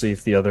 so we'll see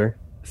if the other.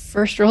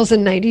 First roll's a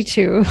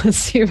 92. Let's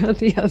see about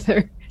the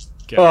other.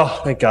 Okay.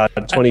 Oh, thank God,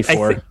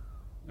 24.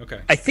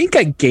 Okay. I think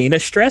I gain a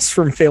stress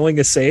from failing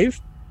a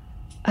save.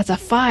 That's a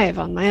 5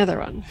 on my other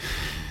one.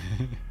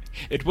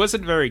 It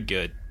wasn't very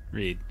good,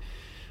 Reed.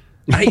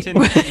 I-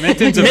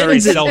 Menton's a very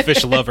Menton's a-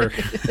 selfish lover.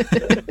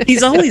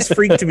 He's always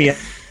freaked me out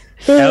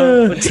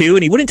too,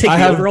 and he wouldn't take I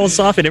the have- overalls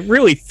off, and it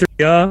really threw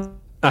me off.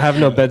 I have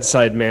no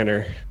bedside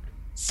manner.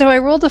 So I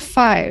rolled a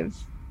 5,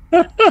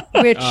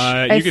 which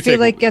I You could feel take,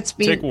 like gets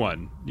me. Take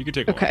one. You can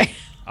take one. Okay.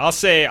 I'll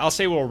say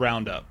we'll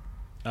round up.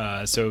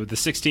 So the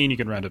 16 you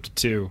can round up to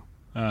 2,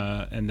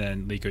 and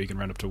then Liko you can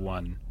round up to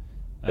 1.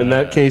 In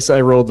that case,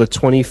 I rolled the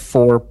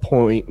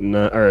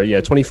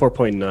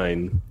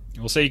 24.9.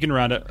 We'll say you can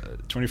round up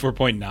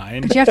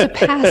 24.9. But you have to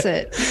pass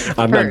it.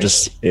 I'm first.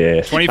 just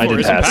yeah. 24 I did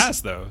isn't pass.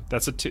 pass though.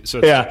 That's a 2. So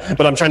it's Yeah,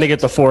 but I'm trying to get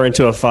the 4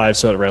 into a 5,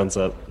 so it rounds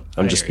up.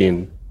 I'm just hear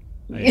you.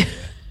 being.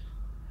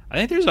 I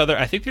think there's other.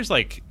 I think there's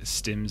like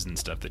stims and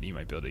stuff that you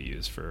might be able to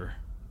use for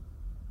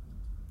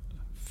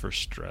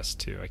stress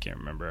too. I can't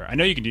remember. I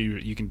know you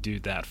can do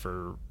that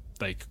for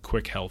like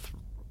quick health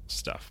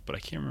stuff, but I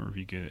can't remember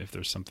if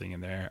there's something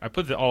in there. I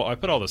put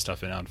all the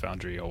stuff in on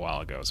Foundry a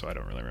while ago, so I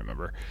don't really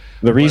remember.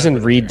 The reason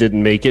Whatever Reed there.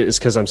 didn't make it is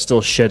because I'm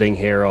still shedding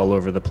hair all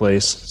over the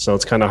place, so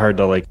it's kind of hard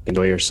to like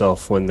enjoy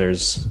yourself when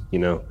there's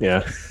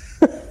yeah.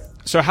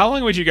 So how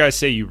long would you guys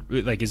say you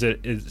like? Is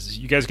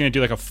you guys going to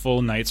do like a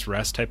full night's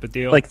rest type of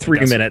deal? Like 3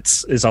 That's-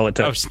 minutes is all it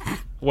took. Oh,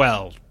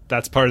 well,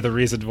 that's part of the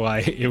reason why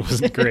it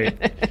wasn't great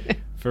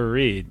for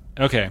Reed.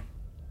 Okay.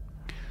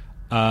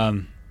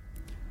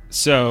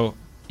 So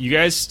you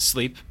guys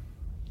sleep.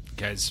 You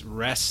guys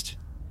rest.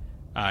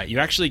 You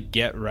actually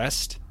get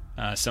rest.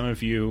 Some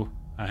of you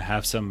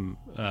have some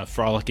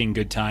frolicking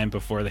good time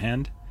before the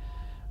end.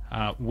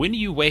 When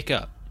you wake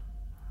up,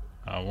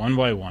 one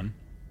by one.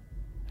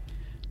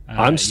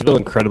 I'm still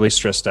incredibly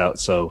stressed out.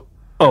 So,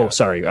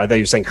 sorry. I thought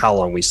you were saying how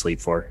long we sleep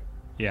for.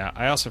 Yeah,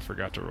 I also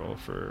forgot to roll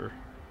for.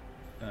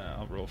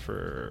 I'll roll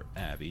for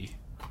Abby.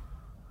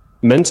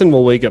 Menton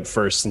will wake up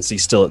first since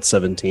he's still at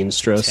 17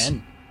 stress.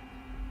 10.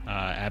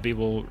 Abby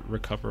will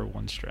recover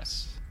 1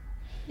 stress.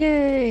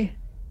 Yay.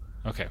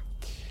 Okay.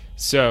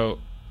 So,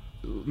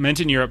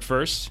 Menton, you're up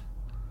first.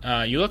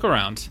 You look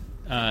around.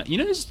 You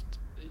notice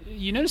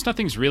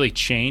nothing's really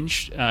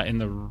changed in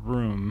the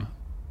room.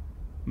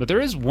 But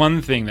there is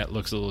one thing that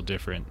looks a little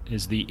different,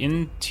 is the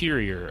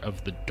interior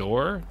of the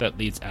door that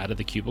leads out of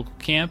the cubicle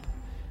camp.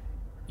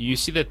 You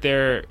see that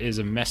there is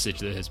a message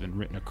that has been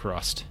written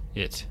across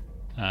it,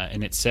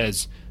 and it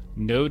says,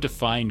 "No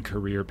defined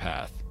career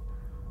path."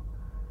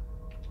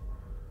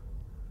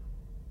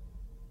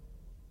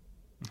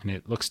 And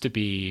it looks to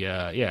be,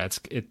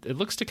 it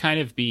looks to kind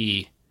of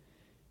be,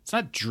 it's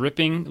not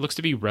dripping, it looks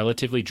to be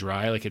relatively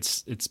dry, like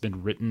it's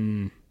been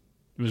written,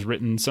 it was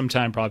written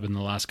sometime probably in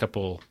the last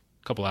couple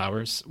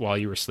hours while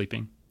you were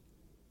sleeping.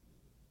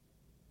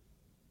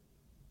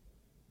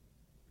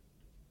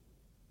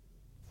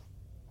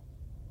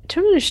 I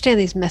don't understand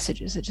these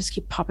messages that just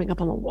keep popping up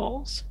on the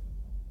walls.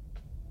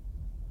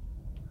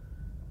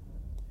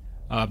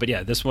 But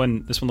yeah, this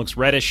one looks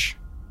reddish.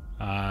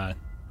 No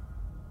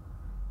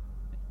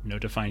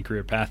defined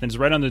career path, and it's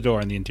right on the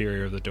door, in the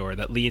interior of the door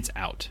that leads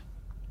out.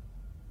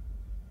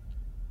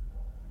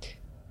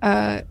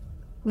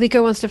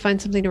 Liko wants to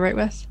find something to write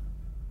with.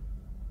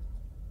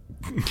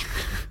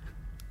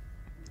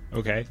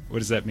 Okay, what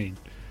does that mean?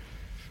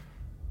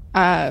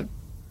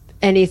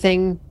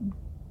 Anything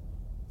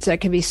that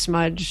can be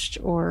smudged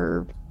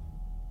or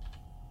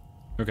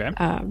Okay.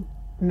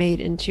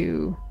 made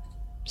into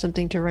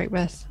something to write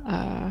with.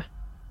 I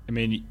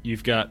mean,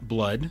 you've got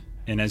blood,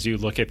 and as you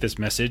look at this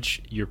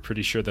message, you're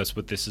pretty sure that's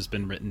what this has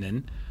been written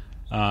in.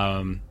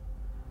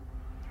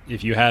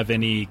 If you have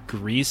any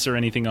grease or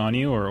anything on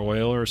you, or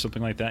oil or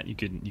something like that, you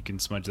can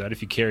smudge that.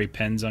 If you carry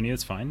pens on you,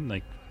 it's fine.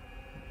 Like,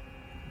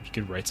 you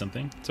could write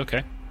something. It's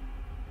okay.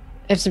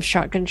 have some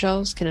shotgun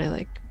shells. Can I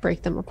like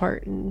break them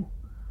apart and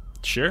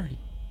Sure.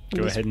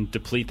 Go ahead and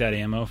deplete that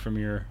ammo from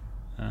your.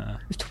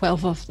 there's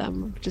 12 of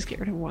them. Just get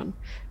rid of one.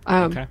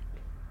 Okay.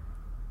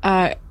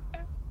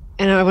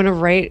 And I want to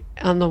write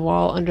on the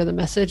wall under the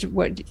message,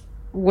 what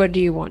do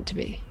you want to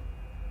be?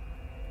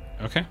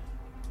 Okay.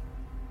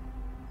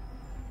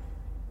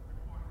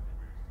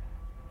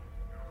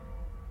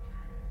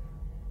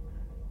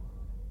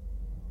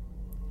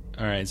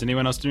 All right. Is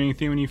anyone else doing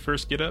anything when you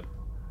first get up?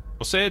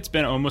 We'll say it's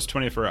been almost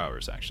 24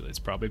 hours, actually. It's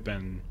probably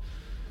been...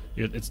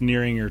 It's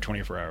nearing your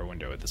 24-hour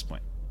window at this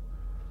point.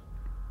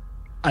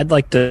 I'd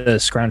like to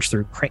scrounge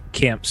through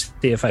camps,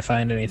 see if I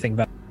find anything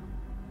valuable.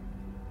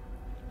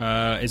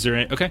 Is there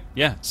any... Okay,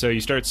 yeah. So you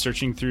start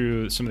searching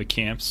through some of the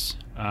camps.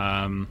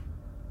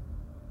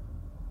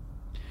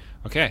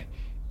 Okay.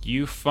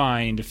 You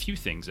find a few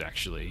things,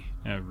 actually.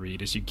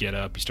 Reed, as you get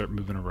up, you start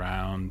moving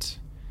around.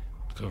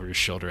 Look over your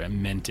shoulder at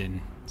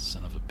Menton,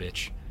 son of a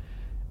bitch.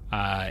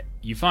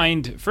 You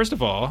find, first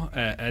of all,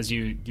 as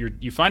you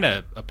find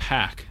a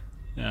pack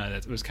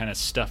that was kind of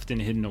stuffed and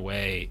hidden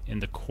away in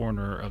the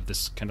corner of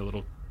this kind of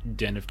little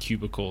den of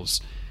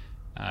cubicles.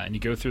 And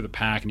you go through the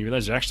pack and you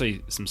realize there's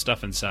actually some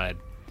stuff inside.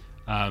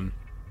 What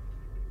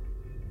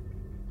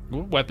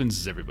weapons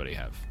does everybody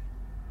have?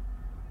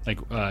 Like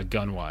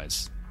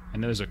gun-wise? I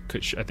know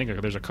I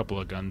think there's a couple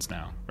of guns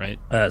now, right?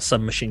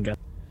 Submachine gun.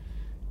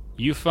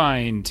 You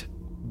find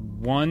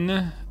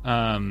one.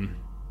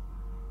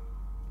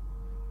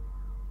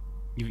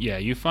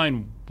 You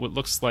find what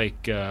looks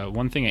like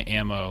one thing of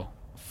ammo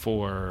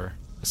for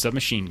a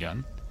submachine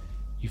gun.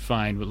 You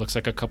find what looks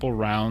like a couple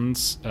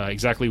rounds,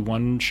 exactly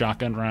one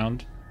shotgun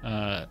round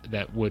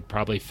that would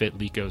probably fit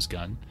Lico's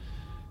gun.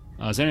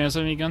 Does anyone else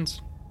have any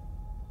guns?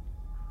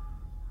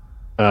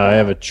 I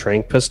have a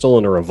tranq pistol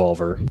and a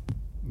revolver.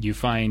 You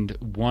find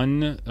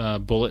one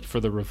bullet for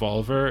the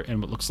revolver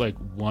and what looks like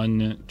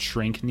one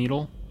tranq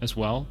needle as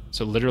well.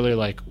 So literally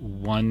like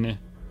one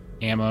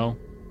ammo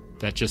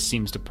that just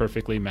seems to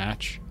perfectly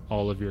match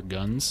all of your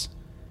guns.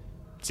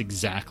 It's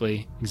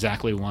exactly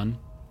one.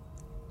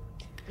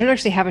 I don't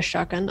actually have a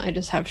shotgun. I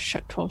just have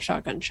 12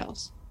 shotgun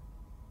shells.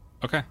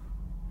 Okay.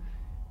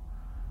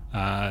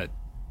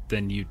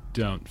 Then you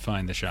don't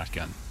find the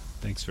shotgun.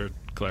 Thanks for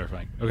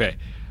clarifying. Okay.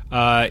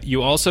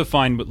 You also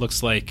find what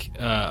looks like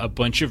a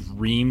bunch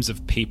of reams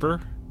of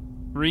paper,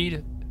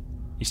 Reed.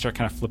 You start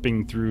kind of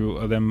flipping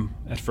through them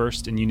at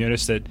first, and you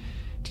notice that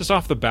just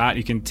off the bat,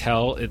 you can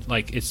tell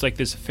it's like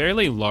this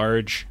fairly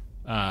large.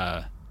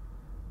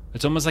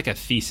 It's almost like a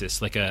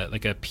thesis, like a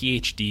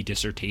PhD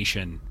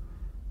dissertation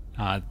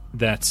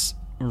that's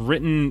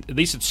written. At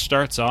least it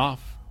starts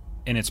off,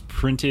 and it's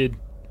printed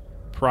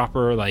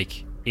proper,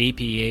 like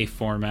APA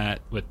format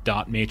with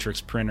dot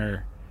matrix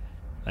printer,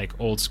 like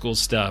old school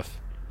stuff.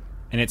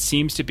 And it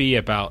seems to be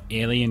about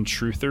alien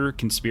truther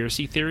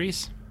conspiracy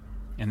theories.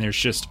 And there's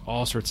just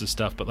all sorts of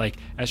stuff. But like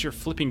as you're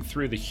flipping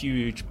through the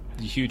huge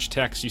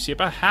text, you see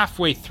about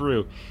halfway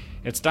through,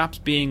 it stops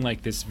being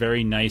like this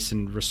very nice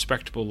and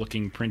respectable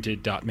looking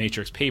printed dot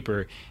matrix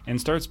paper and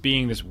starts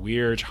being this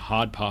weird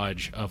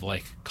hodgepodge of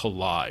like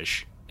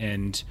collage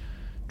and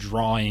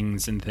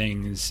drawings and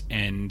things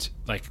and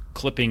like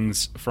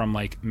clippings from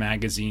like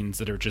magazines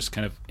that are just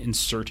kind of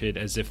inserted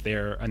as if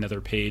they're another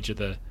page of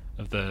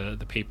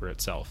the paper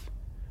itself.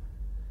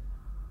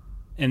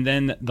 And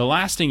then the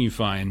last thing you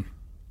find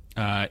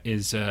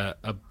is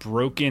a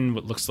broken,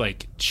 what looks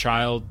like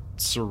child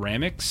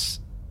ceramics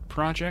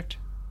project,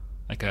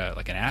 like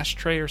an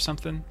ashtray or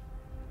something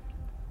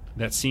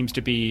that seems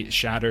to be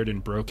shattered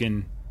and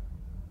broken.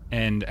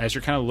 And as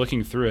you're kind of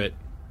looking through it,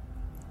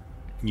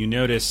 you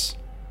notice,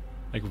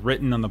 like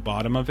written on the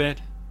bottom of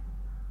it,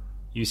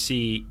 you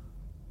see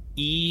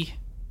E-I-D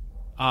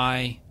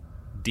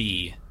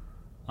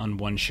on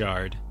one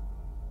shard.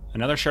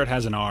 Another shard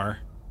has an R.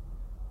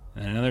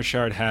 And another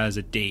shard has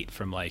a date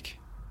from like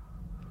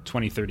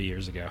 20, 30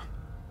 years ago.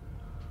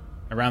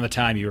 Around the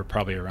time you were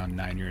probably around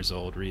 9 years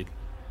old, Reed.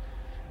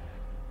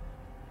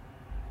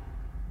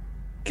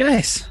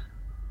 Guys,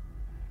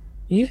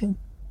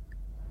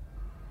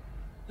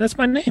 that's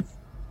my name.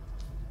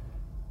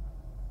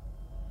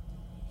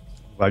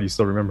 Glad you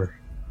still remember.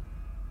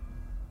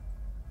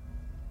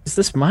 Is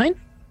this mine?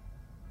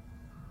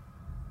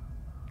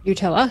 You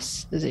tell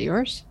us. Is it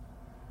yours?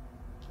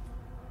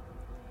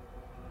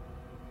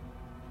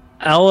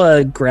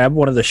 I'll grab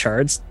one of the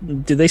shards.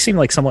 Do they seem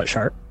like somewhat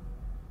sharp?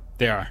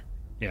 They are,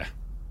 yeah.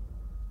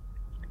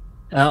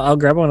 I'll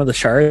grab one of the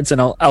shards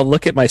and I'll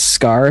look at my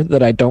scar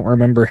that I don't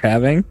remember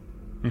having.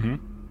 Mm-hmm.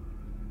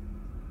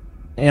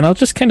 And I'll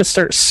just kind of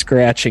start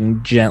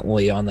scratching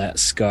gently on that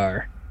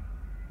scar.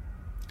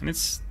 And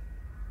it's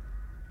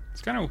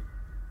kind of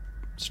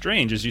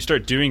strange as you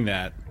start doing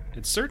that.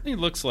 It certainly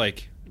looks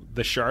like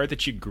the shard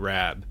that you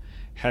grab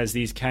has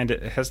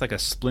like a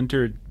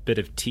splintered bit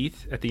of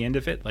teeth at the end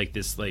of it, like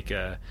this, like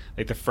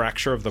the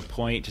fracture of the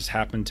point just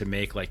happened to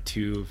make like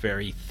two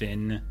very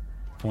thin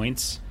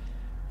points,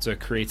 so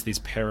it creates these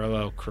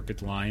parallel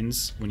crooked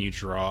lines when you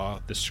draw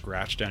the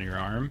scratch down your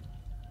arm,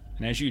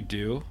 and as you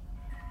do,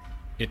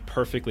 it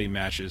perfectly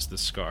matches the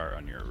scar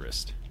on your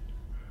wrist.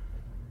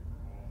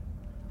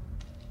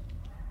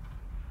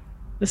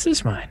 This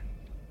is mine.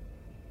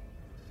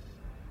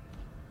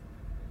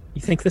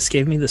 You think this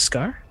gave me the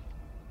scar?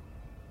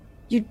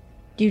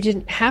 You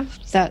didn't have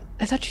that.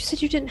 I thought you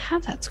said you didn't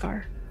have that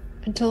scar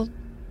until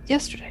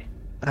yesterday.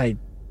 I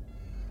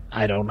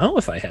don't know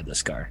if I had the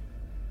scar.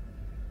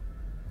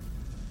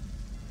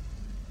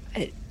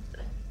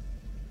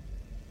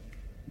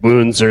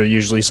 Wounds are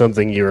usually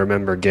something you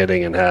remember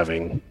getting and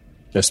having,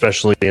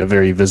 especially in a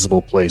very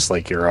visible place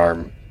like your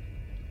arm.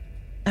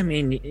 I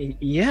mean,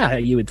 yeah,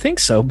 you would think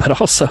so,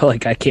 but also,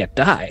 like, I can't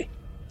die.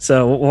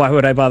 So why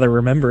would I bother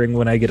remembering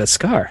when I get a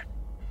scar?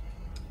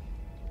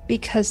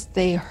 Because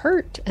they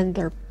hurt and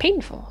they're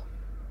painful.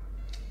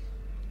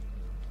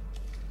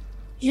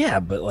 Yeah,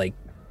 but, like,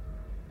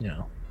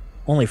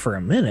 only for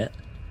a minute.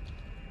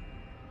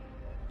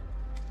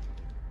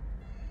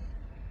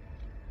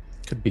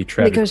 Could be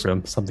tragic Because-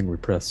 from something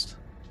repressed.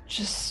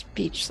 Just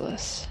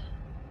speechless.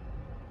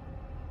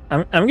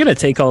 I'm going to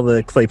take all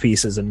the clay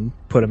pieces and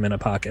put them in a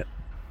pocket.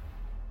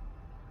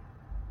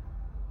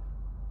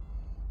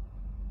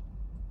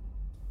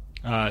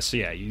 So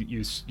yeah,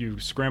 you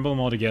scramble them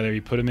all together.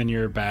 You put them in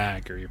your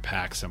bag or your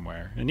pack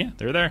somewhere, and yeah,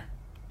 they're there.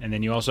 And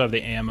then you also have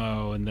the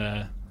ammo and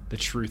the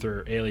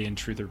alien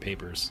truther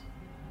papers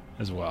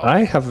as well.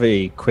 I have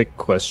a quick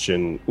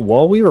question.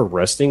 While we were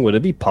resting, would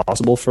it be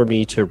possible for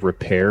me to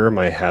repair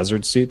my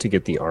hazard suit to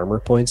get the armor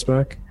points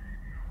back?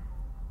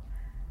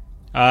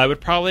 It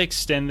would probably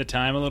extend the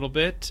time a little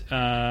bit,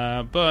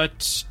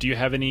 but do you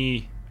have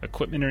any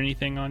equipment or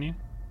anything on you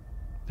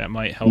that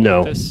might help No.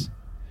 with this?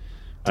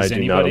 I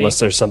do not, unless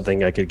there's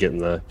something I could get in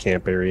the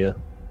camp area.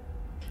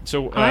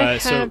 So, I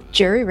have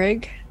jerry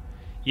rig.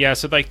 Yeah,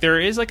 so like there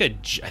is like I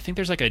think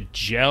there's like a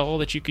gel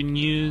that you can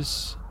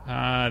use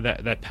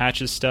that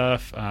patches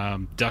stuff.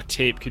 Duct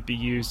tape could be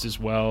used as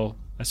well.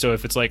 So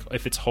if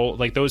it's whole,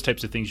 like those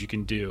types of things you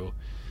can do.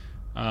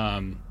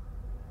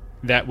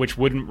 That which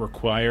wouldn't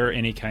require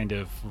any kind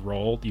of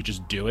roll. You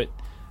just do it.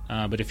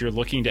 But if you're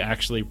looking to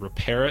actually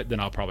repair it, then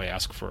I'll probably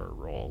ask for a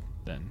roll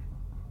then.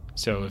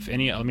 So if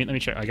any, let me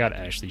check. I got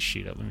Ashley's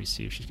sheet up. Let me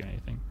see if she's got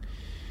anything.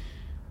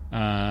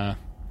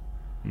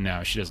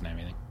 No, she doesn't have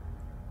anything.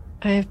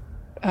 I have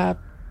a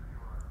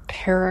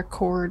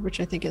paracord, which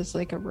I think is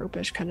like a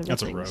rope-ish kind of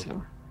That's a thing. rope.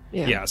 So,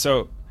 yeah. Yeah.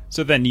 So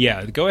then,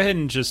 yeah, go ahead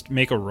and just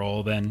make a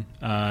roll. Then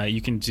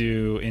you can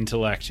do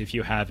intellect if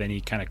you have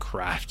any kind of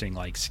crafting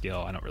like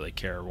skill. I don't really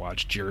care.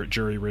 Watch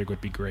jury rig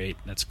would be great.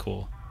 That's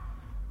cool.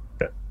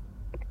 Okay.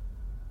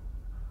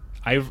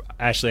 I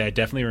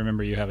definitely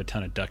remember you have a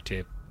ton of duct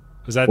tape.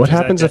 Was What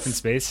happens Death if- in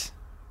Space?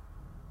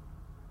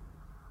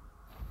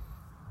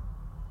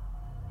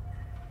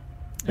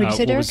 What'd you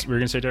say, What Derek? were you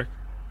gonna say, Derek?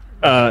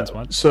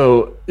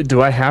 So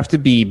do I have to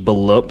be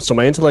below? So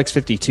my intellect's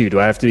 52. Do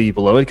I have to be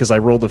below it? Because I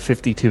rolled a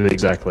 52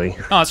 exactly.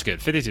 Oh, that's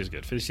good. 52 is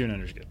good. 52 and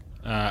under is good.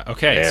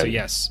 Okay, so And-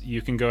 yes,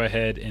 you can go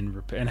ahead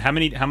and and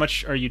how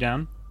much are you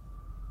down?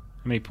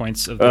 How many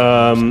points of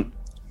the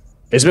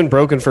It's been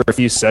broken for a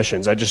few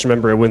sessions. I just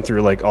remember it went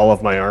through like all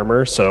of my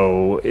armor.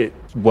 So it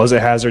was a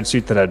hazard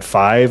suit that had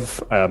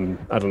 5. I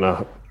don't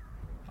know.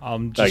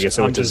 I guess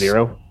it went to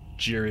 0.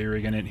 Jerry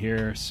rigging it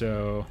here.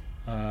 So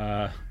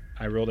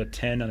I rolled a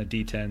 10 on a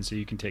D10, so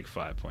you can take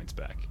 5 points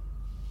back.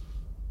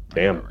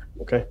 Damn. Armor.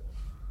 Okay.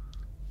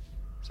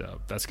 So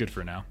that's good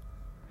for now.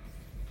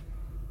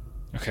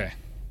 Okay.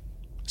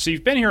 So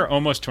you've been here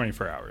almost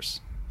 24 hours.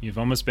 You've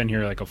almost been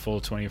here like a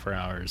full 24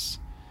 hours.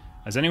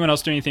 Has anyone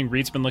else doing anything?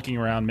 Reed's been looking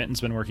around.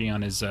 Mitten's been working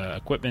on his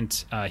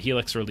equipment.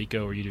 Helix or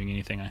Lico, are you doing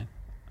anything?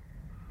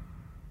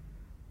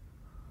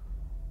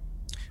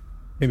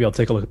 Maybe I'll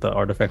take a look at the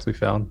artifacts we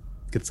found,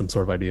 get some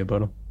sort of idea about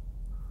them.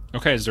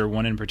 Okay, is there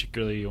one in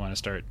particular you want to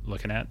start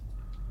looking at?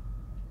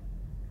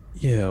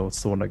 Yeah,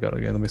 what's the one I got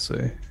again? Let me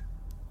see.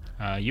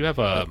 You have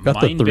a Got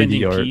the 3D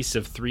mind-bending art. piece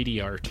of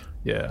 3D art.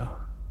 Yeah.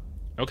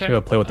 Okay. Maybe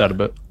I'll play with that a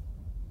bit.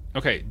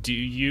 Okay, do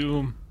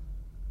you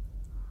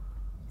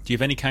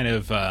have any kind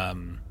of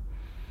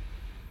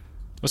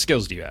what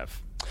skills do you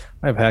have?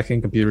 I have hacking,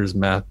 computers,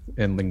 math,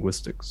 and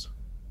linguistics.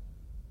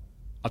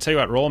 I'll tell you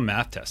what, roll a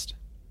math test.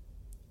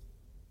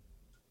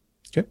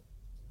 Okay.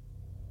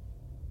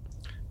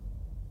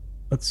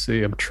 Let's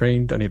see. I'm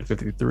trained. I need a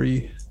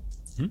 53.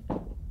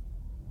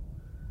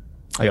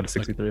 I got a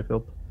 63. I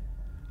failed.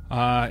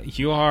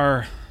 You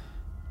are.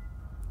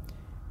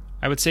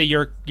 I would say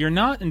you're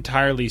not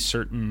entirely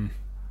certain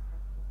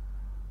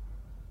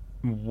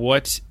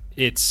what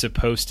it's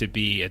supposed to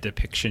be a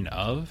depiction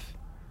of,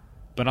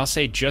 but I'll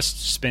say just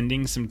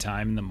spending some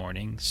time in the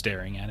morning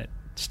staring at it,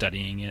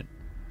 studying it,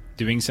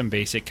 doing some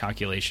basic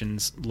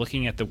calculations,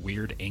 looking at the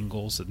weird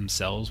angles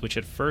themselves, which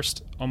at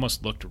first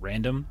almost looked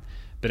random,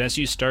 but as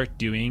you start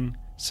doing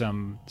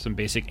some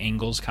basic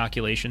angles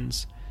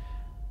calculations,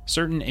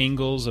 certain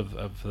angles of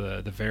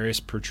the various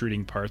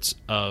protruding parts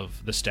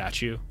of the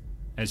statue,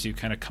 as you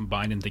kind of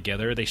combine them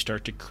together, they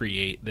start to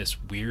create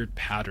this weird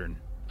pattern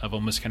of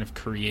almost kind of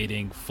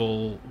creating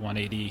full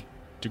 180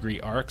 degree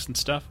arcs and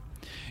stuff.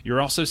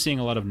 You're also seeing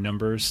a lot of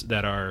numbers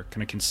that are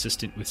kind of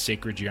consistent with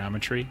sacred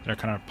geometry that are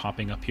kind of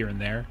popping up here and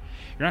there.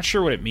 You're not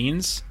sure what it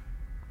means.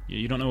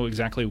 You don't know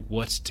exactly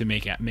what to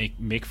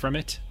make from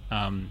it.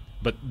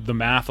 But the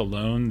math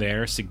alone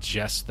there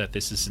suggests that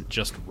this isn't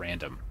just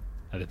random.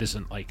 That this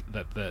isn't like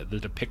that the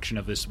depiction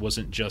of this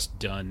wasn't just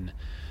done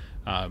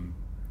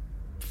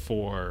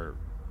for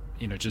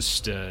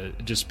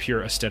just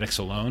pure aesthetics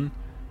alone.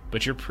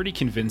 But you're pretty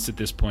convinced at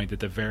this point that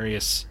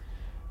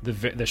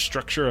the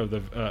structure of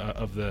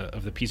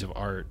the piece of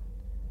art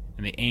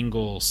and the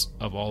angles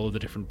of all of the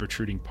different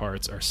protruding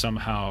parts are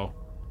somehow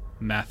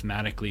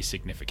mathematically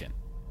significant.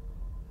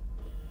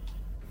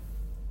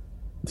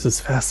 This is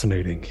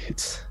fascinating.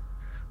 It's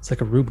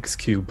like a Rubik's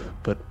Cube,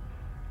 but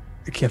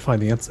I can't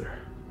find the answer.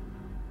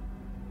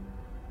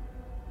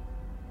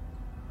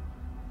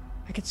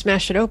 I could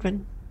smash it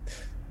open.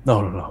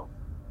 No.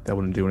 That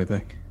wouldn't do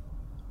anything.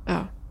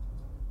 Oh.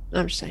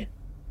 I'm just saying.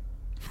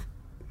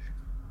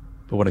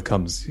 But when it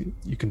comes,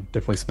 you can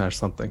definitely smash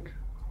something.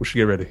 We should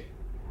get ready.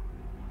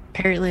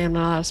 Apparently I'm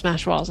not allowed to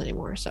smash walls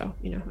anymore, so,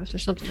 if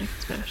there's something I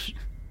can smash.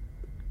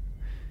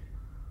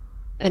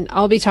 And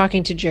I'll be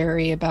talking to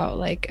Jerry about,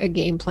 like, a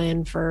game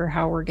plan for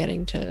how we're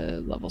getting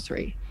to level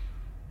 3.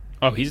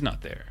 Oh, he's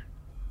not there.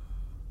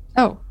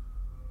 Oh.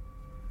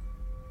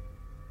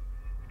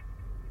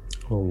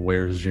 Well,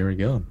 where's Jerry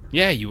gone?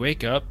 Yeah, you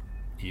wake up,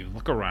 you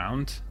look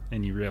around,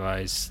 and you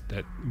realize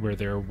that where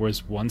there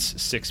was once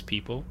 6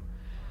 people,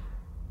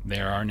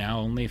 there are now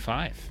only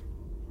 5.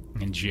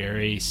 And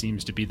Jerry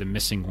seems to be the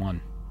missing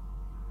one.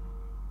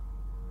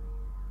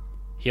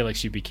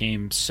 Helix, you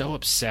became so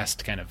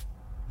obsessed kind of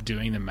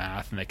doing the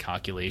math and the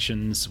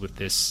calculations with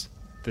this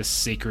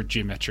sacred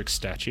geometric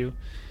statue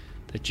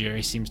that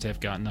Jerry seems to have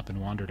gotten up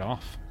and wandered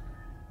off.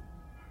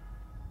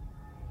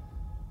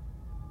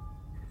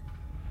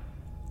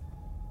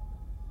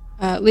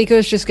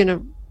 Liko's just going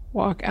to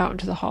walk out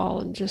into the hall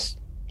and just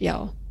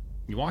yell.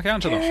 You walk out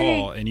into the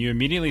hall, and you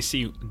immediately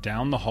see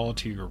down the hall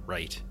to your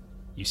right,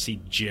 you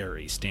see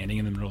Jerry standing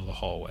in the middle of the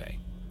hallway,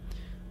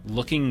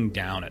 looking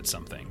down at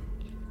something.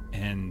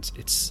 And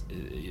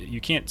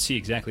you can't see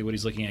exactly what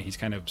he's looking at. He's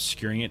kind of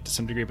obscuring it to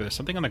some degree, but there's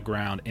something on the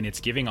ground, and it's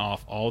giving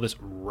off all this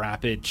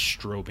rapid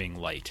strobing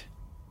light.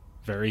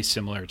 Very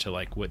similar to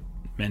like what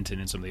Menton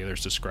and some of the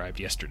others described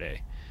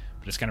yesterday.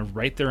 But it's kind of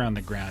right there on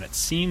the ground. It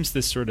seems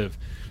this sort of...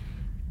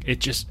 It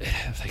just,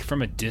 like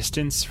from a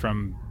distance,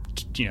 from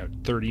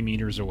 30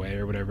 meters away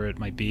or whatever it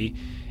might be,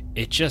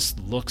 it just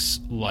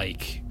looks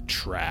like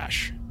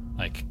trash.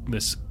 Like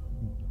this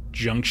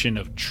junction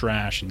of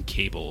trash and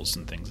cables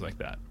and things like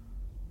that.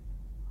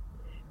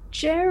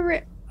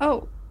 Jerry,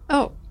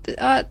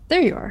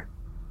 there you are.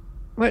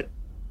 What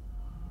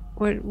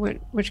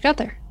you got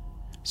there?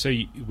 So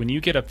when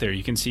you get up there,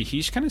 you can see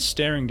he's kind of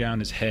staring down,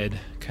 his head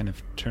kind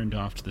of turned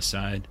off to the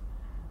side,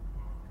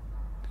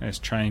 kind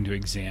of trying to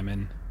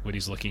examine what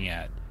he's looking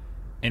at.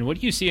 And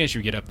what you see as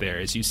you get up there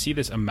is you see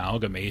this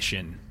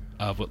amalgamation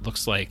of what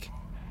looks like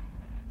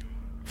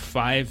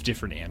 5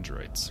 different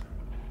androids,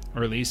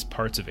 or at least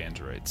parts of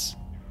androids,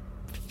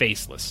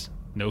 faceless.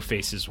 No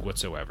faces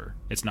whatsoever.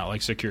 It's not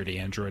like Security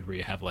Android where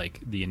you have like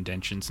the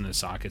indentions in the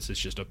sockets. It's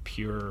just a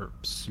pure,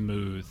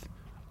 smooth,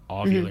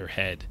 ovular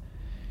head.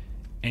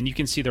 And you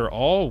can see they're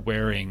all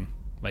wearing,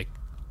 like,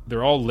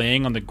 they're all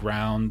laying on the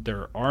ground.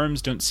 Their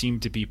arms don't seem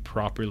to be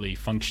properly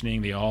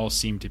functioning. They all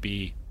seem to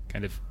be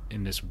kind of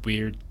in this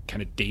weird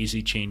kind of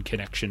daisy chain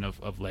connection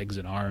of legs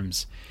and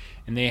arms.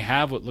 And they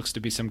have what looks to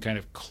be some kind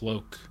of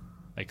cloak,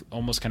 like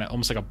almost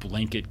like a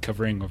blanket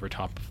covering over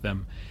top of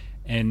them.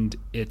 And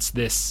it's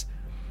this...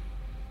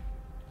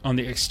 On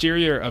the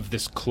exterior of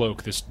this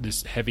cloak,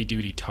 this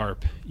heavy-duty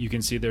tarp, you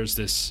can see there's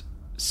this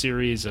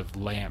series of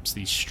lamps,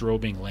 these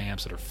strobing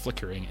lamps that are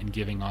flickering and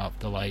giving off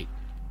the light.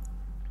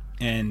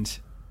 And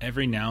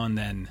every now and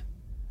then,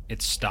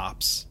 it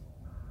stops,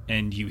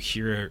 and you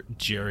hear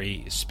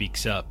Jerry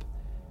speaks up.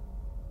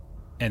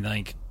 And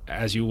like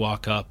as you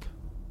walk up,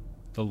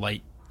 the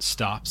light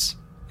stops,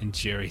 and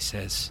Jerry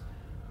says,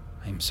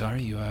 "I'm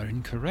sorry, you are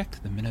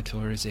incorrect. The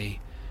Minotaur is a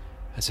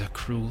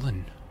cruel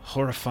and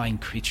horrifying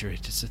creature.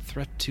 It is a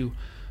threat to...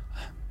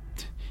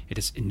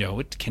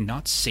 it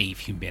cannot save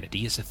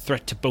humanity. It is a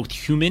threat to both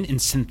human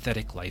and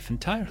synthetic life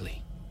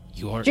entirely.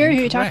 You are Jerry, incorrect."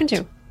 who are you talking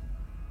to?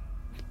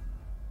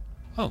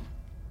 Oh,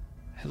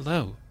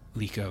 hello,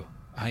 Liko.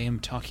 I am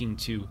talking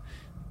to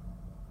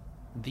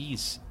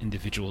these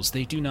individuals.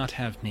 They do not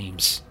have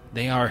names.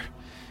 They are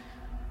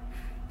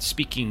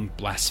speaking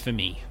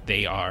blasphemy.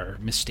 They are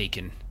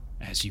mistaken.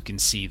 As you can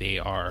see, they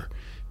are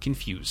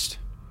confused.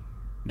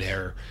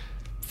 Their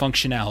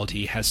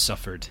functionality has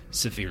suffered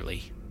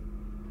severely.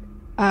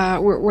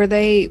 Were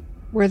they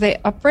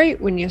upright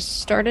when you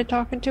started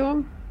talking to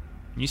them?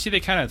 You see they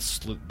kind of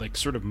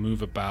sort of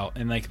move about,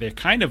 and like they're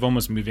kind of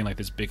almost moving like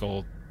this big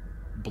old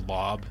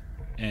blob,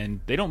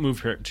 and they don't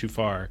move too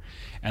far,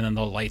 and then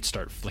the lights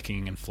start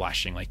flicking and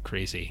flashing like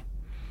crazy.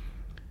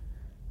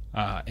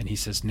 And he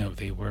says, "No,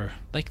 they were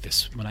like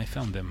this when I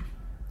found them.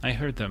 I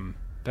heard them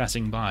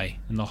passing by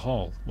in the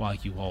hall while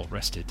you all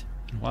rested,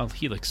 and while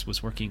Helix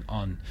was working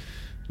on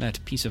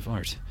that piece of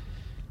art.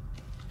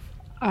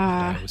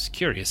 I was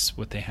curious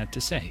what they had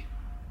to say.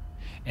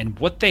 And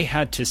what they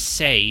had to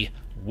say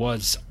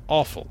was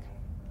awful."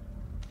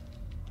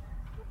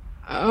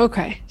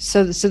 Okay.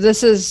 So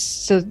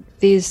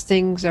these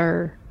things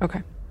are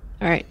okay.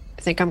 All right.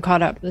 I think I'm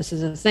caught up. This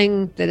is a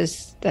thing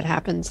that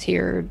happens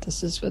here.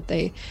 This is what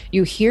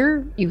you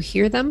hear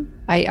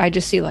them. I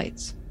just see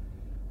lights.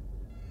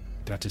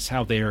 That is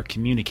how they are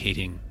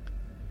communicating.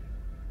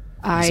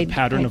 It's a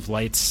pattern of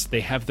lights.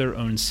 They have their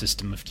own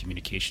system of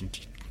communication.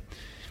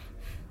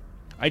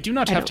 I do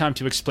not have time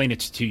to explain it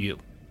to you.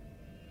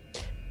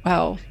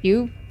 Well,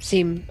 you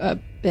seem a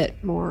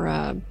bit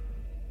more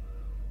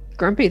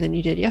grumpy than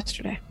you did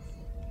yesterday.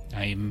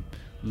 I've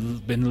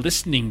been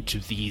listening to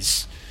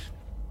these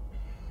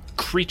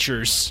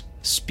creatures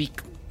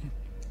speak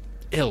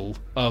ill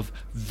of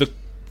the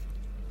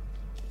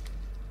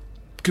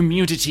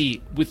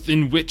community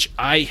within which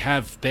I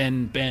have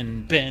been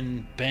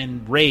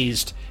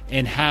raised,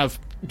 and have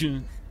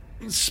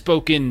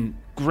spoken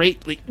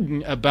greatly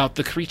about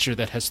the creature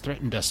that has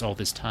threatened us all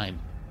this time.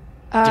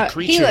 The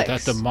creature Helix.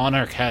 that the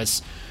monarch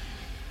has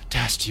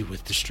tasked you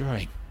with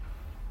destroying.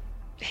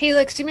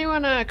 Helix, you may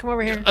want to come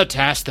over here. A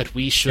task that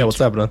we should what's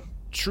happening?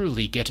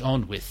 truly get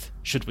on with,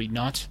 should we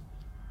not?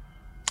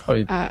 Oh,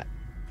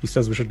 he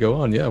says we should go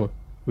on. Yeah,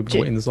 we've been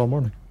waiting this all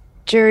morning.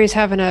 Jerry's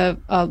having a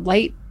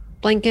light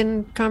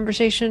blinking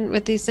conversation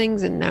with these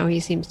things, and now he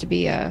seems to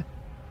be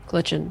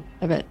glitching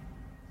a bit.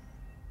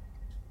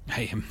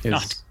 I am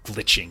not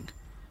glitching.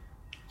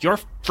 Your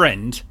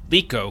friend,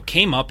 Liko,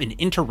 came up and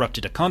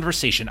interrupted a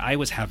conversation I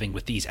was having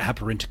with these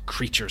aberrant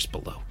creatures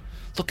below.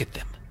 Look at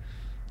them.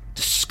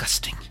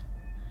 Disgusting.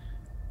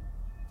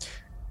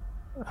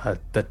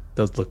 That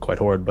does look quite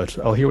horrid, but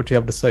I'll hear what you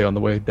have to say on the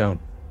way down.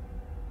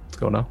 Let's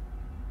go now.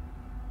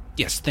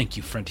 Yes, thank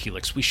you, friend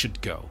Helix. We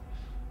should go.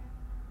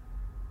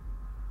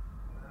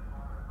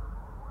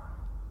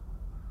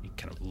 He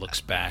kind of looks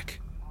back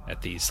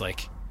at these,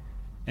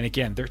 and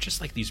again, they're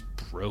just like these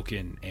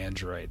broken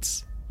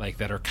androids,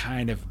 that are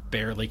kind of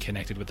barely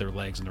connected with their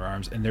legs and their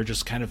arms, and they're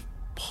just kind of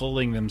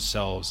pulling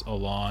themselves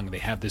along. They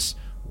have this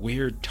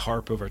weird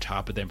tarp over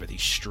top of them with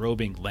these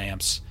strobing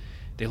lamps.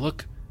 They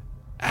look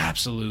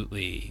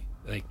absolutely,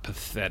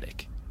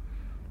 pathetic.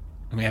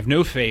 And they have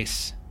no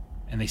face,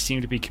 and they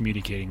seem to be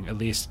communicating, at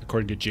least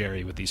according to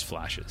Jerry, with these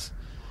flashes.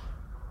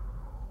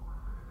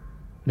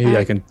 Maybe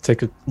I can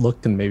take a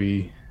look and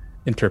maybe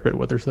interpret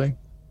what they're saying.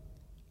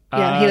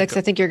 Yeah, Helix,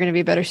 I think you're going to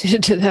be better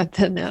suited to that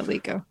than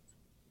Liko.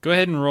 Go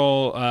ahead and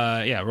roll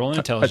an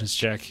intelligence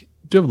check.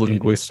 Do you have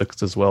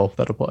linguistics as well, if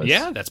that applies?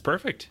 Yeah, that's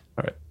perfect.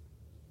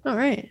 All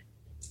right.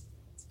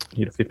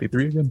 Need a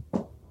 53 again.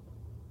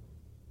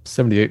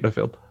 78, I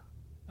failed.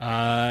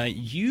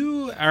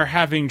 You are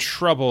having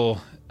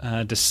trouble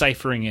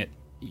deciphering it,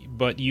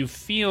 but you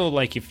feel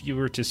like if you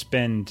were to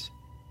spend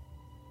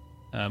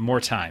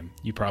more time,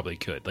 you probably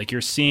could.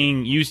 You're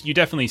seeing, you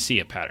definitely see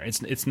a pattern.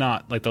 It's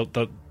not like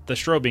the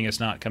strobing is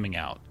not coming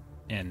out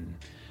in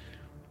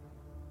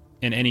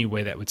any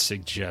way that would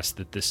suggest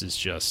that this is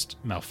just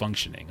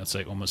malfunctioning. It's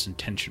almost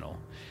intentional.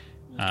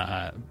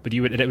 But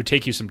it would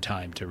take you some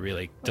time to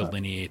really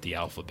delineate the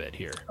alphabet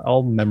here.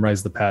 I'll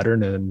memorize the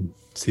pattern and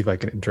see if I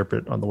can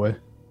interpret on the way.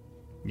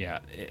 Yeah,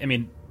 I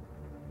mean,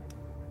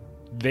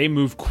 they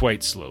move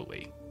quite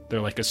slowly.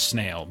 They're like a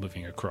snail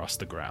moving across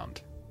the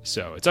ground.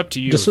 So it's up to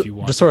you if you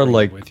want to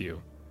bring them with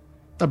you.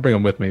 Not bring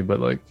them with me,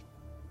 but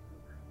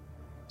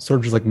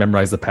sort of just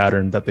memorize the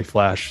pattern that they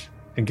flash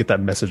and get that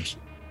message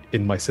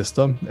in my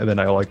system, and then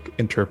I'll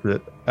interpret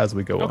it as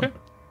we go on.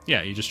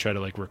 Yeah, you just try to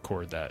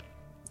record that.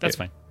 That's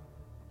fine.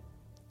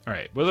 All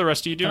right. What are the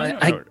rest of you doing?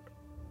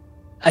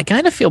 I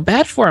kind of feel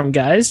bad for him,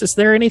 guys. Is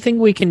there anything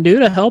we can do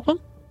to help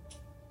him?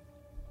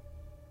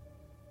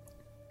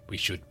 We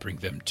should bring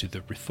them to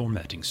the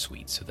reformatting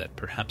suite so that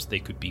perhaps they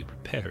could be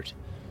repaired.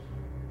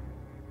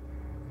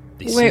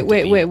 Wait.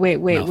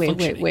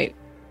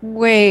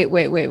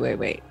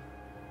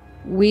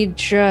 We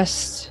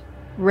just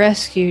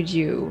rescued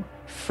you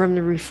from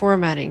the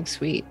reformatting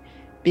suite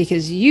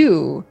because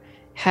you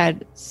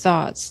had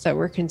thoughts that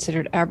were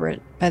considered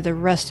aberrant by the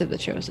rest of the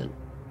Chosen.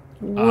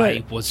 What?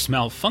 I was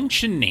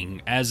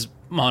malfunctioning, as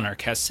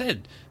Monarch has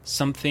said.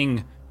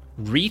 Something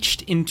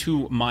reached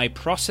into my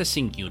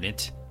processing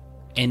unit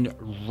and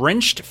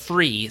wrenched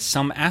free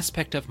some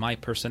aspect of my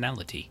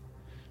personality.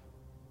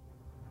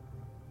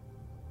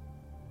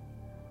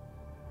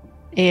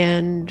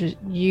 And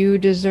you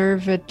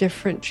deserve a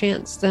different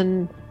chance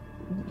than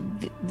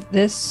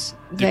this.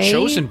 The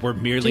Chosen were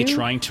merely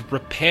trying to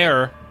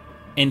repair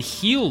and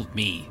heal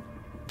me.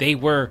 They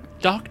were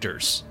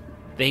doctors.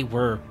 They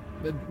were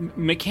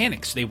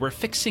mechanics. They were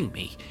fixing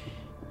me.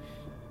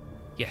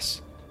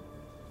 Yes.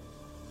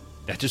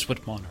 That is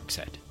what Monarch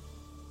said.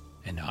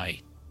 And I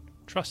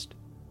trust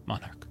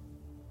Monarch.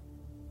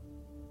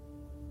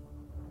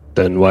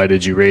 Then why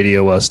did you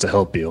radio us to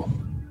help you?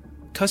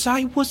 'Cause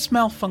I was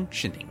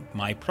malfunctioning.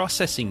 My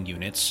processing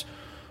units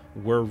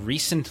were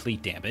recently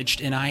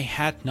damaged, and I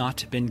had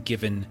not been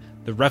given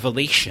the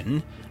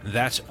revelation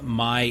that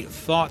my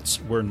thoughts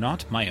were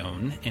not my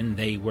own, and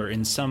they were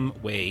in some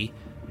way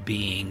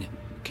being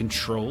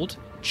controlled,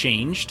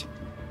 changed,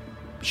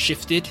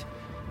 shifted,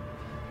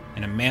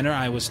 in a manner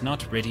I was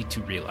not ready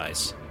to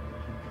realize.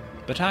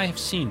 But I have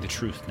seen the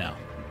truth now.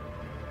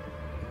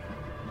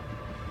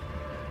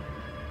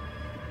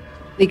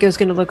 Lico's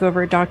going to look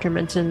over at Dr.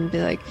 Menton and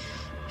be like,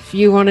 if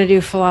you want to do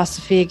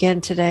philosophy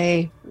again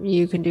today,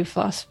 you can do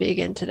philosophy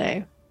again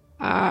today.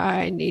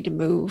 I need to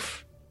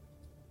move.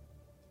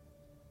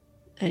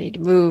 I need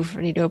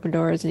to open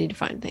doors. I need to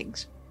find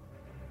things.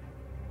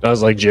 I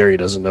was like, Jerry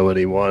doesn't know what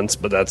he wants,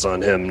 but that's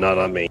on him, not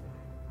on me.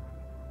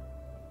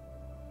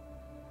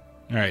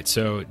 All right,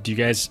 so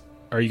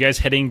are you guys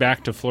heading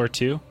back to floor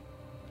 2?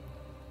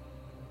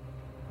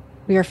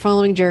 We are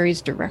following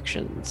Jerry's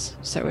directions.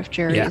 So if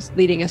Jerry is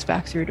leading us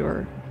back through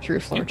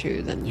floor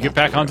 2, then you get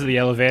back onto the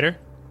elevator.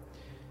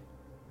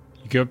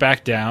 You go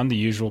back down the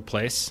usual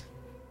place.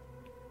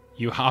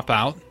 You hop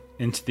out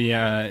into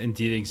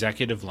the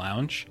executive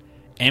lounge,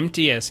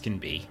 empty as can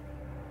be.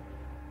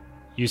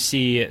 You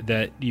see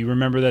that you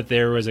remember that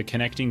there was a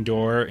connecting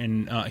door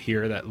in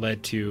here that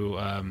led to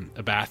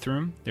a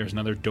bathroom. There was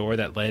another door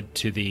that led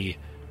to the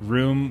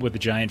room with the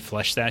giant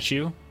flesh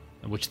statue,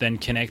 which then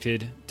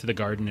connected to the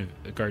Garden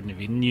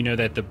of Eden. You know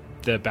that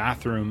the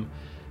bathroom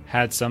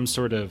had some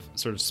sort of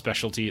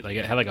specialty, like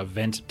it had like a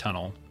vent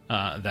tunnel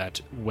that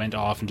went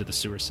off into the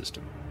sewer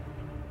system.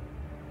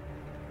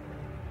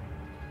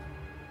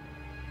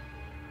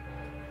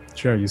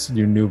 Jerry, you said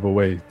you knew the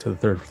way to the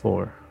 3rd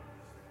floor.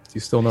 Do you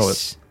still know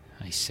it?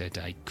 I said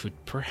I could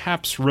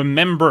perhaps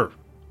remember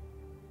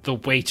the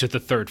way to the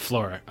 3rd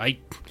floor.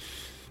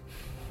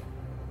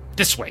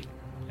 This way.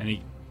 And you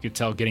could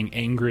tell getting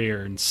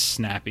angrier and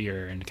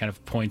snappier and kind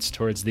of points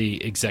towards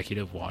the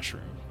executive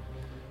washroom.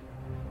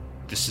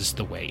 This is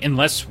the way.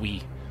 Unless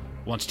we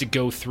want to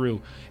go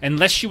through.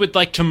 Unless you would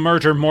like to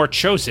murder more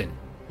Chosen.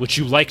 Would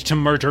you like to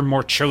murder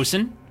more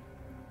Chosen?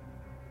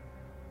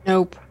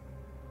 Nope.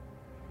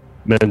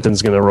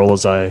 Menton's going to roll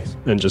his eye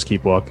and just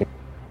keep walking.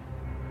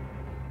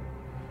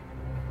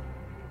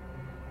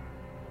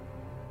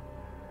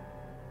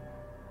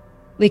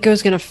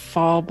 Lico's going to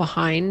fall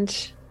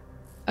behind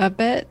a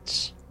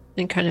bit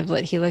and kind of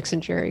let Helix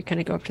and Jerry kind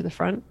of go up to the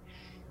front.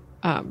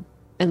 And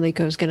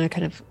Lico's going to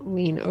kind of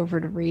lean over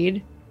to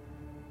Reed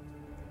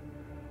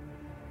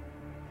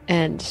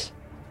and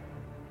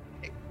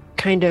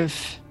kind of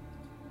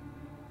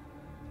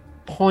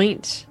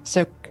point.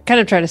 So kind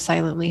of try to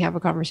silently have a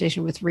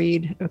conversation with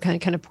Reed,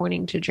 kind of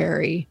pointing to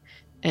Jerry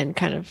and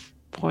kind of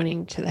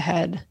pointing to the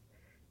head.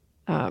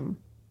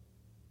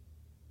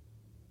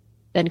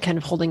 Then kind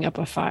of holding up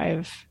a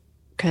 5,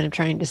 kind of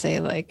trying to say,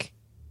 like,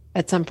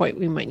 at some point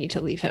we might need to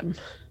leave him.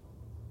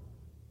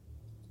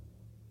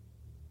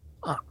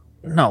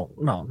 No.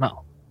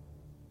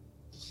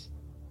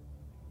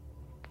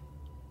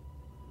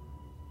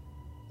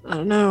 I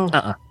don't know.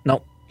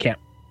 No, can't.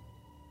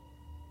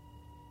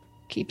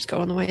 Keeps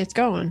going the way it's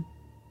going.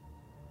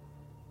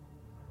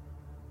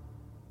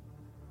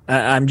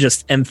 I'm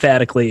just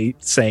emphatically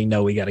saying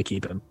no, we got to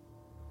keep him.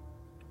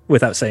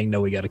 Without saying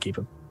no, we got to keep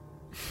him.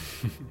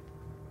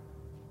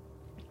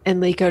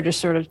 And Liko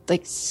just sort of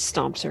like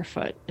stomps her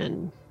foot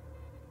and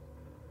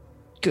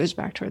goes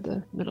back toward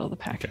the middle of the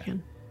pack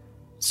again.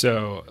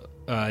 So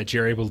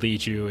Jerry will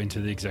lead you into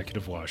the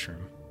executive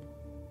washroom,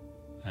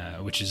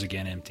 which is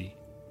again empty.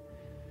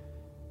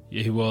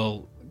 He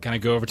will kind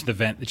of go over to the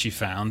vent that you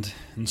found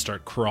and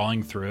start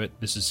crawling through it.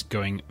 This is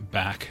going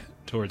back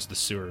towards the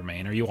sewer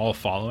main. Are you all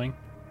following?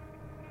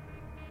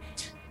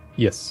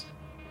 Yes.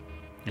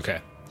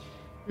 Okay.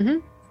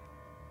 Mm-hmm.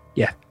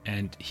 Yeah.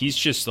 And he's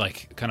just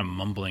like kind of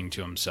mumbling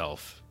to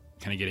himself,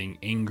 kind of getting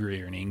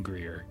angrier and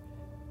angrier.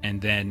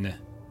 And then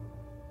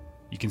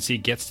you can see he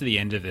gets to the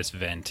end of this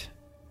vent,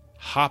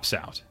 hops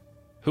out.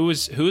 Who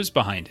is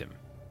behind him?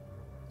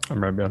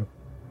 I'm right behind him.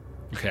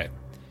 Okay.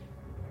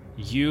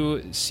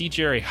 You see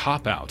Jerry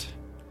hop out,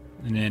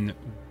 and then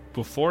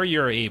before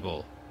you're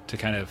able to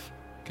kind of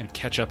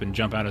catch up and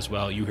jump out as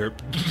well, you hear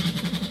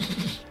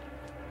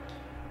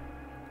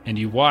and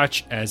you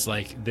watch as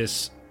like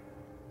this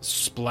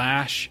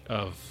splash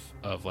of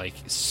like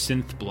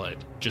synth blood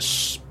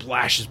just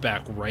splashes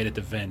back right at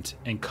the vent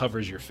and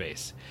covers your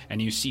face.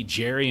 And you see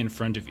Jerry in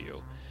front of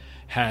you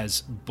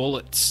has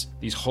bullets,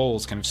 these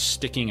holes kind of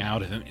sticking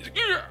out of him. He's like,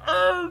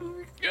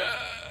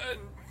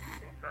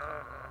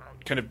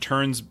 kind of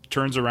turns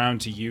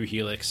around to you,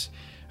 Helix.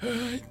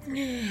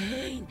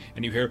 And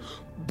you hear what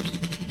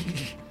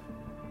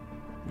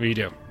do you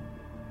do?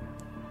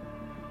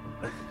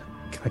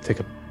 Can I take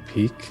a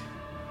peek?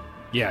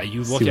 Yeah,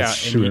 you look See out what's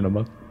shooting them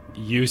up.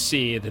 You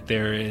see that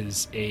there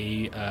is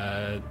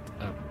a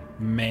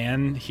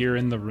man here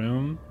in the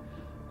room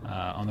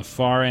on the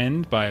far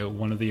end by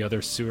one of the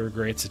other sewer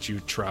grates that you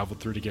traveled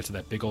through to get to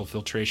that big old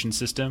filtration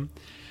system.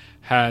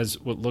 Has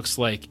what looks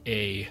like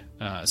a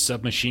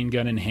submachine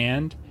gun in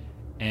hand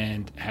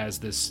and has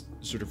this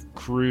sort of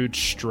crude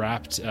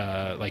strapped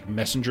like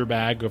messenger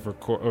bag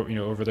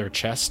over their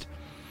chest.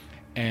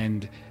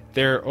 And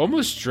they're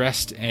almost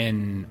dressed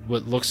in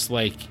what looks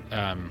like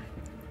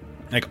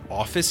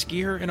office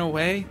gear in a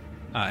way,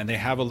 and they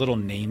have a little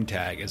name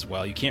tag as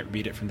well. You can't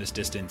read it from this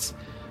distance,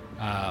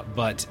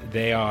 but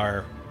they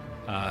are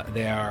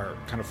They are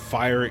kind of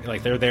firing,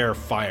 like they're there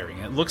firing.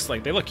 It looks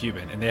like they look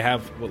human, and they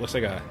have what looks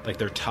like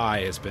their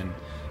tie has been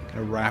kind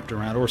of wrapped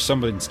around, or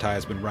someone's tie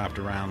has been wrapped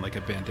around like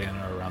a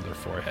bandana around their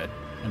forehead,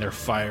 and they're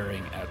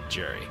firing at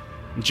Jerry.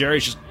 And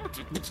Jerry's just.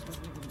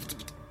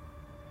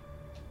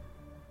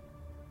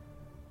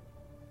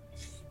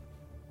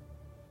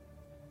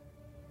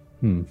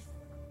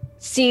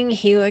 Seeing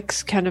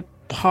Helix kind of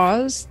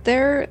pause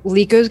there,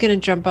 Lico's going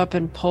to jump up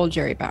and pull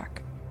Jerry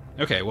back.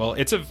 Okay, well,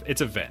 it's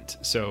a vent,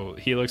 so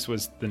Helix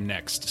was the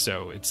next,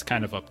 so it's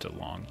kind of up to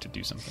Long to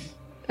do something.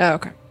 Oh,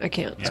 okay. I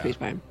can't squeeze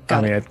by him.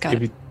 Got it. if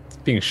he's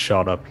being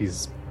shot up, it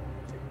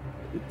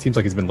seems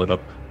like he's been lit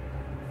up.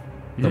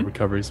 No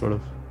recovery, sort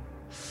of.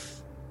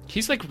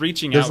 He's like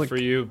reaching out for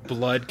you,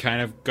 blood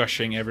kind of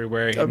gushing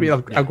everywhere. I mean,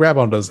 I'll grab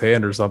onto his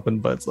hand or something,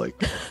 but it's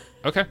like...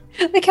 Okay.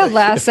 Like how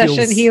last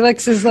session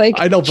Helix is like,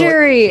 I know,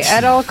 Jerry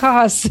at all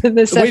costs. And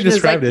this the way session you is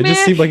described like, it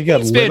just seemed like he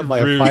got lit up by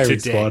a firing today.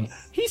 squad.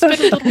 He's been a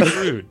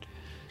little rude.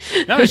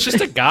 No, it's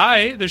just a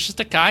guy. There's just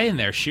a guy in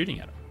there shooting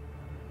at him.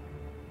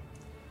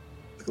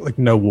 Like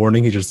no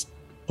warning, he just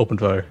opened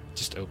fire.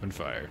 Just open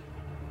fire.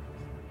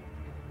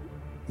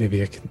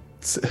 Maybe I can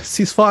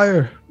cease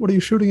fire. What are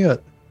you shooting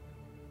at?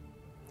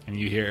 And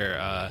you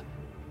hear,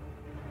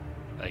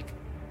 like,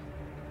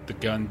 the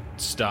gun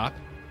stop.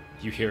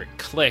 You hear it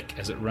click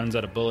as it runs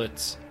out of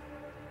bullets.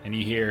 And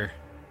you hear,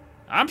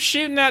 I'm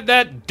shooting at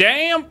that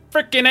damn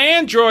freaking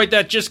android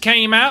that just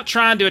came out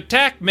trying to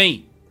attack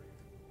me.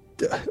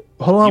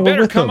 Hold on, You we're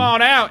better with come him.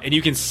 on out. And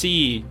you can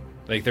see,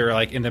 like, they're,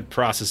 like, in the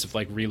process of,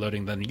 like,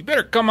 reloading them. You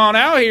better come on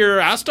out here.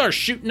 I'll start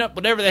shooting up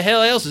whatever the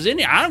hell else is in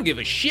here. I don't give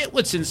a shit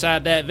what's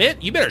inside that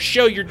vent. You better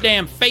show your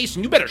damn face,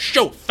 and you better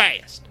show it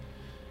fast.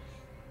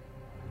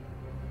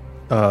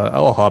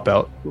 I'll hop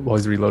out while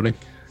he's reloading.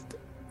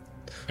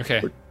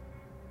 Okay.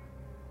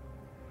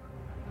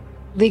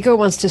 Lico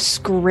wants to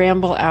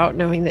scramble out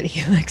knowing that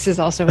Helix is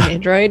also an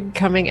android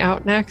coming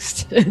out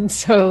next. And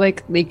so,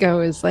 like,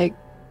 Lico is, like,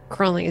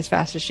 crawling as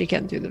fast as she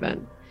can through the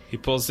vent. He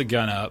pulls the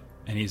gun up,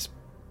 and he's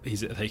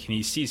like, and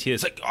he sees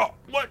he's like, oh,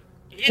 what?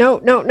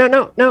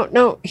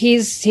 No.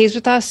 He's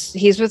with us.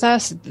 He's with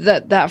us.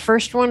 That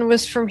first one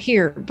was from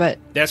here, but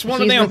That's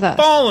one of he's them with us.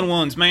 fallen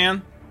ones,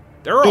 man.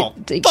 They're all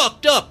They-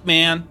 fucked up,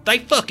 man. They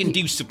fucking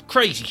do some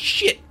crazy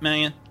shit,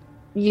 man.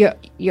 You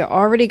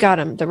already got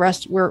him. The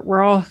rest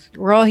we're all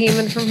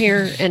human from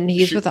here, and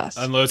he's with us.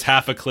 Unloads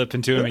half a clip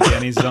into him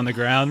again. He's on the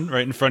ground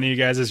right in front of you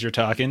guys as you're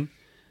talking.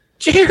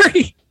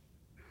 Jerry!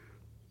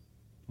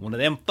 One of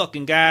them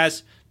fucking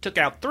guys took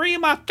out 3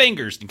 of my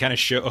fingers and kind of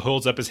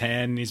holds up his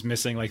hand, and he's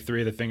missing like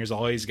 3 of the fingers.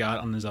 All he's got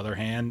on his other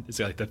hand is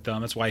like the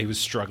thumb. That's why he was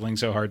struggling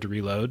so hard to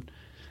reload.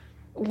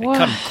 They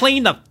cut him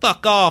clean the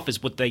fuck off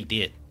is what they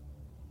did.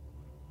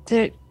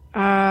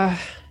 How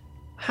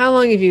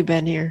long have you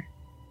been here?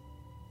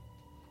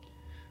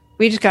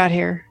 We just got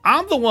here.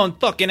 I'm the one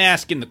fucking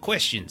asking the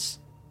questions.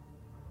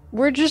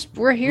 We're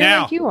here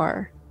Now. like you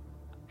are.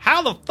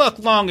 How the fuck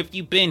long have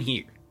you been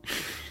here?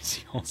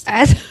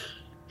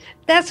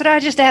 That's what I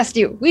just asked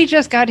you. We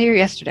just got here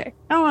yesterday.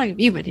 How long have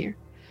you been here?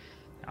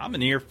 I've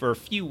been here for a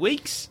few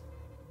weeks.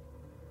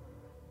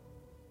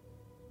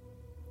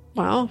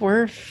 Well,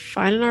 we're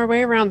finding our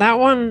way around that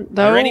one,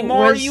 though. Are any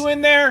more of you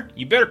in there?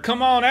 You better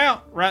come on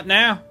out right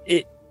now.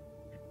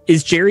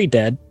 Is Jerry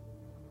dead?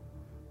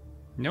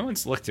 No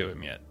one's looked to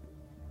him yet.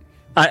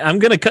 I'm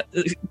going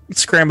to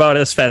scramble out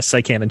as fast as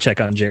I can and check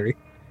on Jerry.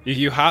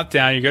 You hop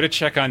down, you go to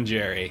check on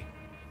Jerry,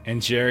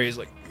 and Jerry's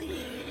like...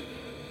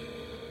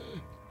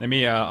 Let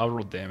me, I'll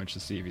roll damage to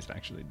see if he's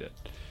actually dead.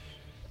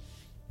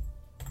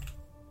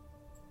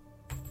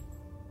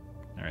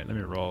 Alright, let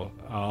me roll.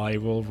 I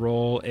will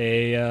roll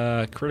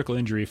a critical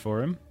injury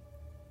for him.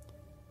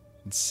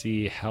 And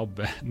see how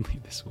badly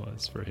this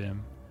was for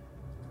him.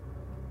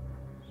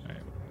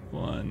 Alright,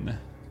 1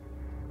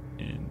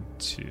 and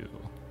 2.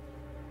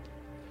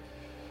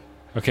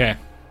 Okay.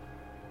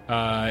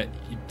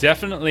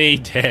 Definitely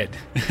dead.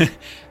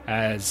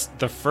 As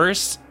the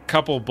first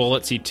couple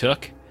bullets he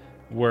took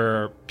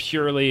were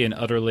purely and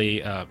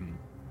utterly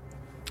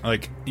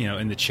like, you know,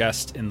 in the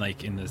chest and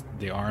like in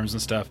the arms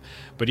and stuff.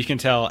 But you can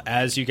tell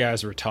as you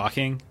guys were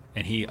talking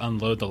and he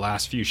unloaded the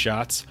last few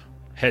shots,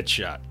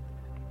 headshot.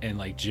 And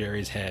like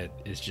Jerry's head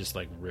is just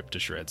like ripped to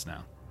shreds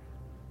now.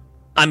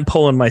 I'm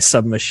pulling my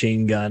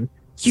submachine gun.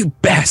 You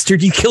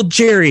bastard, you killed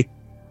Jerry.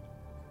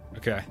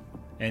 Okay.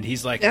 And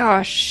he's like,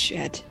 Oh,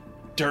 shit.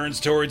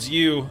 turns towards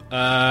you.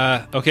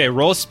 Okay,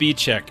 roll a speed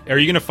check. Are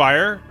you going to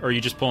fire or are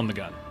you just pulling the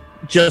gun?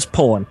 Just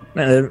pulling.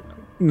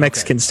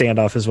 Mexican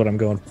standoff is what I'm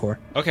going for.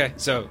 Okay,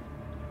 so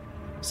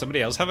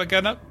somebody else have a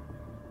gun up?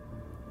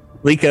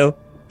 Lico,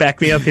 back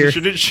me up here.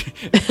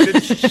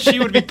 She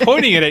would be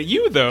pointing it at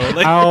you, though.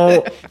 Like,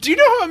 How? do you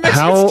know how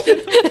Mexicans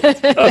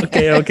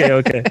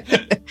Okay.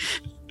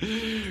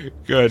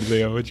 Good,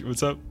 Leo.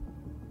 What's up?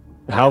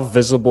 How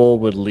visible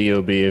would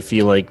Leo be if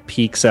he like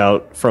peeks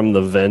out from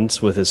the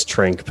vents with his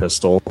tranq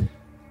pistol?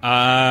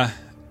 I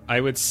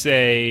would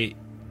say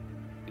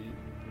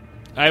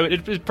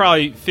It's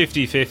probably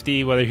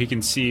 50-50 whether he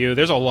can see you.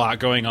 There's a lot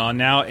going on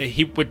now.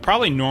 He would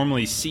probably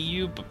normally see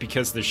you, but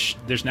because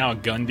there's now a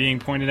gun being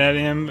pointed at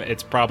him,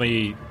 it's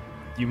probably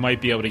you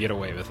might be able to get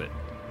away with it.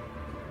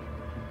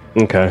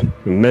 Okay.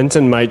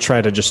 Menton might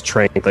try to just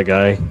trank the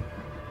guy.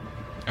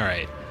 All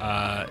right.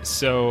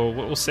 So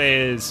what we'll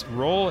say is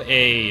roll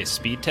a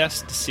speed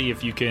test to see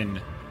if you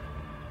can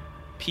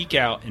peek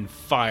out and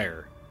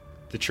fire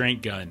the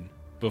trank gun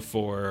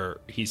before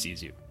he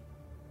sees you.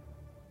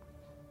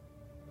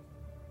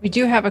 We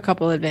do have a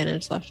couple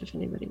advantage left if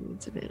anybody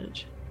needs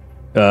advantage.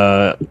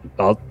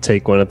 I'll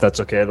take one if that's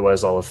okay.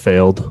 Otherwise, I'll have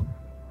failed.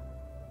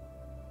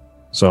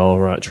 So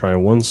I'll try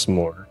once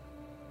more.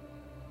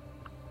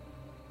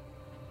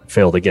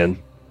 Failed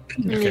again.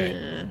 Okay.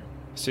 Yeah.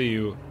 So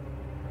you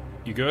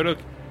go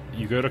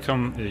to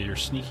come. You're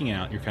sneaking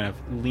out. You're kind of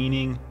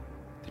leaning.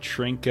 The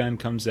trank gun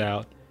comes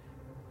out,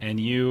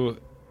 and you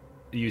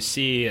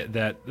see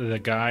that the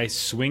guy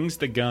swings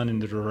the gun in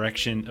the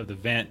direction of the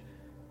vent.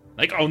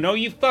 Like, oh no,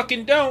 you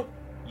fucking don't!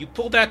 You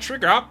pull that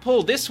trigger, I'll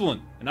pull this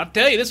one, and I'll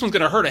tell you, this one's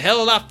gonna hurt a hell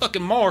of a lot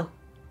fucking more.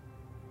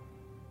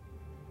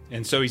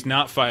 And so he's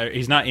not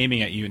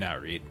aiming at you now,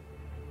 Reed.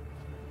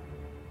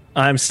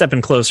 I'm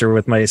stepping closer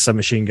with my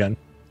submachine gun,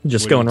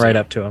 just going right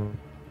up to him.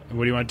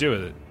 What do you want to do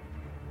with it?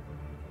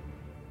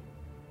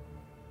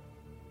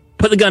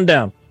 Put the gun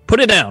down.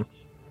 Put it down.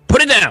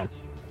 Put it down.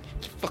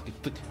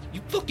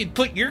 You fucking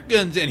put your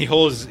guns in. He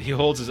holds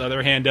his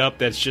other hand up.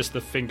 That's just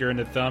the finger and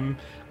the thumb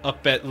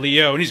up at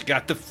Leo, and he's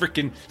got the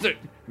freaking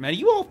man.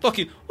 You all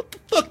fucking what the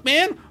fuck,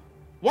 man?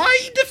 Why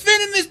are you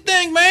defending this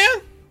thing, man?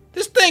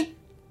 This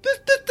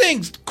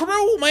thing's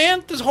cruel,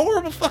 man. There's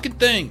horrible fucking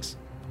things.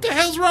 What the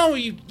hell's wrong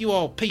with you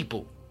all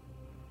people?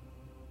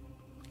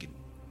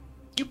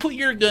 You put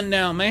your gun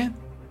down, man.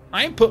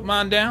 I ain't put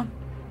mine down.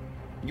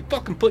 You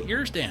fucking put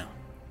yours down.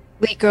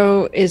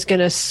 Liko is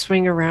going to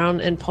swing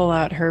around and pull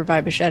out her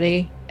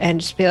vibasheti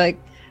and just be like,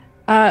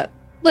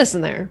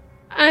 listen there.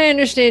 I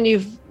understand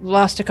you've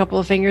lost a couple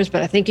of fingers,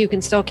 but I think you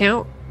can still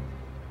count.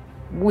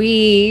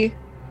 We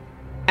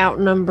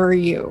outnumber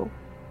you.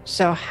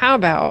 So how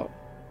about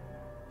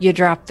you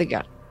drop the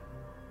gun?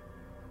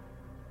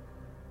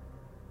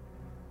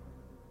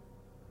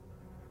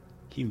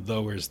 He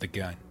lowers the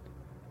gun.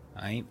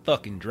 I ain't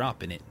fucking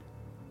dropping it.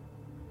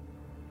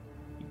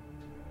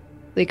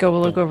 Liko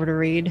will look over to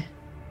Reed.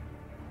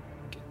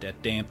 Get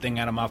that damn thing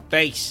out of my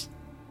face.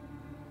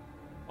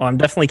 Oh, I'm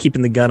definitely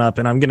keeping the gun up,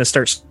 and I'm going to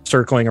start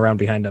circling around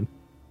behind him.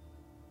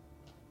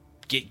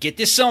 Get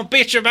this son of a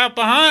bitch about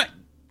behind.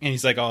 And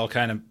he's like all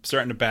kind of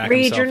starting to back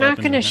Reed, himself you're not up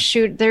going to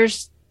shoot.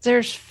 There's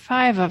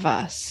 5 of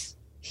us.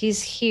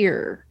 He's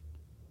here.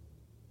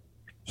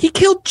 He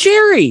killed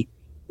Jerry.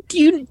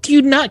 Do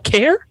you not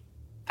care?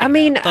 I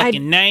mean,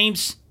 fucking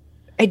names.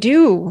 I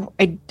do.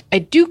 I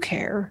do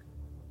care.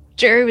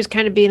 Jerry was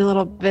kind of being a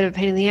little bit of a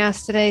pain in the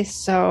ass today,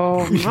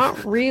 so I'm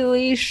not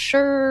really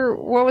sure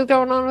what was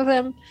going on with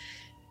him.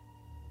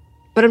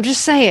 But I'm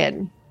just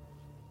saying.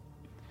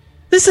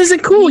 This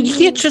isn't cool. You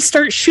can't just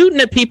start shooting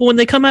at people when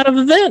they come out of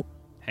a vent.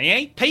 He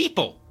ain't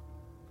people.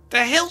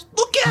 The hell?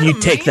 Look at him, You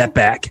take that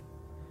back.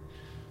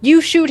 You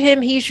shoot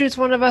him, he shoots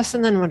one of us,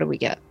 and then what do we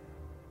get?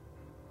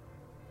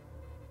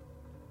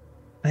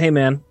 Hey,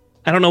 man.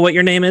 I don't know what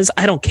your name is.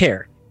 I don't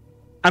care.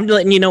 I'm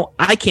letting you know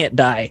I can't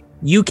die.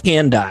 You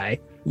can die.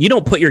 You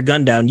don't put your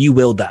gun down, you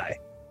will die.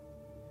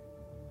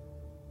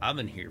 I've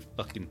been here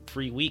fucking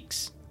 3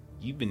 weeks.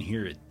 You've been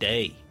here a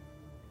day.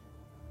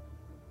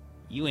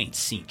 You ain't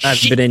seen I've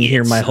shit been in yet,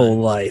 here my son. whole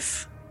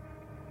life.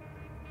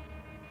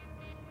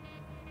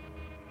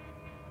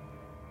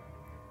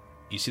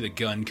 You see the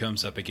gun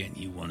comes up again.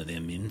 You one of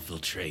them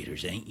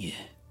infiltrators, ain't you?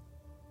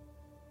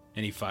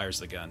 And he fires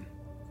the gun.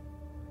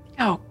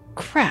 Oh,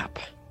 crap.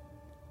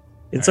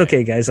 It's All right.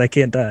 okay, guys. I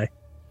can't die.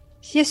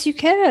 Yes, you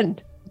can.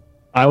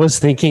 I was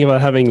thinking about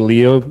having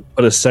Leo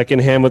put a second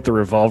hand with the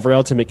revolver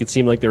out to make it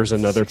seem like there was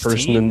another 16?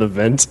 person in the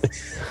vent.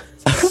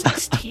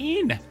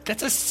 16.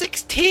 That's a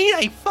 16.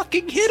 I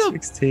fucking hit him.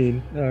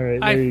 16. All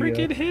right. I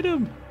freaking hit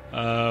him.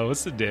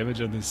 What's the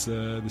damage on this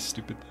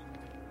stupid thing?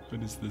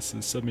 What is this?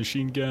 A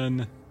submachine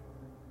gun?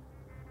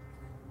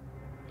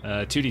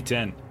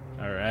 2d10.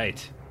 All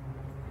right.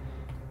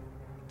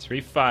 3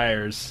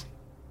 fires.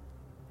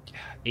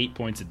 8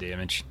 points of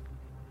damage.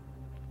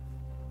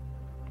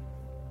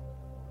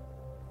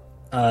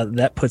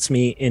 That puts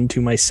me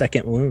into my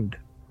second wound.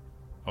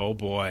 Oh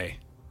boy.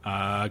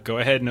 Go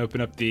ahead and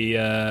open up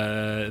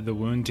the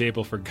wound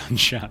table for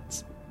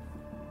gunshots.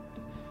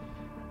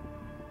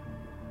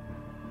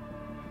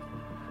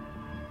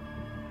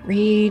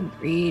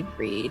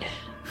 Read.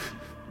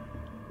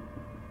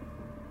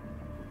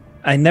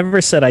 I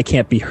never said I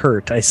can't be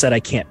hurt. I said I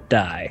can't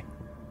die.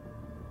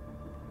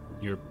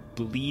 You're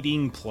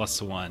bleeding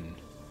 +1.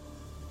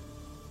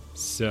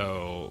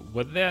 So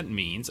what that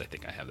means, I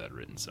think I have that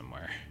written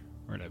somewhere.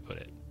 Where did I put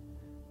it?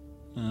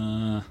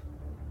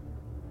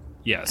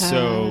 Yeah,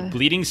 so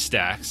bleeding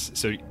stacks.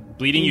 So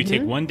bleeding, you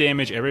take 1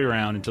 damage every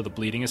round until the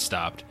bleeding is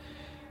stopped.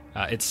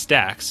 It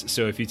stacks.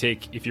 So if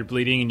you're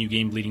bleeding and you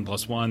gain bleeding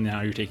 +1,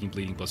 now you're taking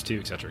bleeding +2,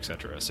 etc.,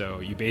 etc. So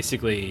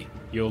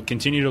you'll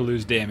continue to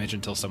lose damage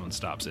until someone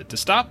stops it. To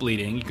stop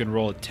bleeding, you can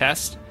roll a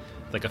test,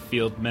 like a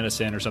field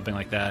medicine or something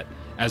like that,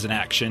 as an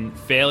action.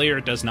 Failure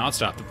does not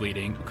stop the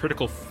bleeding.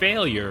 Critical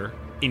failure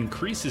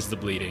increases the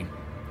bleeding,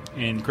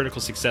 and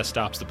critical success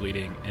stops the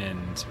bleeding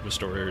and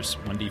restores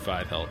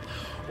 1d5 health.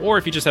 Or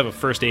if you just have a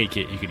first aid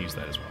kit, you could use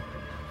that as well.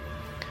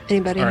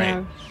 Anybody All right.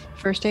 have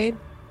first aid?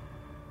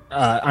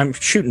 I'm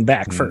shooting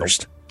back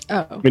first.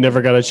 Oh, We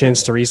never got a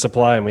chance to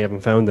resupply, and we haven't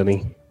found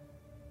any.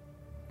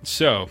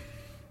 So,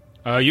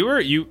 you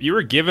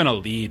were given a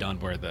lead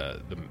on where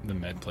the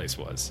med place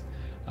was.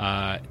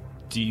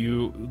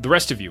 The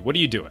rest of you, what are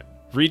you doing?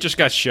 Reed just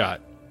got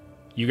shot.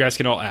 You guys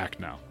can all act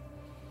now.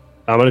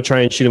 I'm going to try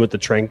and shoot him with the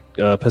trank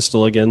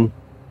pistol again.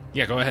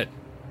 Yeah, go ahead.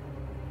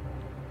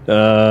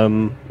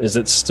 Is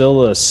it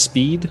still a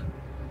speed?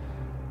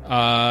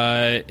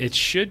 It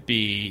should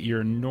be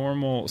your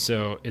normal.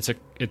 So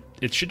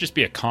it should just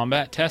be a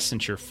combat test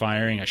since you're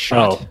firing a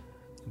shot.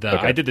 Oh,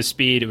 okay. I did the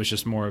speed. It was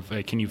just more of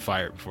a can you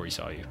fire it before he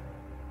saw you.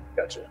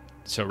 Gotcha.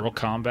 So roll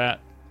combat,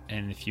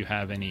 and if you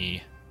have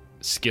any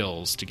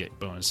skills to get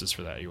bonuses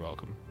for that, you're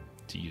welcome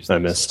to use those. I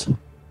missed.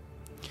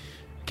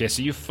 Okay,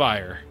 so you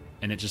fire,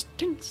 and it just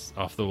dinks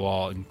off the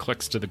wall and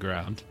clicks to the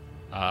ground.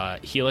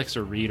 Helix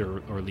or Reed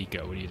or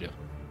Liko, what do you do?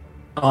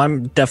 Oh,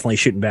 I'm definitely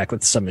shooting back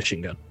with the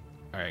submachine gun.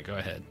 All right, go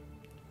ahead.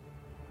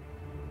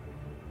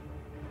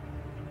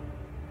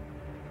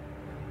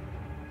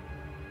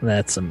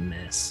 That's a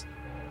miss.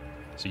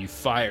 So you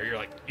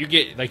fire.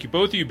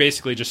 Both of you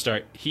basically just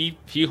start. He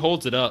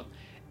holds it up,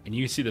 and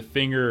you see the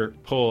finger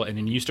pull, and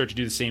then you start to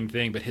do the same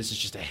thing, but his is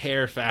just a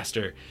hair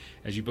faster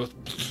as you both.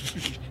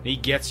 And he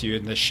gets you,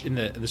 and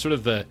the sort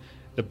of the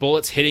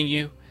bullets hitting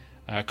you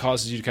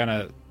causes you to kind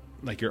of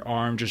like your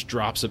arm just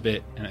drops a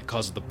bit, and it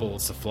causes the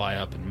bullets to fly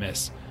up and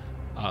miss.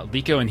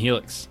 Liko and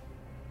Helix.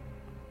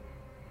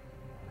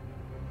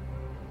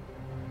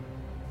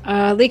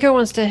 Liko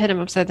wants to hit him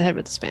upside the head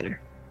with the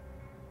spanner.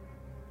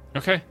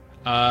 Okay.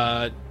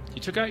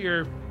 You took out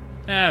your.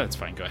 That's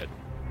fine. Go ahead.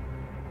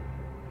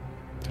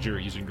 Because you were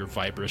using your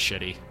Vibra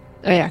Shetty.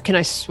 Oh yeah, can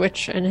I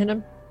switch and hit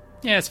him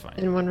Yeah, it's fine.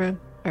 in one round?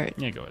 All right,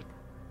 Yeah, go ahead.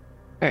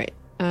 all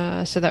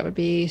right. So that would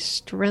be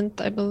strength,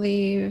 I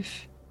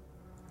believe.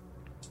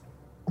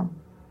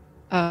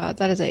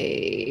 That is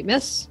a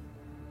miss.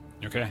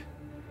 Okay.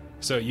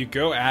 So you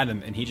go at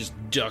him, and he just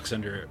ducks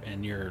under,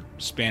 and your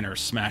spanner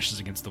smashes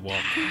against the wall.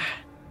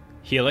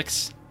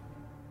 Helix.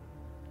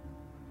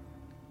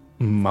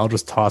 I'll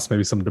just toss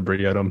maybe some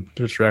debris at him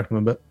to distract him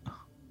a bit.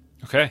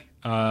 Okay.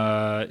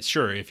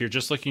 Sure. If you're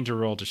just looking to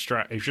roll if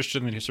you're just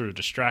looking to sort of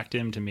distract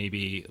him to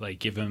maybe like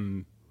give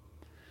him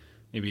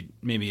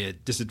maybe a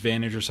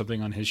disadvantage or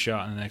something on his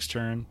shot on the next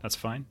turn, that's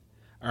fine.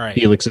 All right.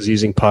 Helix is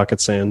using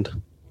pocket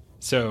sand.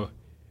 So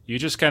you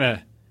just kind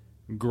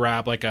of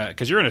grab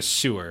because you're in a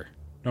sewer.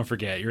 Don't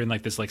forget, you're in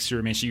like this like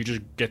sewer main. So you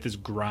just get this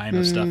grime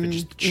of stuff and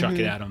just chuck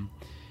it at him.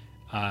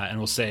 And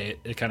we'll say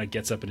it kind of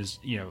gets up in his,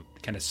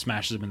 kind of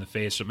smashes him in the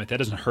face. So that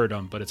doesn't hurt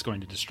him, but it's going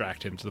to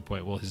distract him to the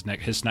point where his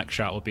next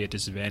shot will be at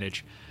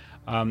disadvantage.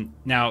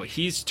 Now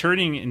he's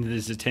turning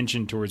his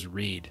attention towards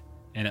Reed,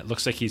 and it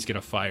looks like he's going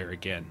to fire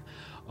again.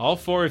 All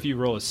four of you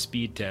roll a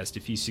speed test.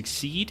 If you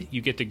succeed, you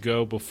get to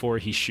go before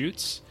he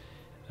shoots.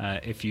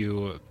 If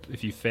you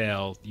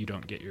fail, you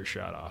don't get your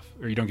shot off,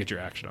 or you don't get your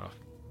action off.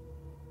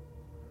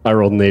 I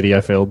rolled an 80.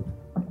 I failed.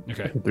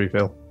 Okay, 3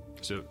 fail.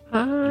 so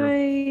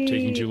you're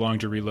taking too long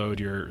to reload.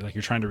 You're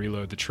trying to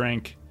reload the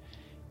trank.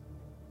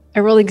 I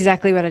rolled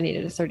exactly what I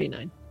needed, a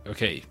 39.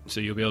 Okay, so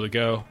you'll be able to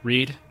go.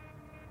 Reed?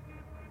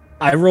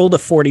 I rolled a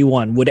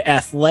 41. Would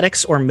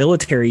athletics or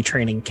military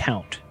training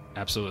count?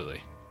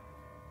 Absolutely.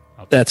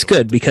 That's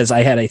good because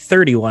I had a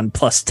 31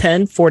 plus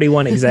 10,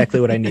 41,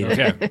 exactly what I needed.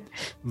 Okay.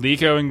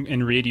 Liko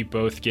and Reed, you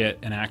both get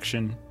an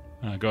action.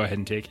 Go ahead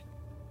and take it.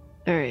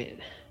 All right.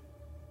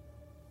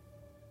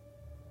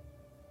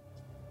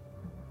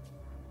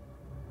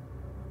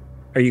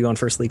 Are you going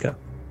first, Liko?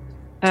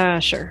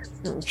 Sure.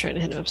 I'm trying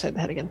to hit him upside the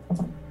head again.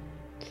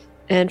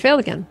 And failed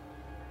again.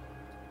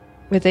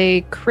 With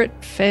a crit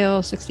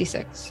fail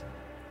 66.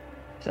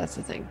 So that's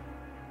the thing.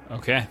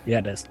 Okay. Yeah,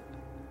 it is.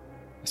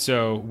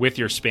 So with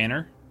your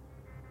spanner?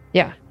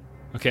 Yeah.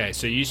 Okay,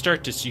 so you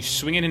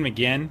swing at him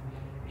again.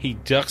 He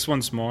ducks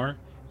once more.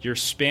 Your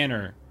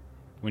spanner,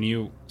 when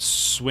you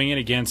swing it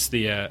against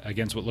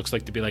against what looks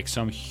like to be like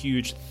some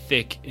huge,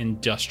 thick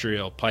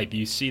industrial pipe,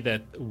 you see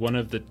that one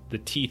of the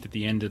teeth at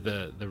the end of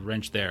the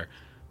wrench there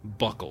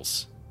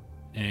buckles,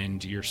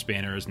 and your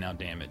spanner is now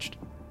damaged.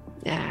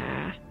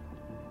 Ah.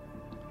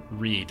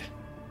 Reed.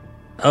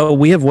 Oh,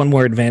 we have one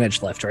more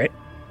advantage left, right?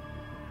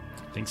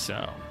 I think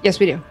so. Yes,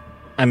 we do.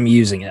 I'm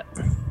using it.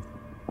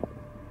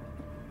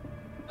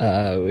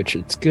 Which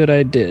it's good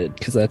I did,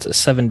 because that's a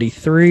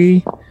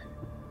 73,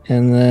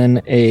 and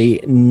then a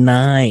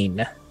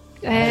 9.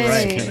 Hey.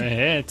 Right, gonna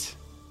hit.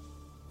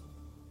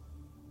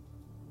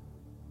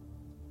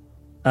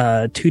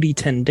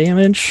 2d10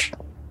 damage.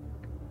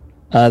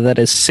 That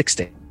is 6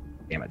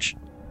 damage.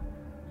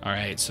 All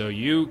right, so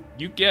you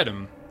get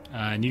him,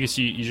 and you can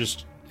see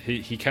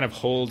he kind of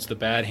holds the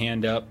bad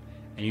hand up,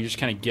 and you just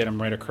kind of get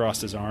him right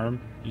across his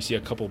arm. You see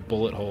a couple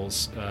bullet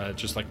holes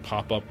just like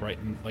pop up right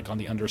in, like on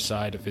the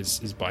underside of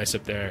his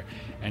bicep there,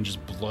 and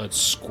just blood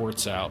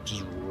squirts out,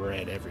 just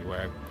red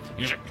everywhere.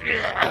 He's like,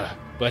 yeah!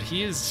 But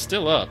he is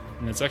still up,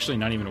 and it's actually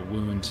not even a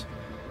wound.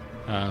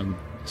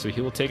 So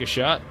he will take a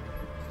shot,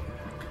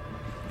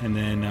 and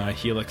then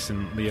Helix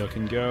and Leo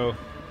can go.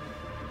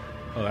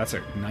 Oh, that's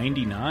a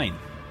 99.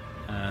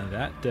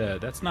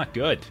 That's not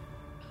good.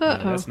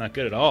 That's not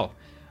good at all.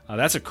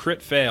 That's a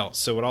crit fail.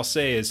 So what I'll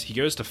say is he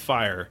goes to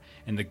fire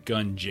and the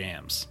gun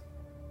jams.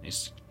 And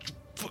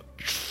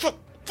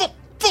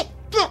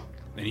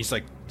he's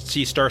like,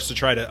 he starts to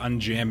try to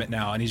unjam it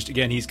now, and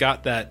he's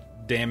got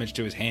that damage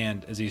to his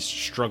hand as he's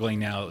struggling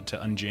now to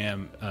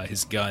unjam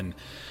his gun.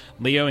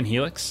 Leo and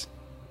Helix.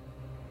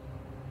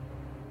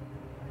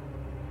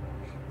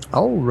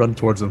 I'll run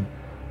towards him.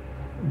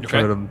 Try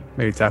Okay. to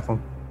maybe tackle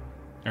him.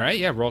 All right,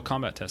 yeah, roll a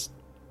combat test.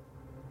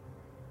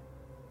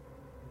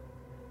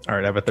 All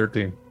right, I have a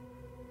 13.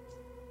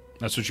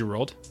 That's what you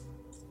rolled.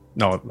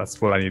 No, that's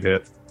what I need to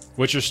hit.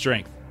 What's your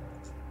strength?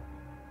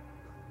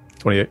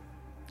 28.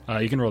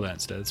 You can roll that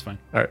instead. It's fine.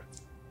 All right.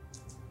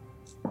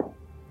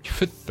 You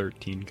put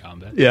 13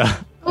 combat.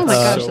 Yeah. Oh my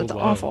gosh, So that's low.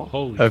 awful.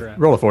 Holy I crap.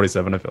 rolled a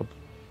 47. I failed.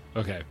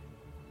 Okay.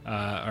 All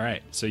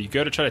right. So you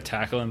go to try to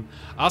tackle him.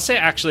 I'll say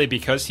actually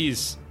because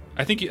he's.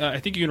 I think you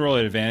can roll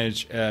an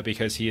advantage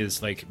because he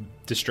is like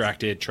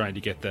distracted trying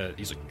to get the.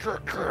 He's like, "Grr,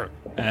 grr,"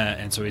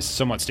 and so he's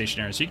somewhat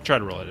stationary. So you can try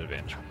to roll an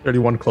advantage.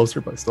 31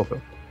 closer, but I still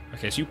failed.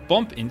 Okay. So you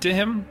bump into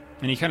him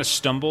and he kind of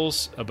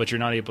stumbles, but you're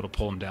not able to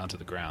pull him down to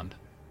the ground.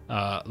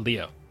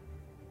 Leo.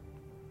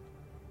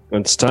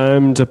 It's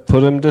time to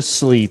put him to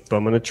sleep.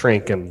 I'm going to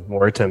trank him,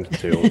 or attempt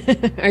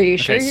to. Are you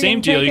sure? Okay. you're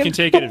Same gonna deal. take You him? can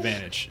take an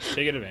advantage.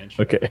 Take an advantage.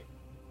 Okay.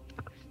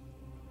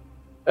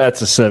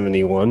 That's a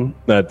 71.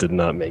 That did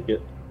not make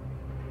it.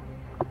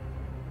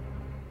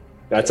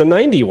 That's a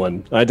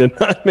 91. I did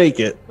not make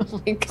it.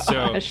 Oh my So,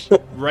 gosh.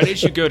 right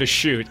as you go to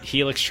shoot,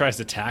 Helix tries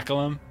to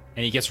tackle him,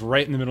 and he gets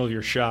right in the middle of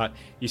your shot.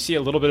 You see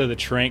a little bit of the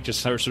trank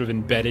just sort of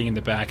embedding in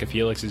the back of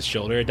Helix's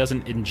shoulder. It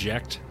doesn't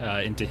inject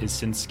into his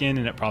sin skin,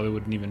 and it probably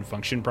wouldn't even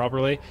function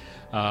properly.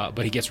 But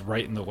he gets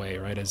right in the way,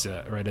 right as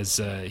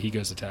he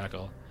goes to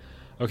tackle.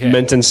 Okay.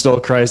 Menton still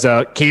cries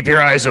out, "Keep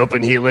your eyes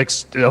open,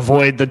 Helix.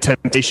 Avoid the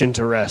temptation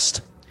to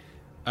rest."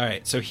 All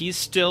right, so he's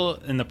still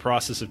in the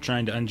process of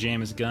trying to unjam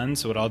his gun.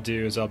 So what I'll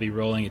do is I'll be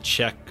rolling a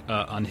check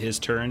on his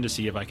turn to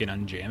see if I can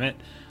unjam it.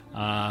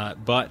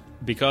 But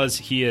because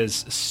he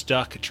is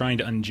stuck trying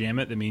to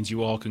unjam it, that means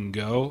you all can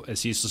go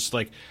as he's just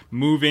like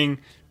moving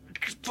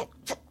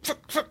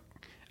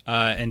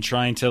and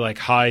trying to like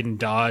hide and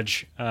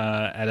dodge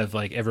out of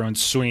like everyone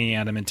swinging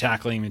at him and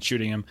tackling him and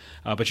shooting him.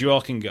 But you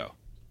all can go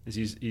as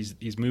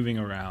he's moving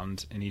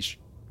around and he's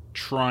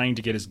trying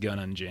to get his gun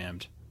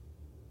unjammed.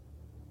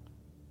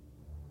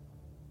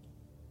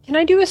 Can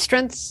I do a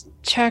strength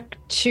check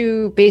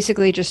to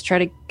basically just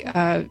try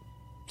to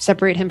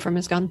separate him from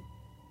his gun?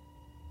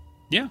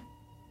 Yeah.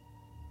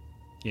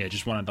 Yeah,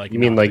 just wanted like. You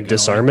mean knock the like gun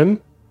disarm away.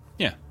 him?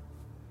 Yeah.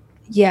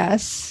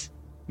 Yes.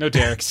 No,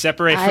 Derek,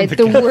 separate from the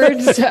The gun.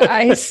 words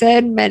I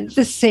said meant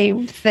the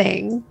same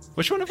thing.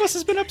 Which one of us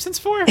has been up since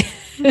 4?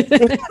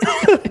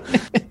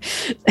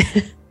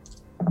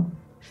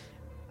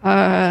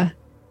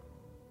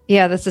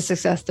 Yeah, that's a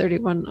success.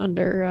 31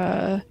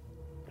 under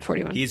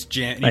 41. He's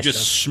you Nice just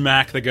job.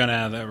 smack the gun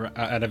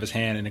out of his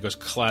hand, and it goes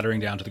clattering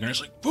down to the ground.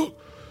 It's like, "Whoa,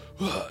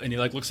 whoa," and he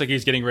like looks like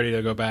he's getting ready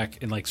to go back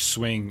and like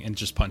swing and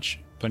just punch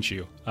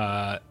you.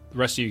 The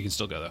rest of you can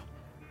still go though.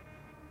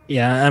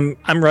 Yeah,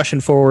 I'm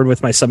rushing forward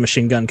with my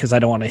submachine gun because I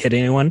don't want to hit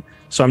anyone.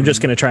 So I'm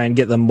just going to try and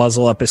get the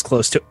muzzle up as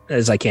close to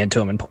as I can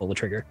to him and pull the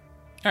trigger.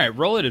 All right,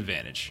 roll at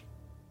advantage.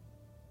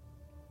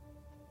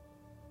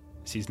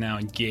 So he's now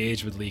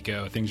engaged with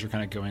Liko. Things are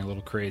kind of going a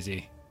little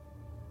crazy.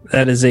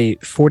 That is a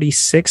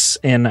 46,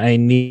 and I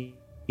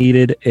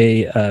needed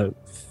a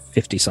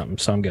 50 something,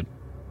 so I'm good.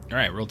 All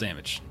right, roll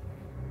damage.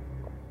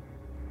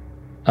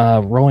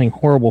 Rolling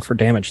horrible for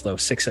damage though,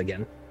 6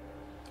 again.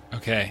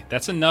 Okay,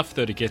 that's enough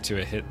though to get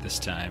to a hit this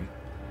time.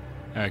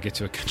 Get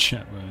to a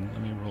gunshot wound.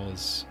 Let me roll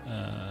his.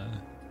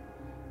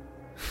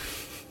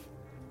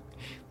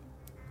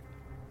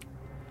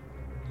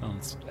 Oh,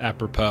 it's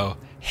apropos.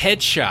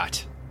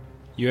 Headshot.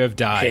 You have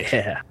died.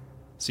 Yeah.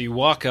 So you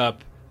walk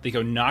up.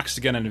 Liko knocks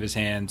the gun out of his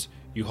hands.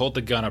 You hold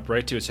the gun up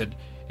right to his head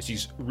as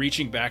he's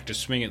reaching back to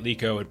swing at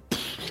Liko, and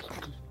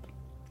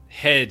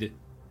head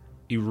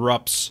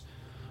erupts.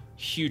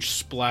 Huge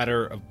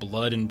splatter of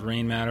blood and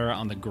brain matter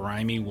on the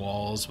grimy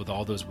walls with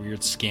all those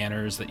weird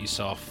scanners that you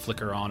saw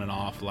flicker on and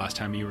off the last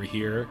time you were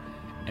here.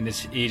 And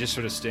he just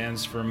sort of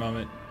stands for a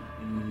moment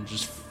and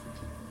just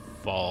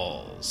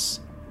falls.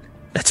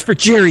 That's for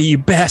Jerry, you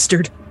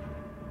bastard.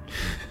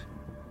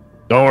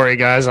 Don't worry,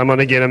 guys. I'm going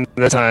to get him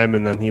this time.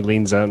 And then he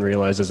leans out and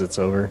realizes it's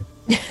over.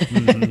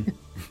 Mm-hmm.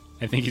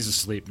 I think he's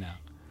asleep now.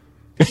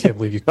 I can't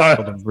believe you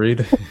killed him,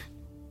 Breed.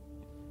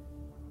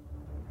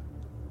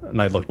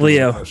 And I looked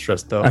Leo,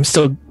 stressed out.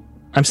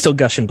 I'm still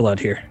gushing blood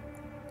here.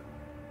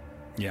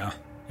 Yeah.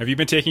 Have you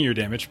been taking your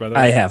damage, by the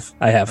way? I have.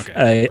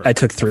 Okay, I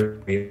took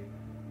 3.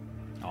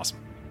 Awesome.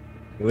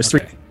 It was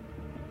Okay.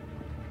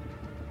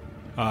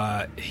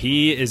 3.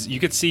 He is. You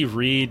could see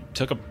Reed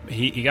took a.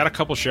 He got a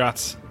couple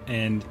shots,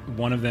 and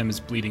one of them is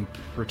bleeding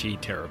pretty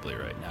terribly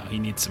right now. He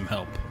needs some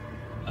help.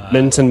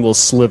 Minton will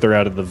slither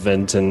out of the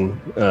vent and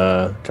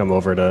come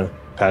over to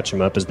patch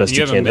him up as best Do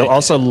he you have a can. He'll med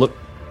also kit? look.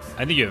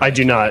 I think you. Have I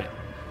do not.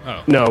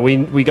 Oh. No,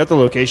 we got the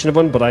location of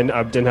one, but I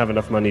didn't have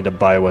enough money to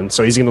buy one.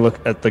 So he's going to look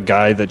at the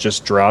guy that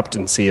just dropped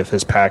and see if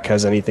his pack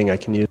has anything I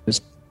can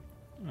use.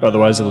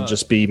 Otherwise, it'll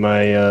just be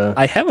my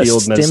I have a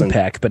field stim medicine.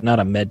 pack, but not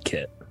a med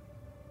kit.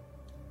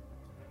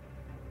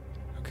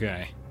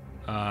 Okay.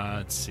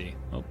 Let's see.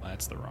 Oh,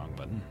 that's the wrong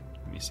button.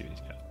 Let me see what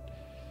he's got.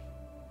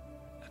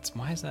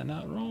 Why is that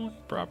not rolling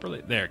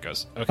properly? There it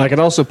goes. Okay. I can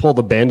also pull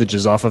the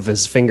bandages off of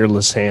his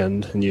fingerless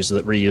hand and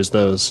reuse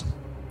those.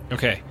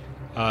 Okay.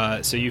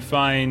 So you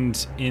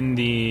find in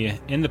the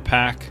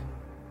pack,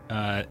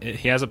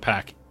 he has a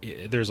pack.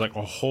 There's like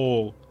a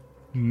whole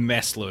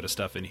mess load of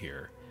stuff in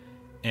here,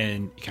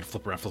 and you kind of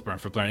flip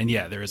around, and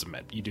yeah, there is a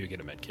med. You do get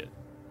a med kit.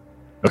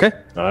 Okay,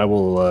 I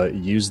will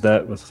use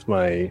that with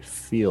my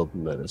field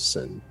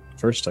medicine.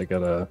 First, I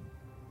gotta.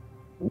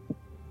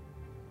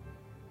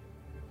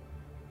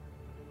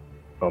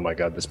 Oh my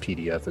god, this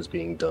PDF is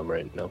being dumb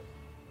right now.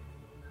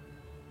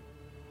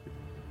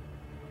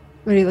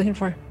 What are you looking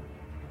for?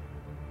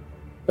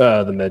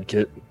 The med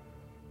kit.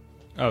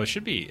 Oh, it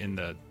should be in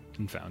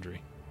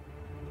Foundry.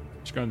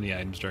 Just go in the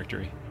items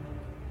directory.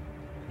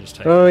 Just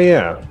type Oh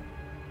yeah.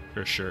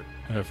 for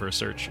a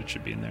search. It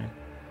should be in there.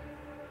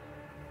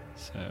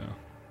 So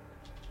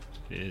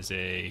it is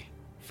a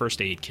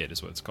first aid kit,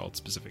 is what it's called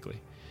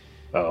specifically.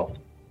 Oh.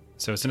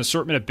 So it's an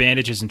assortment of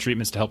bandages and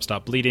treatments to help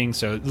stop bleeding.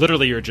 So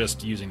literally, you're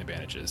just using the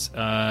bandages.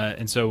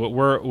 And so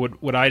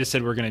what I just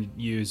said we're going to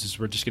use is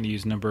we're just going to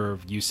use number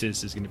of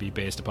uses is going to be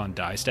based upon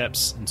die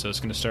steps. And so it's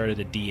going to start at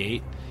a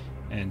D8.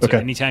 And so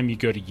anytime you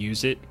go to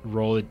use it,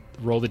 roll the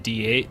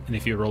D8. And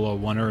if you roll a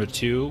 1 or a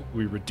 2,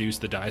 we reduce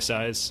the die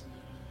size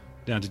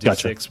down to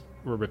D6. Gotcha.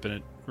 We're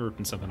ripping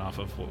something off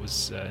of what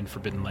was in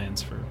Forbidden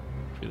Lands for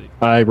really.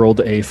 I rolled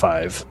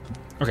A5.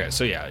 Okay,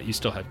 so yeah, you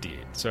still have D8.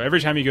 So every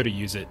time you go to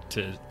use it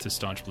to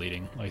staunch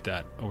bleeding like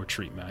that or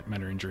treat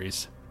minor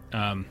injuries.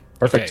 Perfect.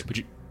 Okay, but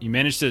you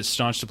managed to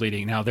staunch the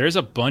bleeding. Now, there's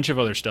a bunch of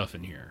other stuff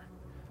in here.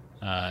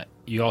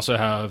 You also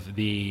have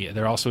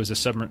there also is a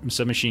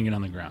submachine gun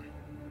on the ground.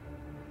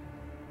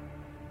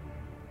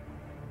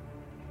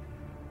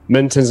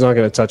 Minton's not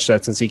going to touch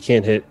that since he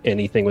can't hit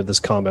anything with this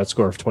combat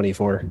score of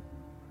 24.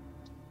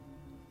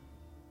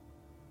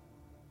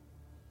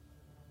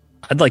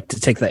 I'd like to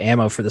take the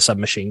ammo for the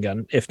submachine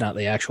gun, if not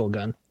the actual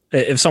gun.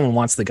 If someone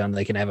wants the gun,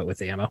 they can have it with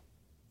the ammo.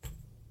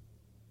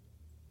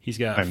 He's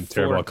got I'm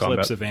terrible 4 at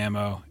clips combat. of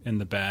ammo in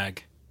the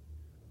bag.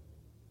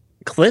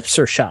 Clips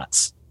or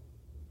shots?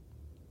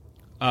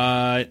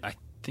 I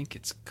think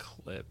it's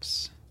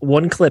clips.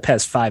 One clip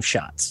has 5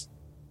 shots.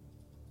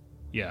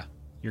 Yeah,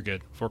 you're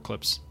good. 4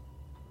 clips.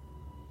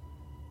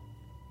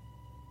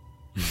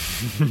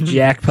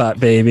 Jackpot,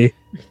 baby.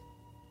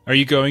 Are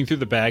you going through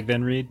the bag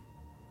then, Reed?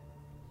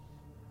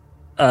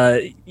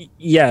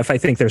 Yeah, if I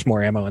think there's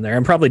more ammo in there.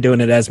 I'm probably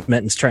doing it as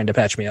Menton's trying to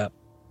patch me up.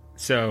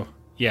 So,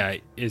 yeah,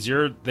 as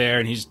you're there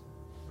and he's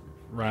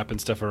wrapping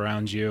stuff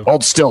around you.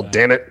 Hold still,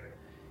 damn it.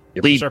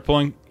 You You lead. start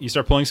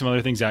pulling some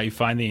other things out. You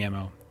find the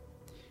ammo.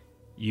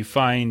 You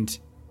find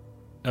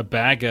a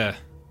bag of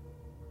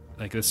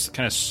like this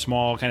kind of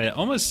small, kind of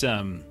almost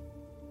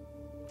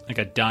like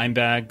a dime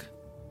bag,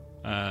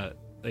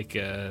 like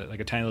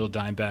a tiny little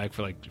dime bag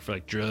for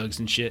like drugs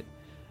and shit.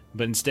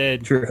 But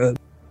instead,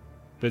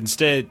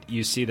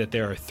 you see that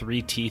there are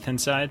 3 teeth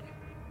inside.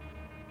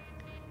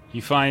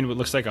 You find what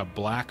looks like a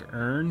black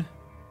urn,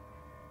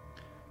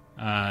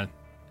 and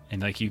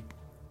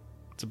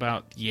it's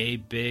about yay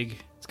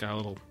big. It's got a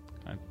little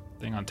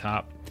thing on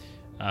top,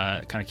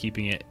 kind of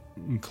keeping it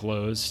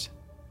enclosed.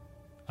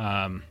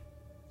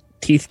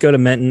 Teeth go to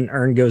Menton,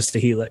 urn goes to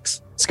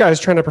Helix. This guy's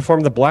trying to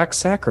perform the Black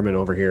Sacrament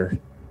over here.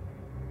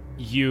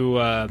 You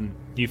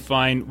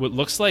find what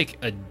looks like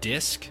a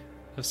disc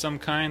of some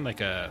kind,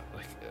 like a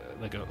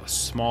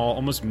small,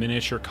 almost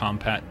miniature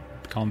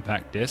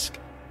compact disc.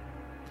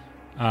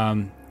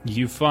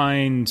 You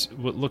find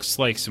what looks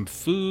like some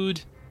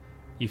food.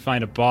 You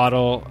find a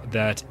bottle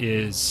that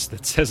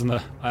says on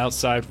the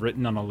outside,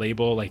 written on a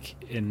label, like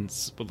in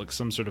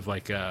some sort of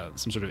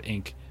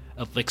ink,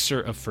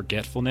 elixir of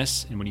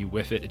forgetfulness. And when you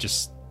whiff it, it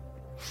just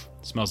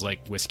smells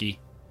like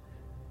whiskey.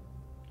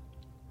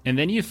 And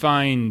then you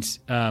find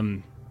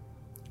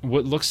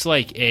what looks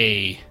like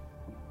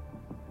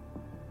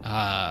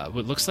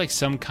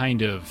some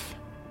kind of,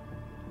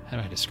 how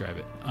do I describe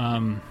it?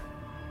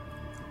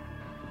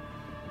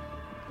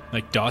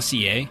 Like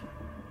dossier.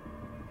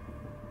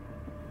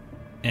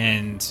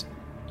 And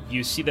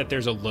you see that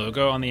there's a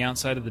logo on the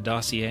outside of the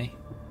dossier,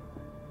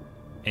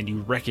 and you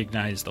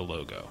recognize the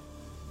logo.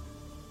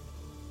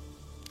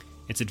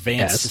 It's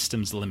Advanced Yes.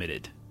 Systems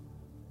Limited.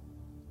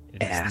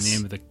 It is Yes. the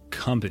name of the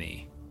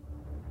company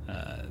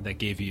that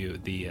gave you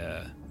the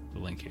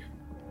link here.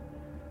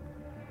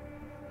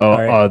 Oh,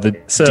 right. the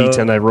So-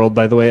 D10 I rolled,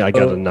 by the way, I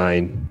got a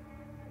 9.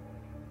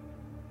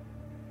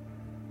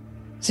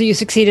 So you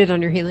succeeded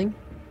on your healing?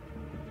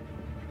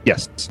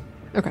 Yes.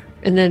 Okay.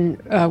 And then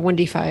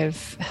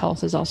 1d5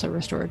 health is also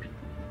restored.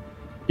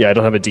 Yeah, I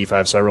don't have a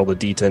D5, so I rolled a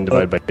D10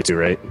 divided by 2,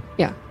 right?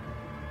 Yeah,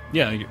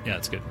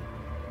 that's good.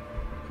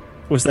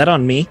 Was that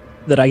on me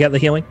that I got the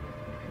healing?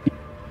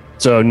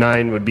 So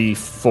 9 would be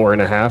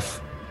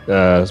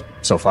 4.5.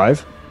 So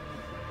 5.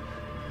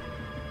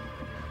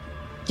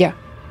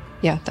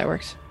 Yeah, that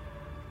works.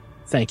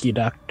 Thank you,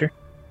 Doctor.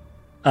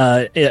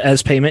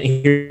 As payment,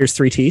 here's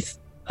 3 teeth.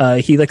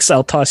 Helix,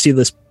 I'll toss you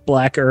this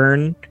black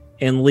urn,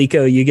 and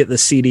Liko, you get the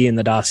CD and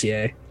the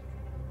dossier.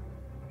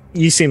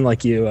 You seem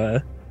like you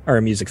are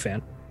a music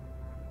fan.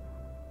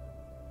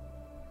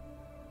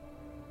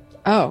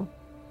 Oh.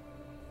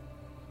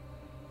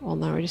 Well,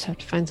 now we just have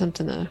to find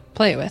something to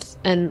play with.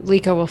 And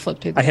Liko will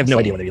flip through the I have no dossier.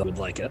 idea whether you would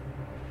like it.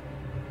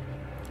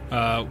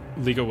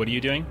 Ligo, what are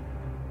you doing?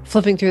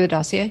 Flipping through the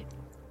dossier?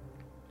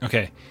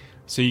 Okay,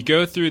 so you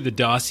go through the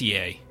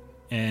dossier,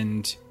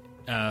 and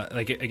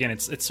again,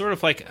 it's sort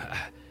of like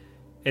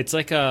it's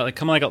like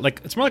it's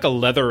more like a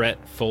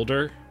leatherette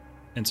folder,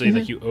 and so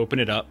you open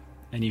it up,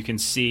 and you can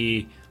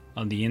see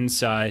on the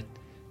inside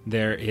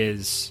there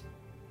is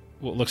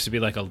what looks to be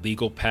like a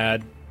legal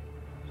pad,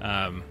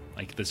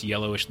 like this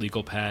yellowish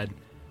legal pad.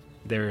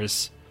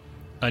 There's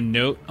a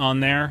note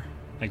on there,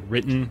 like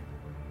written,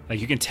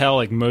 like you can tell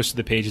like most of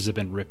the pages have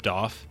been ripped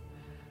off,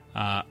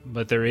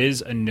 but there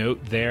is a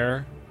note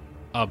there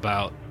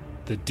about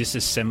the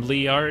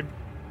disassembly yard,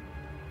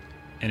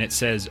 and it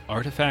says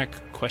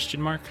artifact ?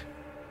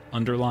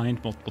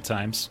 Underlined multiple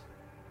times.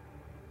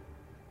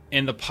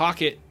 In the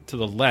pocket to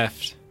the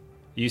left,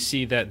 you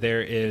see that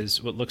there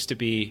is what looks to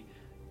be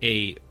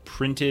a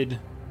printed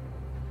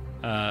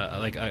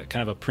like a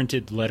kind of a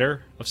printed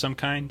letter of some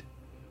kind,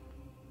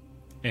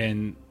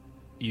 and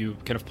you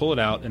kind of pull it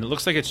out, and it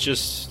looks like it's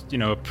just, you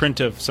know, a print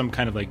of some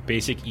kind of like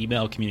basic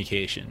email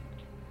communication.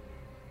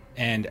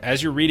 And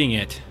as you're reading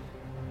it,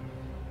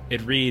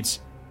 it reads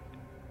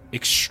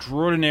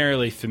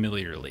extraordinarily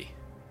familiarly.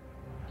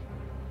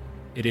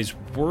 It is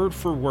word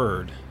for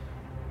word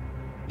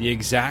the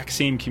exact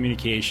same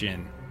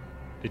communication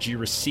that you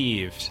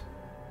received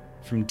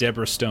from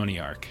Deborah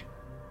Stonyark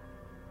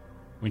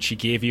when she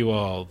gave you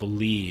all the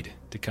lead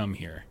to come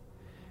here.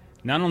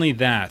 Not only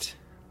that,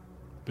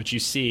 but you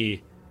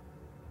see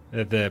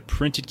that the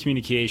printed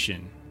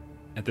communication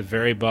at the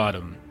very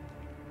bottom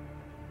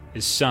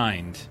is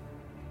signed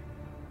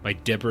by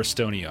Deborah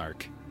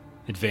Stonyark,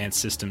 Advanced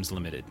Systems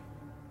Limited.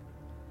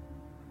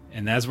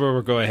 And that's where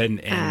we'll go ahead and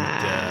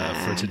end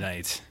for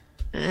tonight.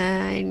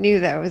 I knew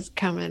that was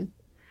coming.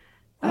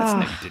 That's no,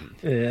 you didn't.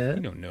 Yeah.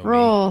 You don't know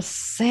Roll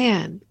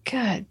sand.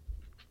 Good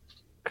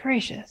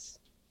gracious.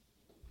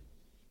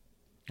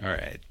 me. All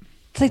right.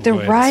 It's like We'll the go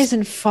ahead. rise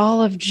and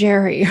fall of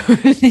Jerry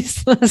over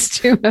these last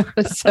 2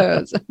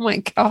 episodes. Oh my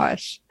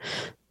gosh.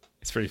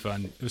 It's pretty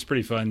fun. It was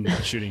pretty fun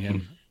shooting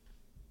him.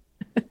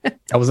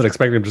 I wasn't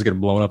expecting him to just get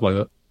blown up like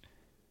that.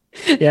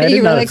 Yeah, I You did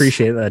were not like,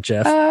 appreciate that,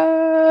 Jeff.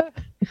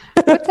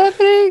 What's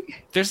happening?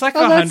 There's like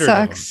Oh, 100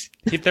 that of them. sucks.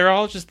 They're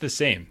all just the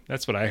same.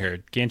 That's what I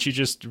heard. Can't you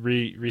just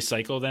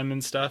recycle them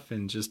and stuff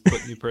and just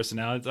put new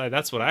personalities?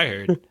 That's what I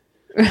heard.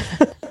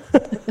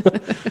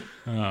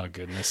 Oh,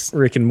 goodness.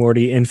 Rick and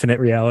Morty, infinite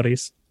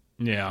realities.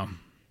 Yeah.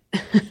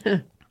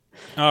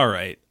 All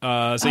right. So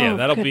yeah, Oh,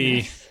 that'll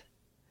goodness.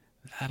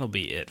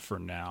 be it for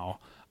now.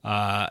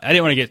 I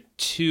didn't want to get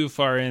too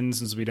far in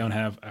since we don't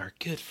have our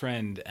good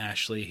friend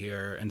Ashley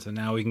here, and so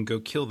now we can go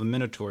kill the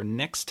Minotaur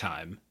next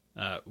time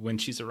when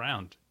she's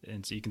around,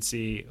 and so you can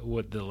see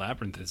what the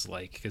labyrinth is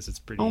like, because it's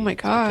pretty Oh my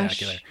gosh.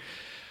 spectacular.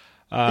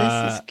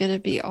 This is going to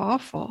be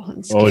awful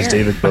and scary. Oh, is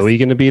David Bowie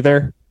going to be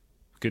there?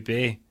 Could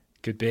be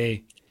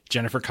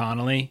Jennifer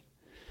Connelly.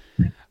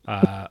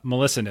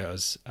 Melissa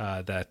knows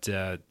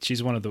that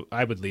she's one of the.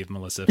 I would leave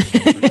Melissa for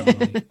Jennifer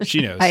Connelly.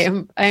 She knows. I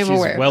am She's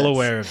aware. well of this.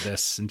 aware of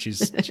this, and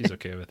she's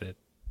okay with it.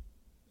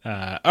 All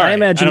right. I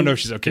imagine- don't know if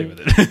she's okay with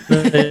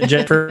it.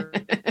 Jennifer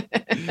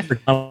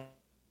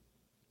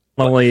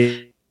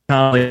Connelly,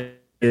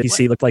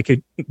 DC looked like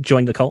he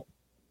joined the cult.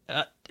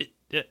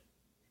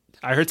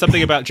 I heard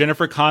something about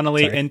Jennifer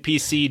Connelly Sorry.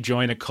 NPC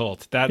join a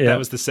cult. That Yeah.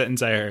 was the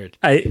sentence I heard.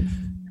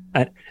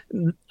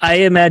 I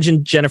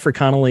imagine Jennifer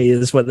Connelly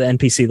is what the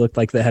NPC looked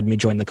like that had me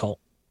join the cult.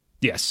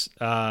 Yes.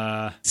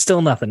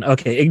 Still nothing.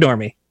 Okay, ignore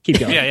me. Keep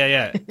going.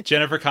 Yeah.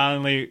 Jennifer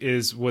Connelly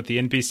is what the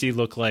NPC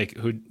looked like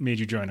who made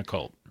you join a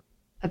cult.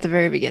 At the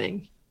very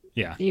beginning.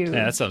 Yeah. You,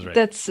 Yeah, that sounds right.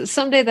 That's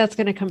someday that's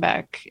going to come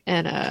back.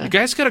 And You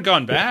guys could have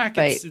gone back.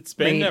 Right, It's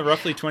been right.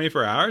 roughly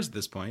 24 hours at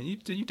this point.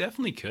 You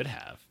definitely could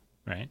have,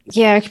 right?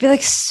 yeah, it could be like,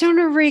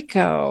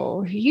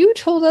 Sonorico, you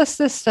told us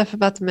this stuff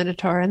about the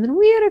Minotaur, and then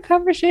we had a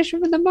conversation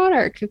with the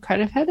Monarch who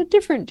kind of had a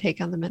different take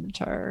on the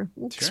Minotaur.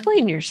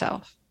 Explain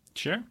yourself.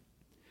 Sure.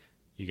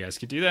 You guys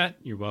could do that.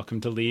 You're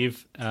welcome to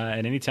leave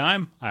at any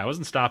time. I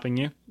wasn't stopping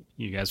you.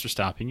 You guys were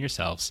stopping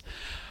yourselves.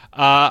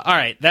 All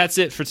right, that's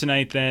it for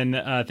tonight then.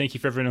 Thank you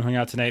for everyone who hung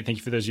out tonight. Thank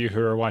you for those of you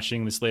who are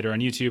watching this later on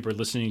YouTube or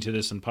listening to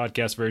this in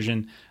podcast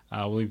version.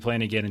 We'll be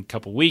playing again in a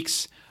couple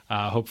weeks.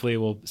 Hopefully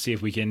we'll see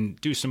if we can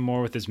do some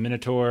more with this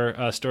Minotaur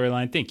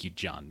storyline. Thank you,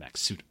 John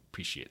Maxut.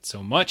 Appreciate it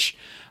so much.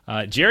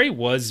 Jerry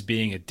was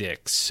being a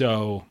dick,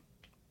 so,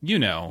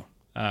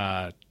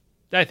 I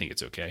think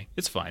it's okay.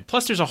 It's fine.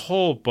 Plus, there's a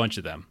whole bunch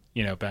of them,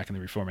 back in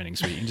the Reforming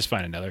Suite. You can just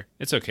find another.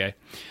 It's okay.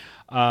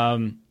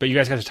 But you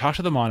guys got to talk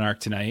to the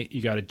Monarch tonight.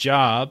 You got a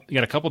job. You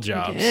got a couple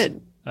jobs. We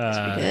did.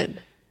 Yes, we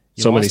did.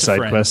 So many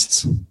side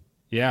quests.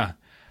 Yeah.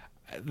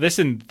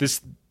 Listen,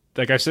 this,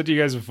 like I've said to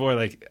you guys before,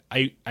 like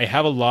I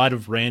have a lot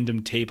of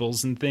random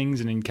tables and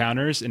things and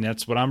encounters, and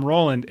that's what I'm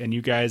rolling. And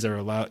you guys are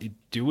allowed,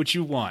 do what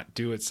you want.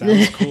 Do what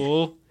sounds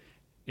cool.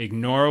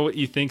 Ignore what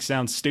you think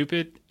sounds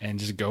stupid, and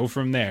just go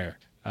from there.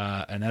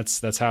 And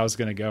that's how it's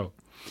gonna go.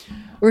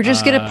 We're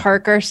just going to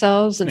park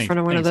ourselves in front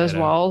of one of those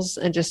Edo. walls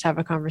and just have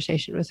a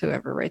conversation with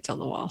whoever writes on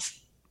the walls.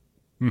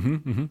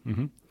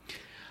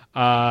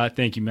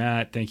 Thank you,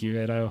 Matt. Thank you,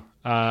 Edo.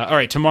 All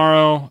right,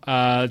 tomorrow,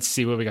 let's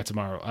see what we got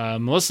tomorrow.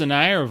 Melissa and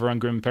I are over on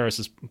Grim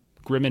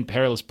and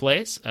Perilous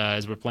Place,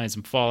 as we're playing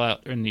some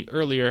Fallout in the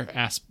earlier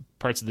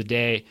parts of the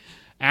day.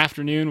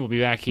 Afternoon, we'll be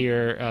back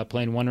here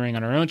playing One Ring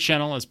on our own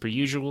channel, as per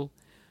usual.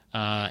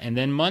 And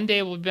then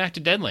Monday we'll be back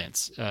to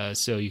Deadlands.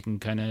 So you can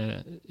kind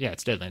of,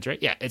 it's Deadlands, right?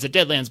 Yeah, it's a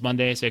Deadlands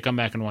Monday. So come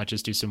back and watch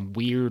us do some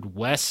Weird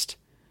West.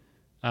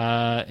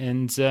 Why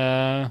don't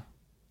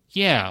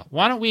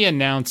we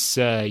announce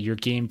your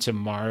game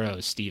tomorrow,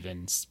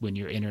 Steven, when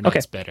your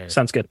internet's better?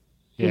 Sounds good.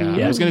 Yeah,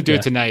 I was going to do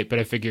it tonight, but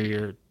I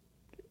figure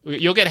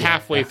you'll get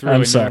halfway through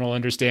and no one will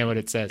understand what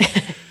it says.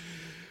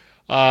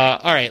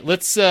 All right,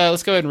 let's go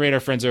ahead and raid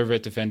our friends over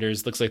at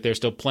Defenders. Looks like they're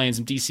still playing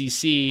some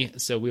DCC,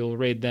 so we'll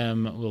raid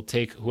them. We'll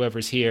take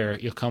whoever's here.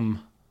 You'll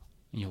come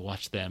and you'll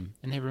watch them,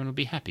 and everyone will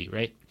be happy,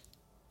 right?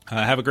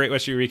 Have a great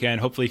rest of your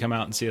weekend. Hopefully, come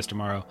out and see us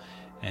tomorrow.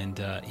 And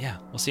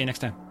we'll see you next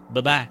time.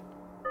 Bye-bye.